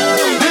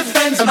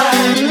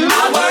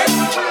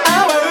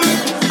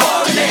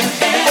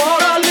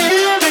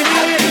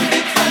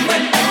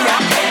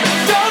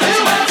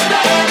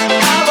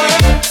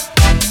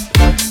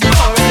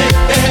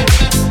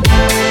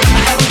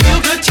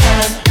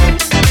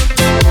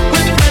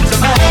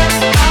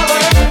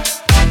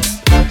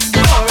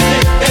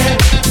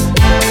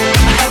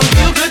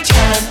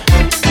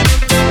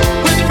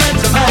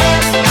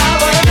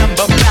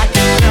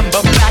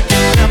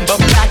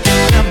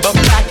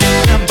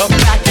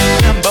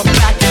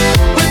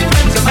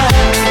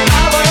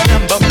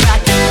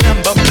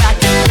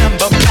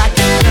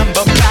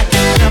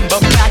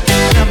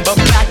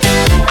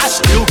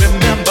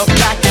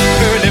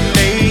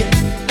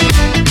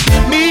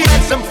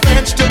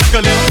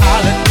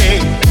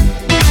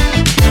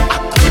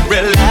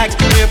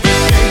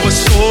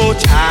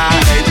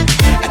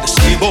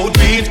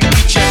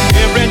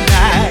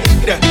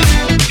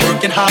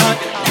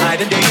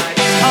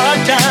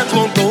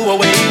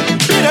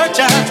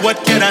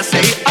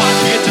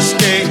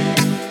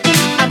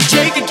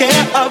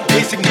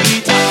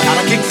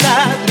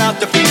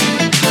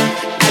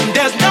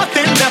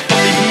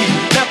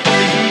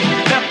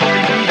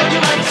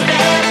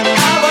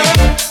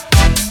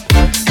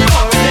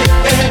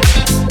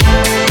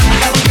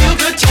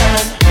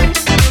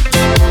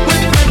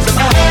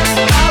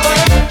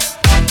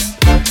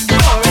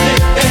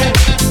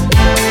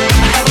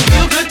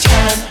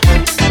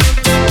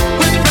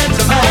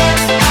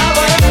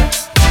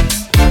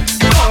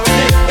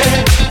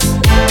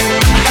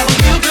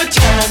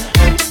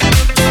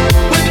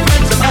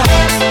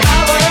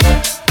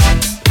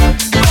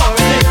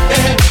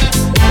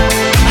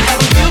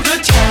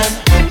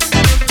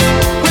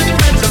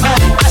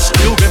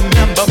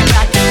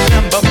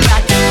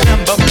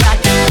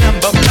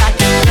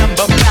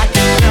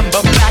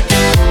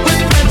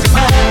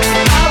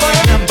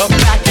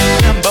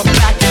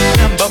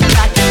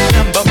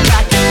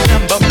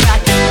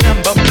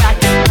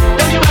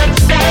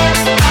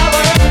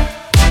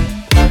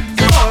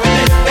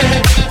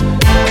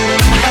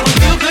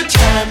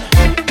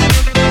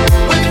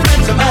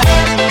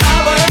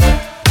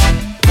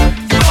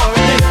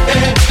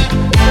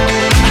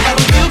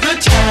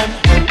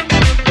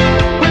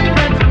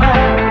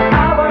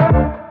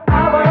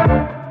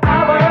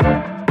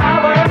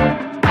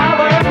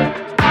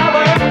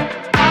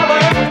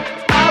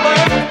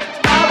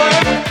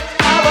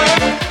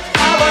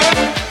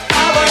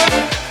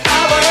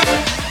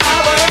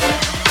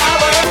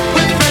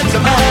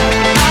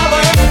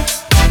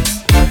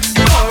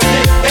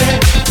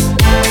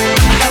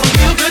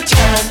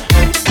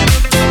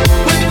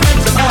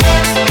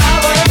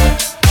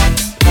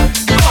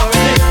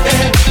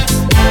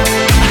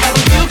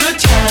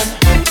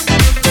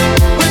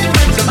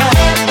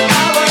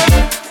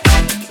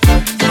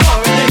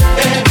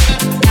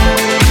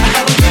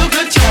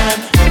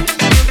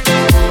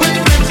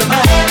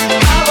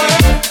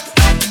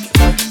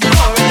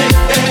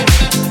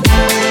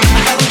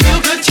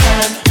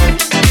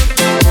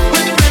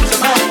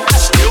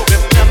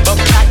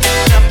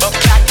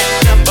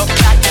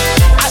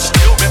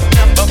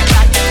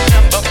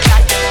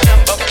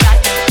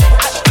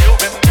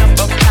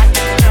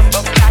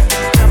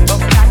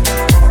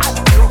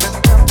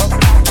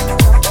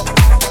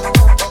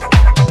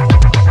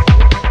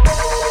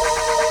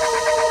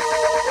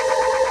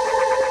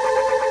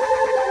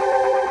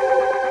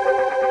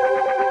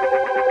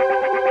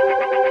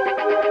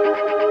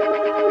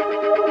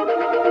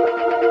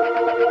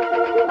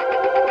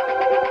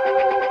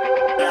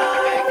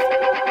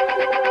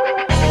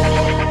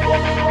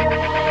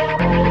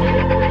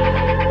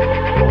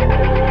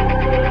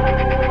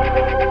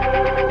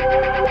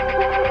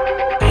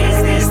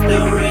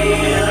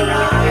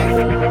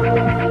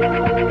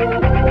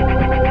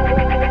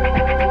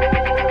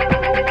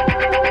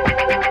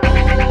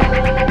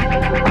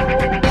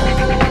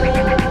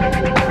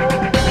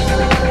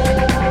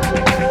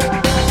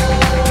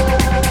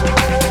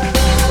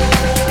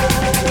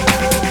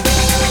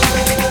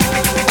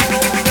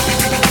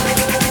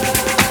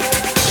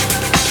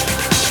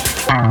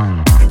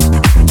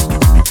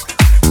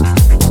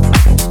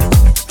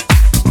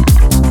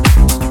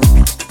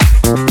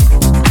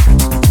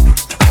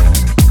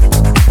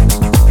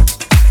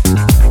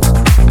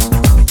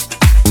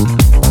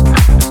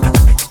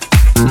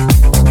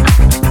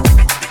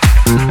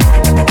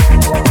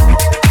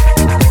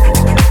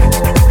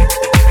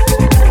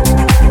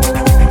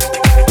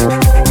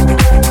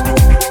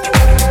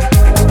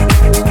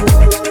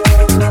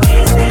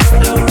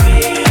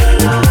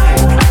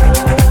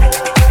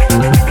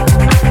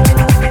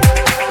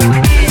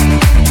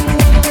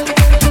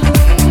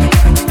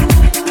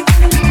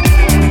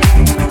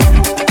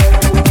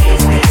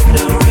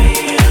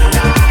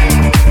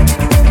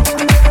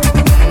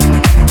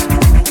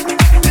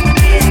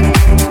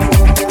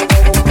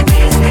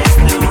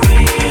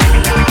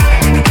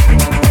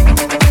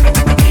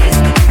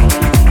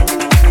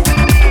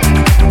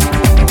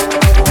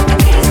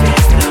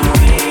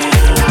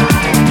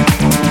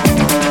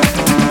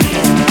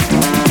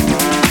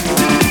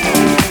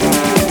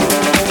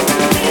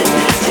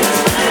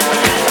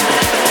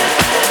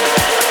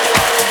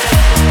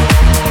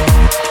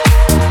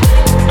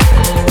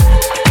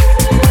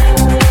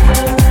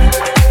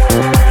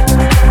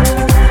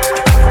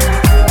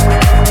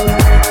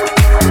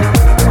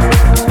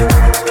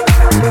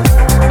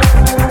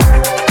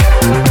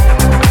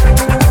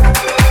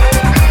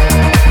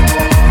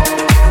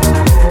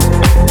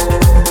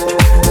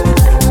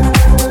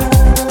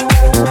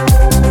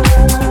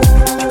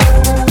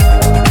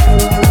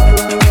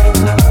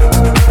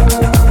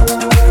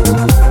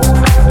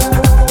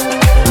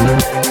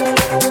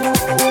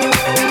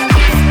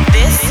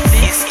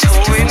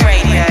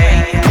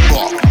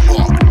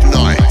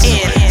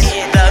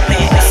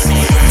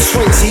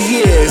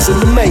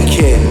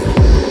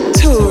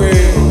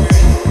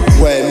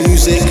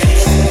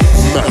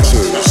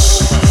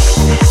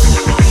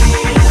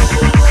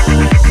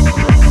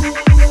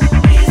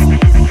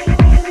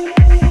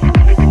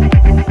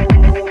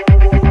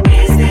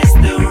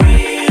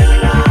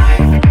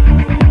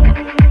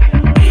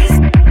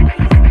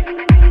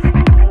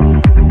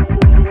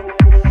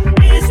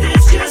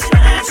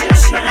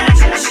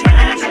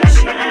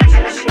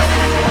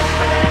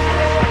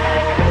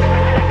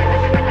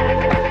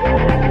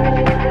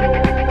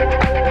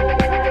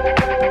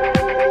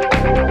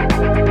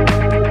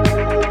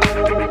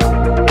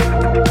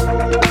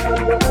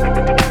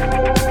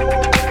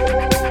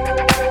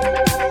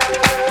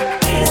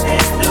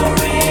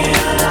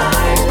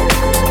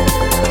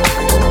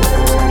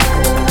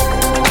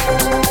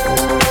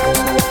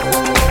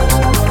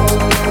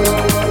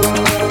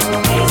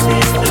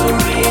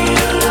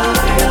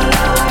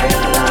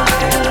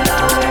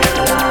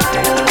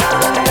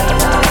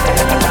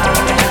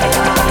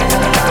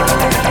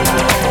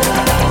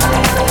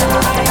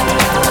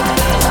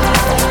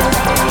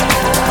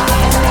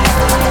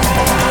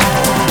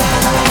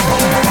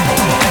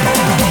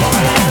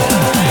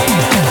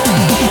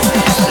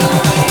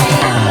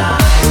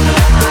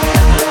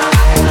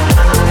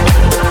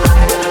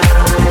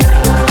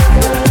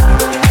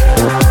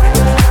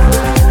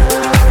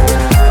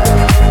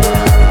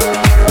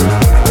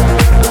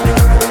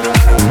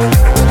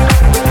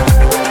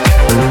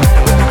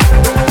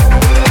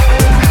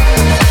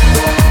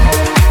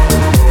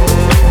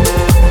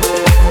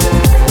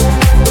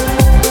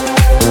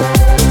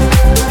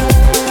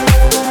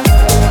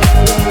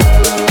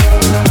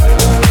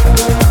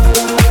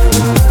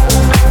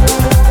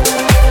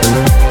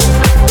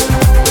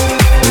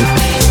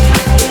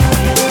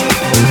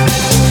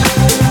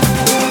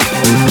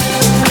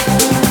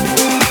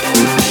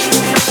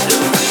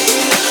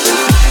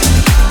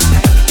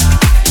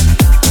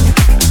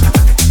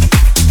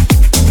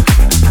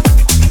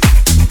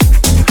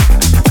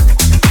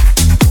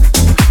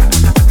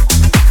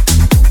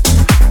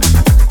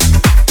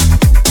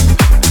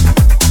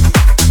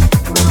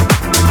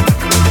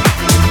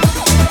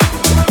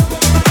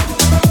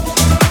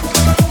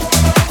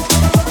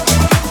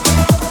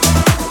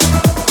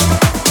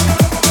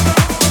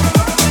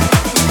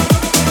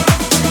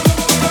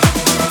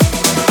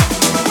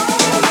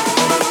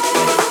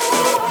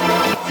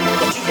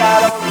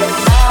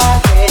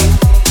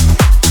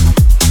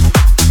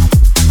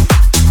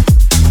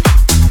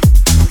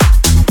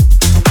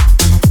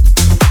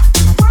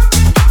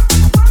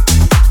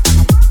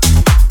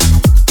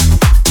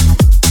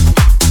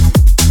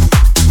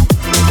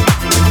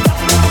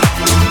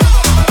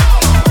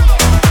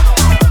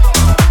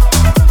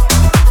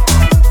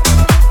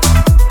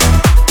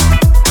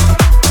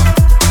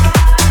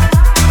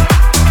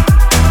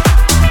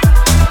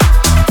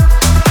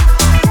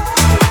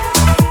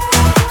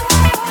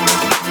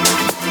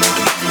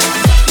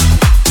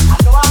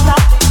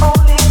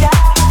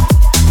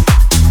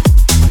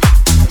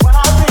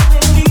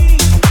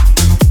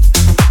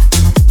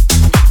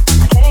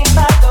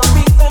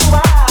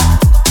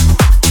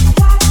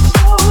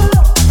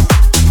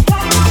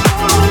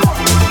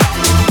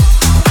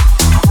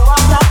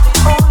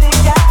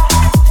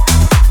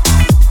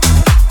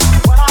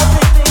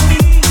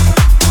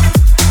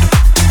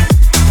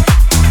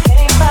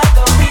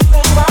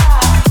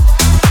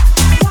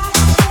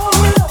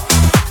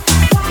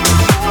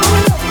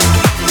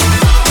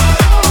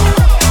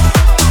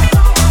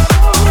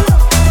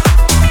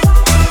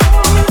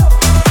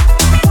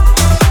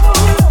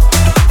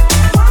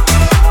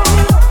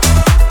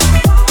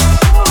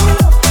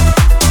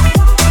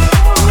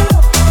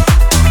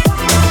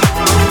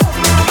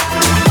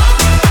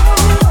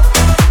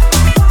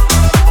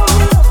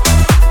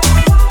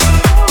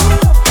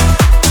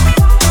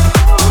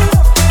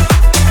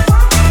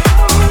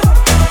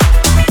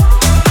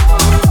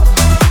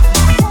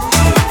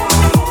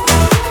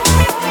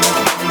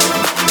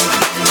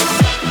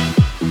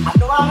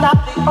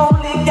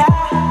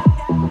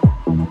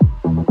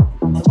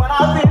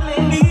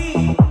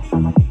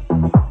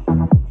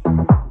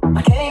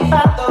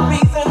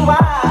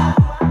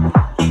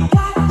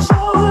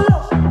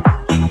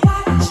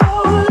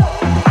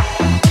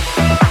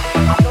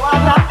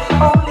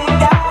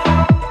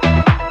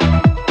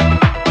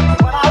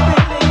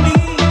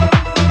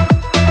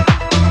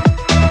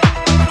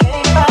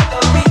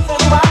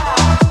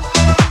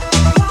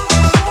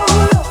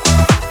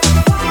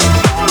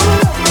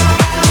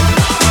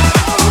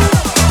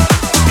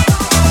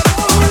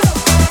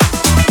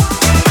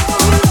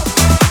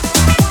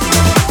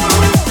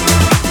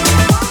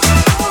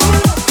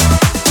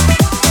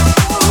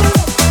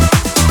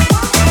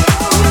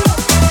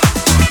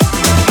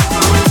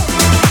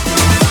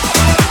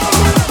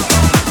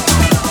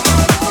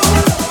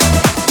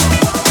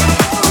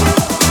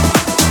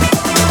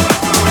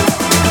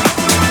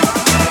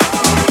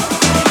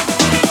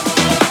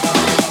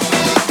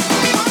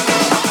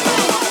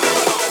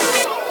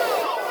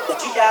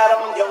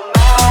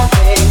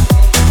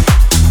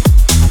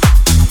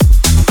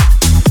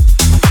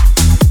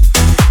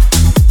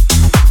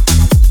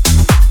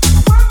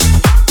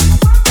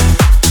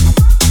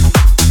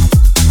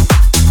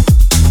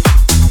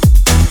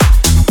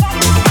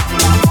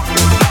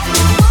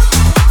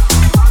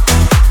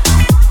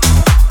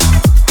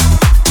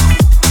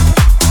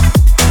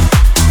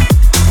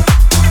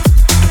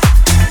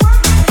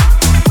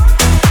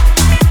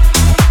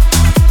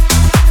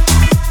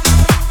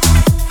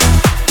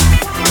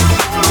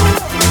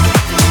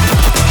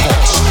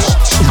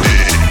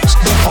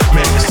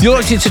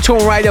listening to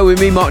Toolroom Radio with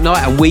me, Mark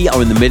Knight, and we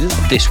are in the middle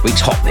of this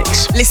week's Hot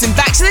Mix. Listen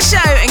back to the show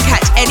and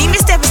catch any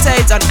missed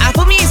episodes on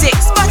Apple Music,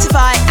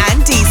 Spotify,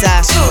 and Deezer.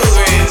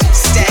 Toolroom,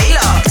 stay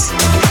locked.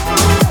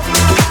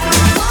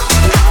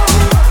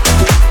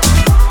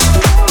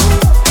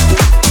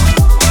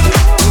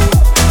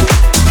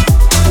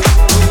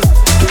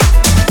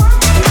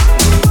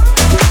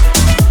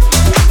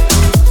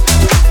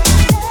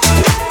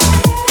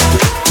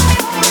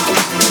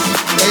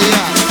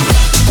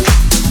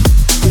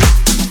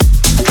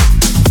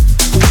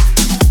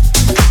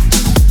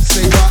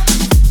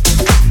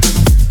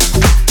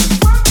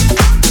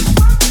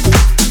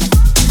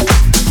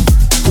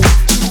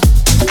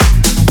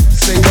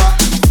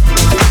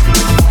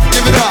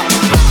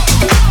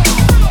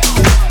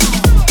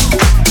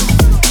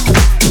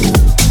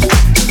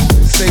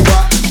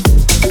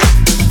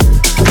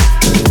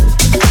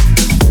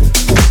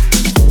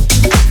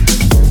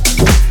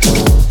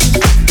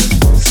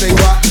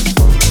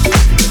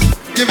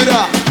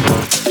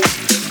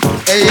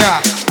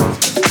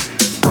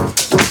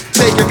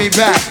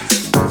 Back.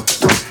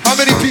 How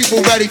many people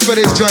ready for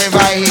this joint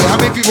right here? How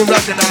many people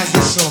recognize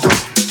this song?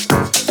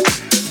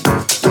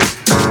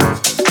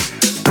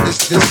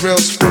 This real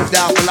smoothed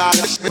out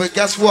melodic, but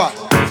guess what?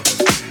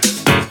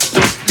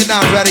 You're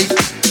not ready.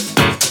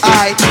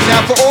 Alright,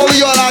 now for all of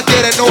y'all out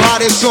there that know how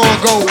this song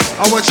goes,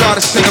 I want y'all to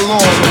sing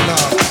along with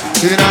love.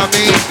 You know what I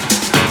mean?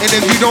 And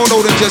if you don't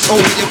know, then just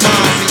open your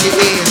minds and your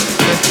ears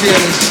and feel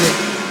this shit.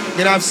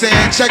 You know what I'm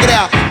saying? Check it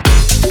out.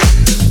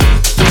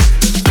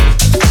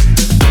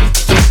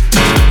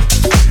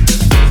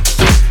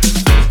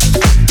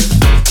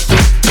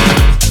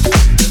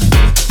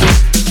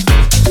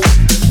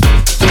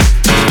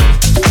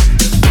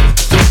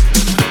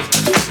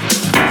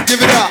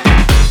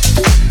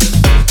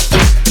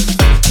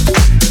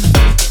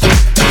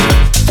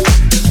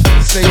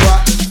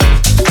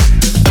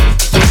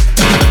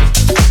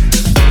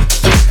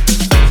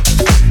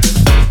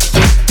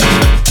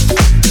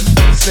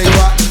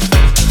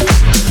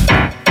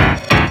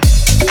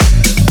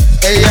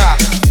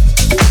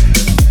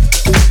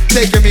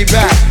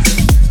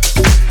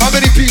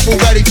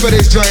 For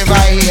this joint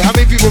right here, how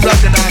many people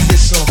recognize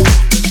this song?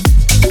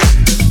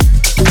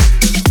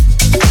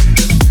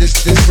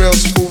 This real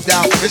smoothed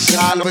out,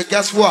 but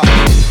guess what?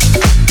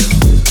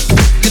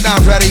 You're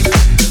not ready.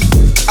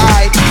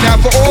 Alright, now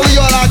for all of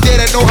y'all out there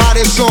that know how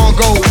this song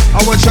goes,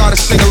 I want y'all to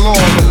sing along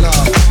with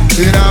love.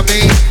 You know what I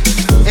mean?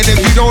 And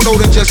if you don't know,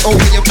 then just open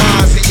your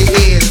minds and your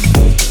ears.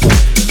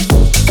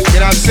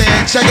 You know what I'm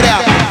saying? Check it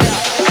out.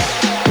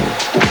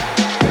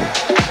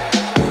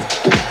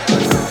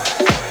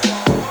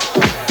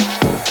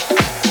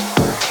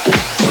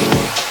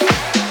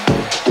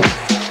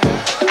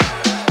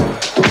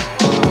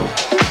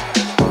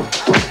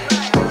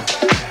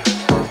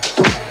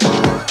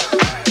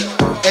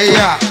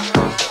 Yeah,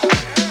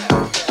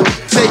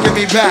 taking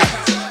me back.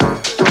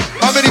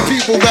 How many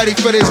people ready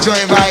for this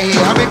joint right here?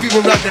 How many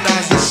people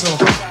recognize this song?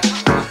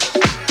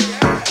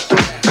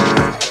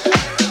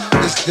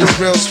 This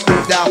real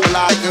smoothed out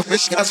melodic.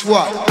 Guess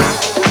what?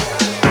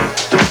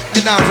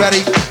 You're not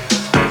ready.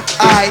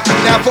 Alright,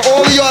 now for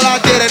all of y'all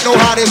out there that know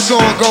how this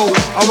song goes,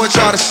 I want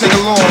y'all to sing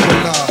along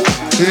with love.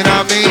 You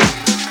know what I mean?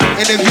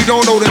 And if you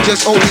don't know, then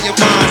just open your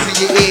minds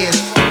and your ears.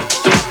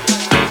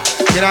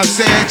 You know what I'm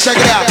saying? Check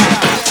it out.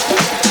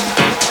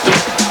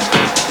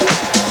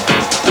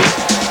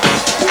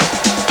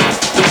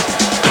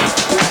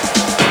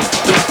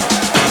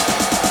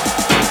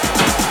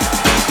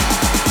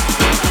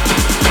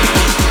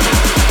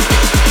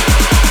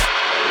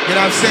 You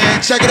know what I'm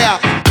saying? Check it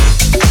out.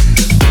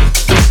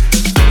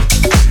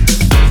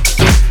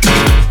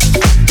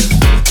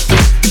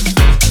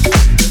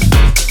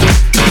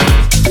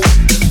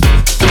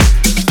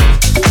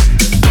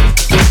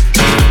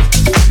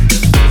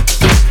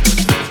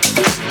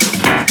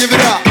 Give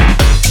it up.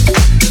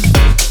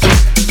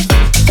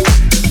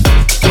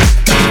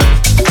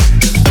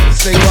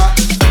 Say what?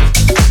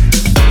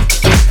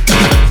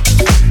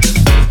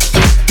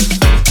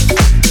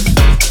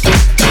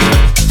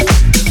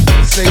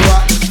 Say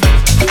what?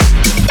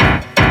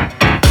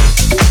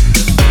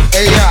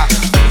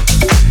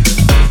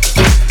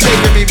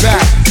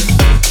 Back.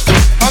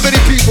 How many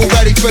people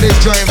ready for this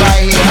joint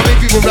right here? How many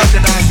people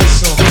recognize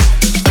this song?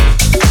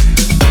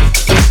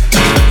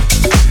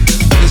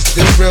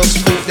 This real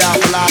smoothed out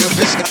melodic.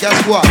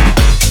 Guess what?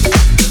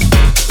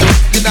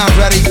 You're not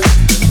ready.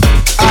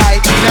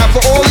 Alright, now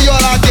for all of y'all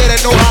out there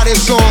that know how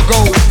this song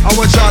goes, I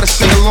want y'all to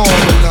sing along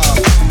with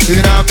love. You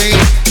know what I mean?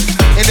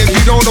 And if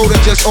you don't know, then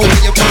just open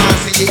your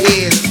minds and your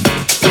ears.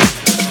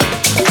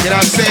 You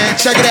know what I'm saying?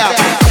 Check it out.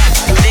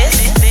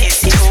 This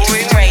is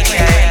Toolroom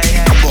Radio.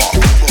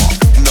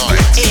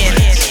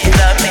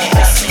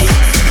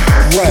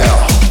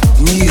 Well,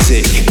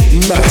 music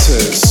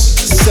matters.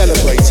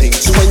 Celebrating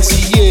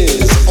 20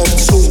 years of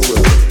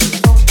Toolroom.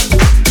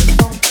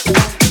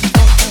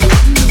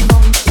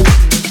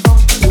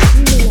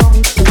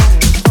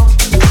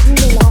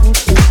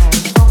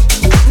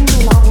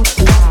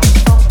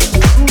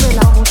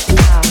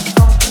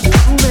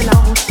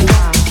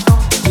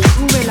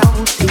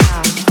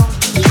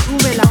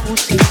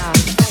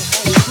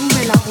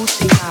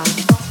 música,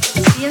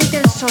 siente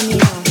el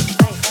sonido,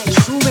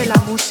 sube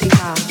la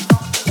música,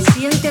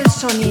 siente el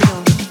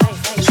sonido,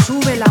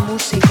 sube la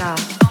música,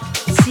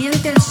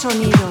 siente el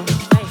sonido,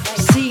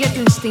 sigue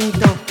tu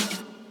instinto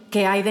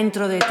que hay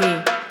dentro de ti.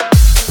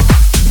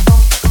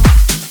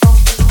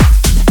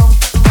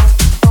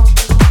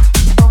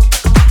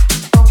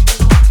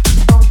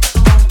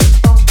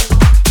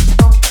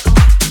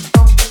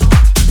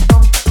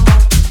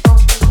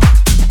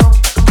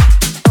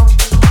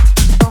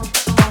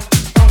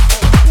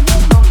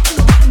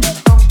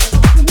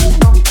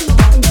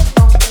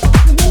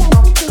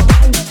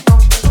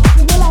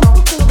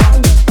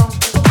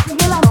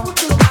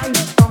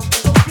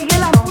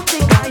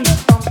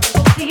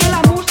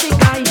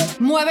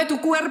 Mueve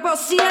tu cuerpo,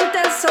 siente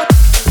el sol.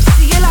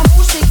 Sigue la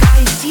música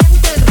y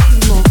siente el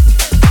ritmo.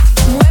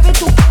 Mueve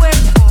tu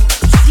cuerpo,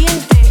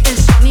 siente el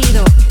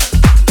sonido.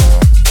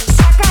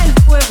 Saca el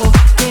fuego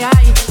que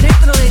hay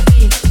dentro de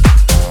ti.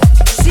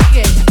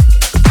 Sigue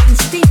tu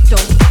instinto,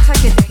 deja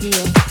que te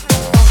guíe.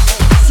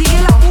 Sigue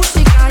la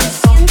música y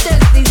siente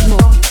el ritmo.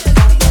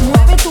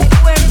 Mueve tu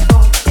cuerpo,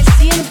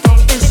 siente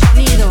el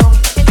sonido.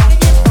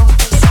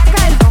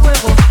 Saca el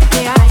fuego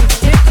que hay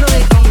dentro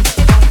de ti.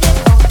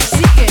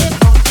 Sigue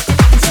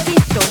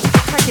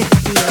deja que te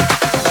guíe.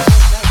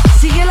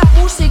 Sigue la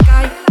música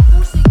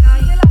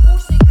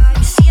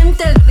y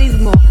siente el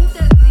ritmo.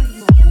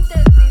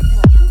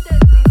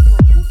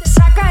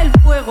 Saca el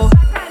fuego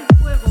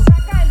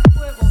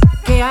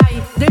que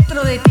hay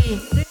dentro de ti.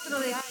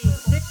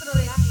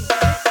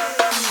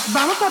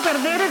 Vamos a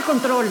perder el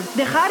control,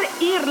 dejar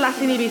ir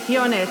las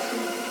inhibiciones.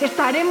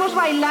 Estaremos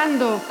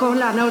bailando con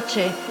la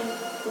noche,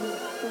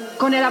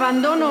 con el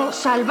abandono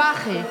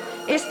salvaje.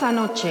 Esta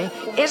noche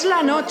es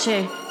la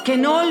noche que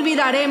no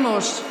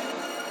olvidaremos.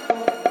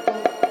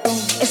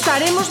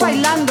 Estaremos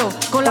bailando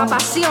con la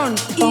pasión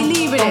y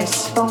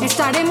libres.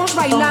 Estaremos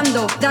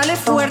bailando, dale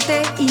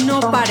fuerte y no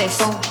pares.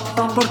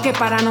 Porque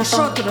para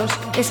nosotros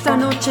esta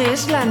noche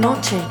es la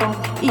noche.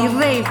 Y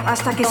rave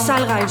hasta que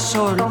salga el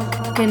sol,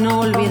 que no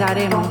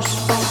olvidaremos.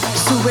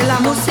 Sube la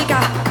música,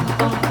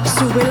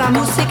 sube la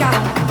música,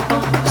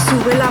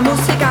 sube la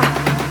música,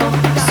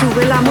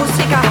 sube la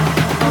música,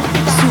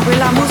 sube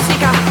la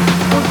música,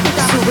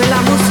 sube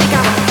la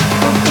música.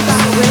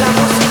 Sube la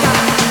música,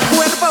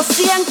 cuerpo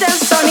siente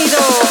el sonido.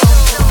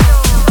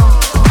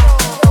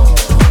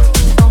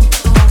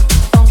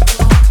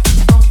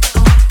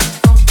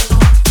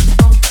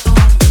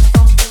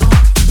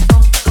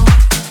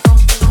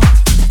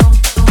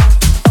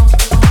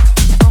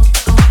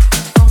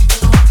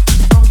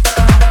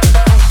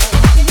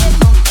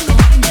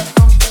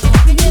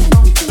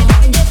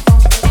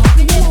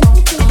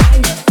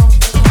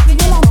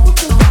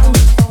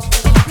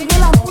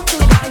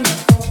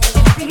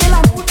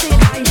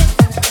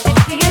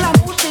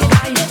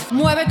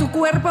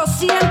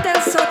 Siente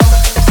el sonido,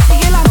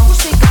 sigue la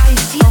música y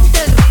siente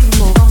el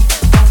ritmo.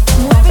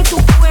 Mueve tu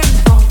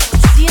cuerpo,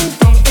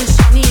 siente el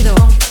sonido.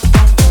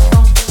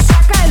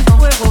 Saca el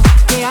fuego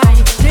que hay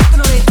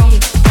dentro de ti.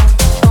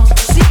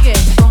 Sigue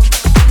tu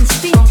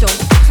instinto,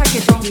 deja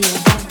que te guíe.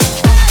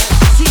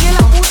 Sigue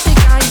la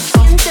música y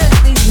siente el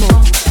ritmo.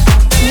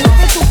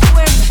 Mueve tu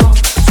cuerpo,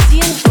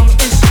 siente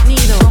el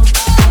sonido.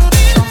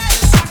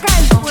 Saca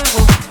el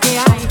fuego que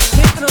hay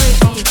dentro de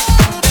ti.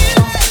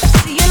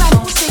 Sigue la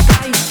música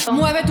y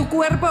mueve tu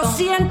cuerpo,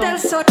 siente el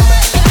sonido.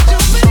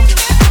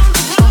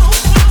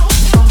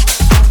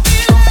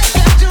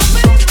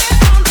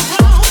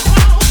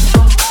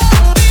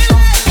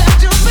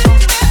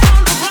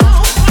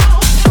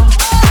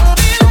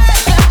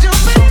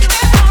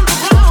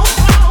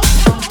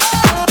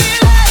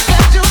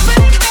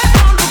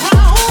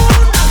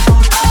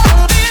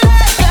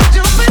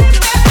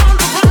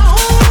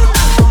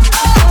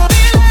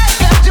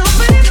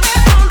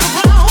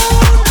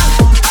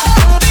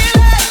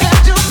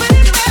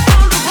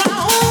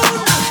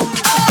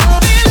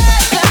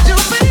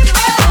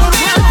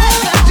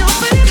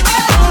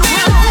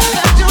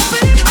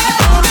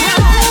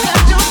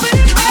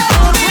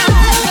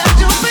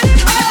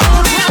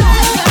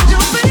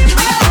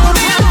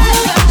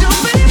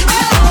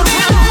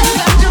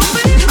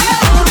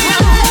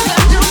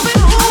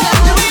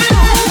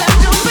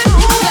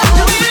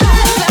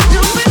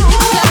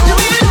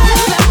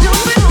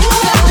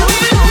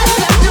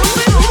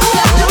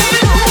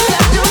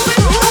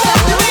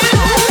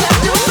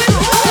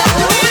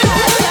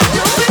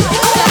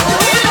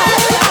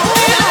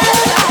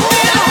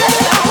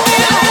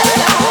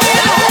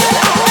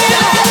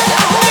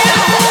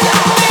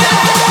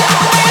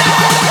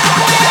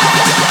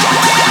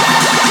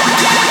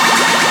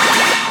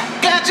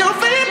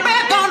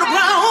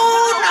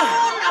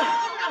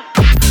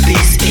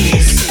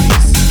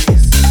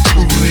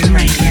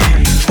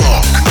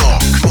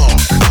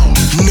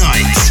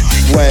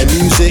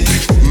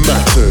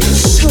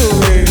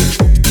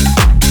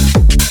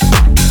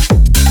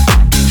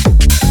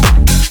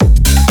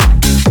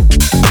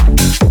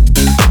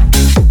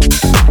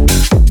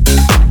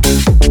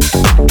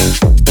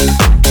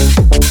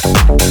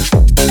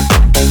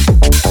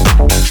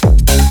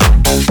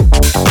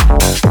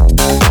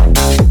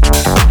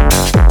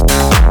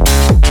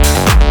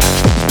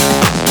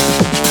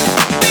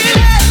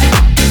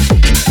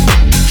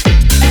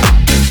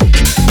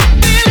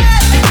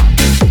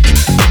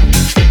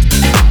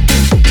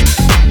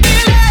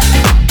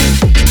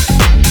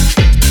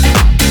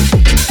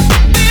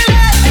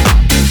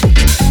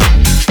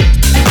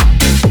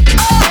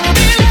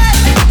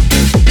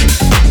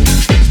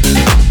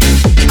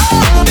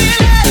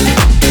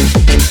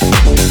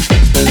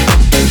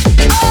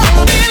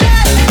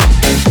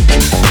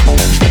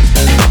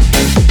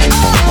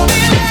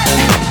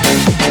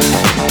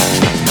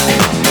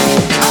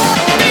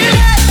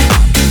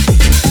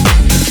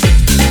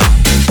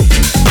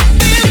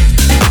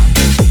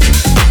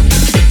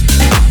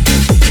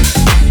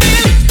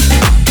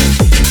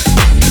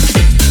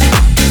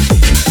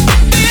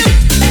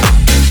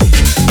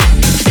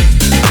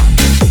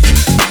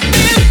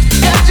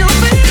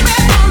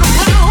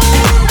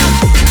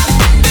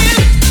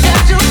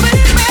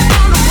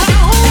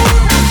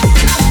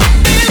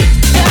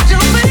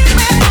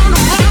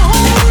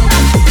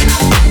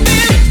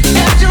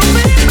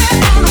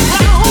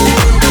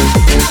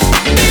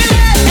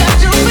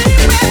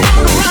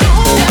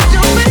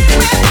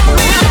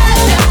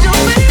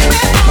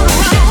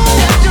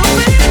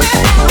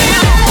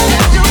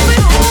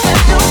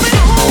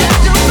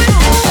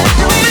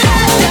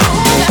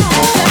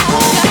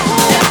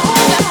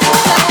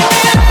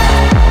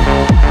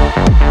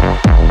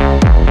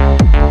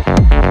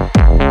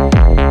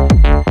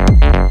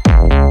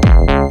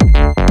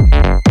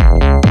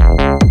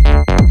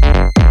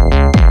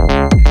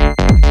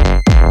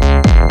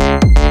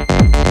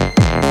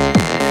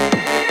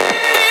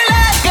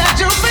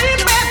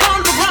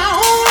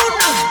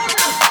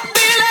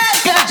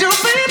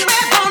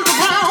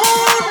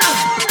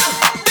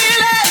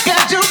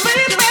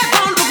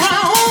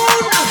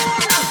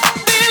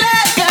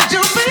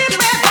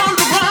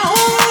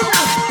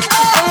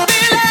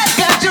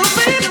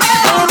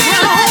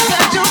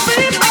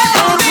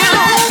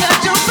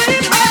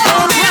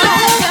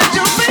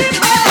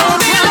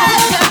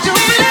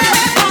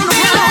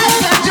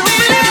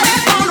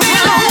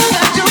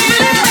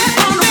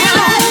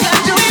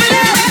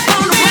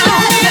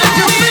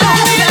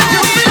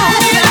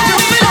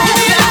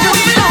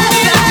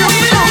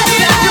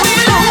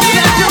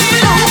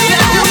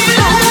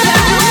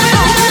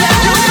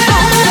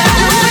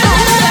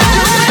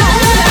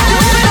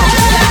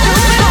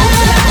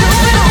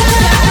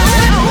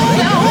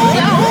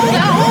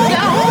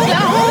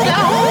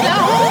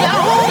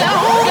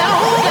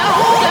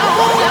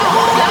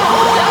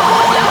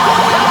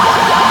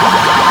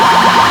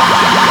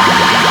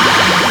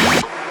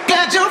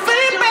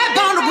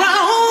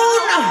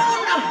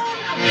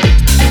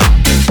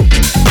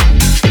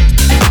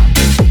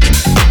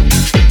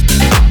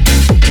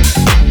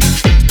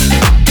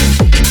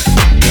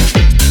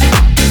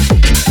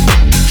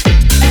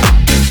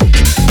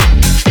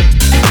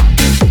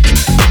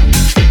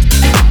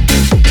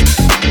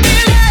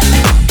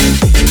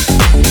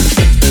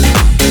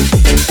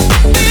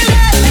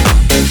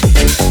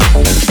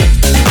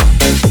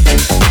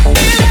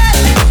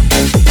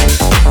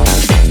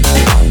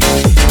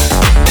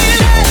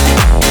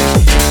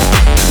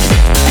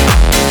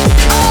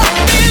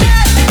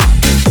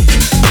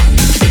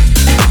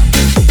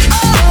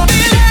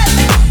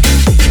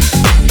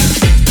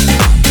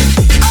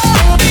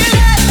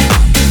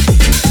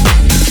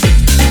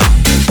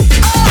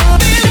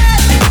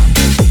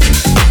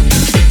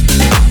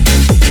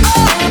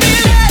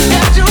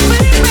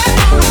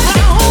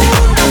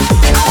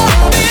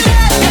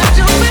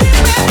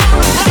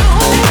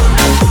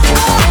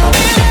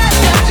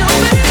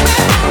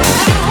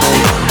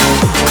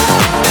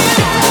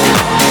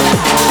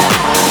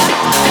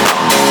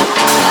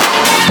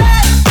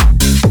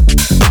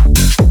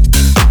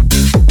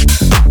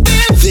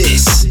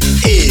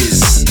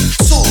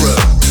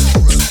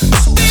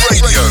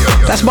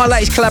 That's my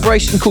latest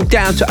collaboration called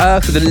Down to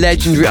Earth with the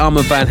legendary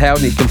Armand Van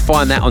Helden. You can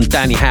find that on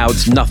Danny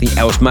Howard's Nothing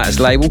Else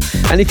Matters label.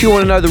 And if you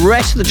want to know the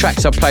rest of the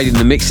tracks I've played in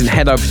the mix, then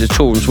head over to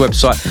Toolroom's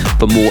website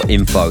for more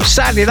info.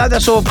 Sadly, though,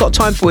 that's all I've got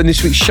time for in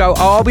this week's show.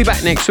 I'll be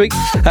back next week.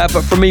 But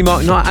from me,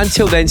 Mark Knight,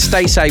 until then,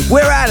 stay safe.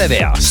 We're out of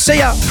here. See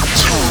ya.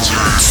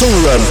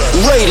 Toolroom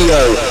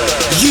Radio.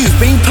 You've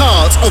been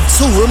part of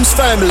Toolroom's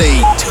family.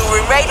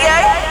 Toolroom Radio,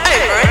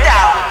 over and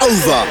out.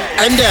 Over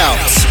and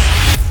out.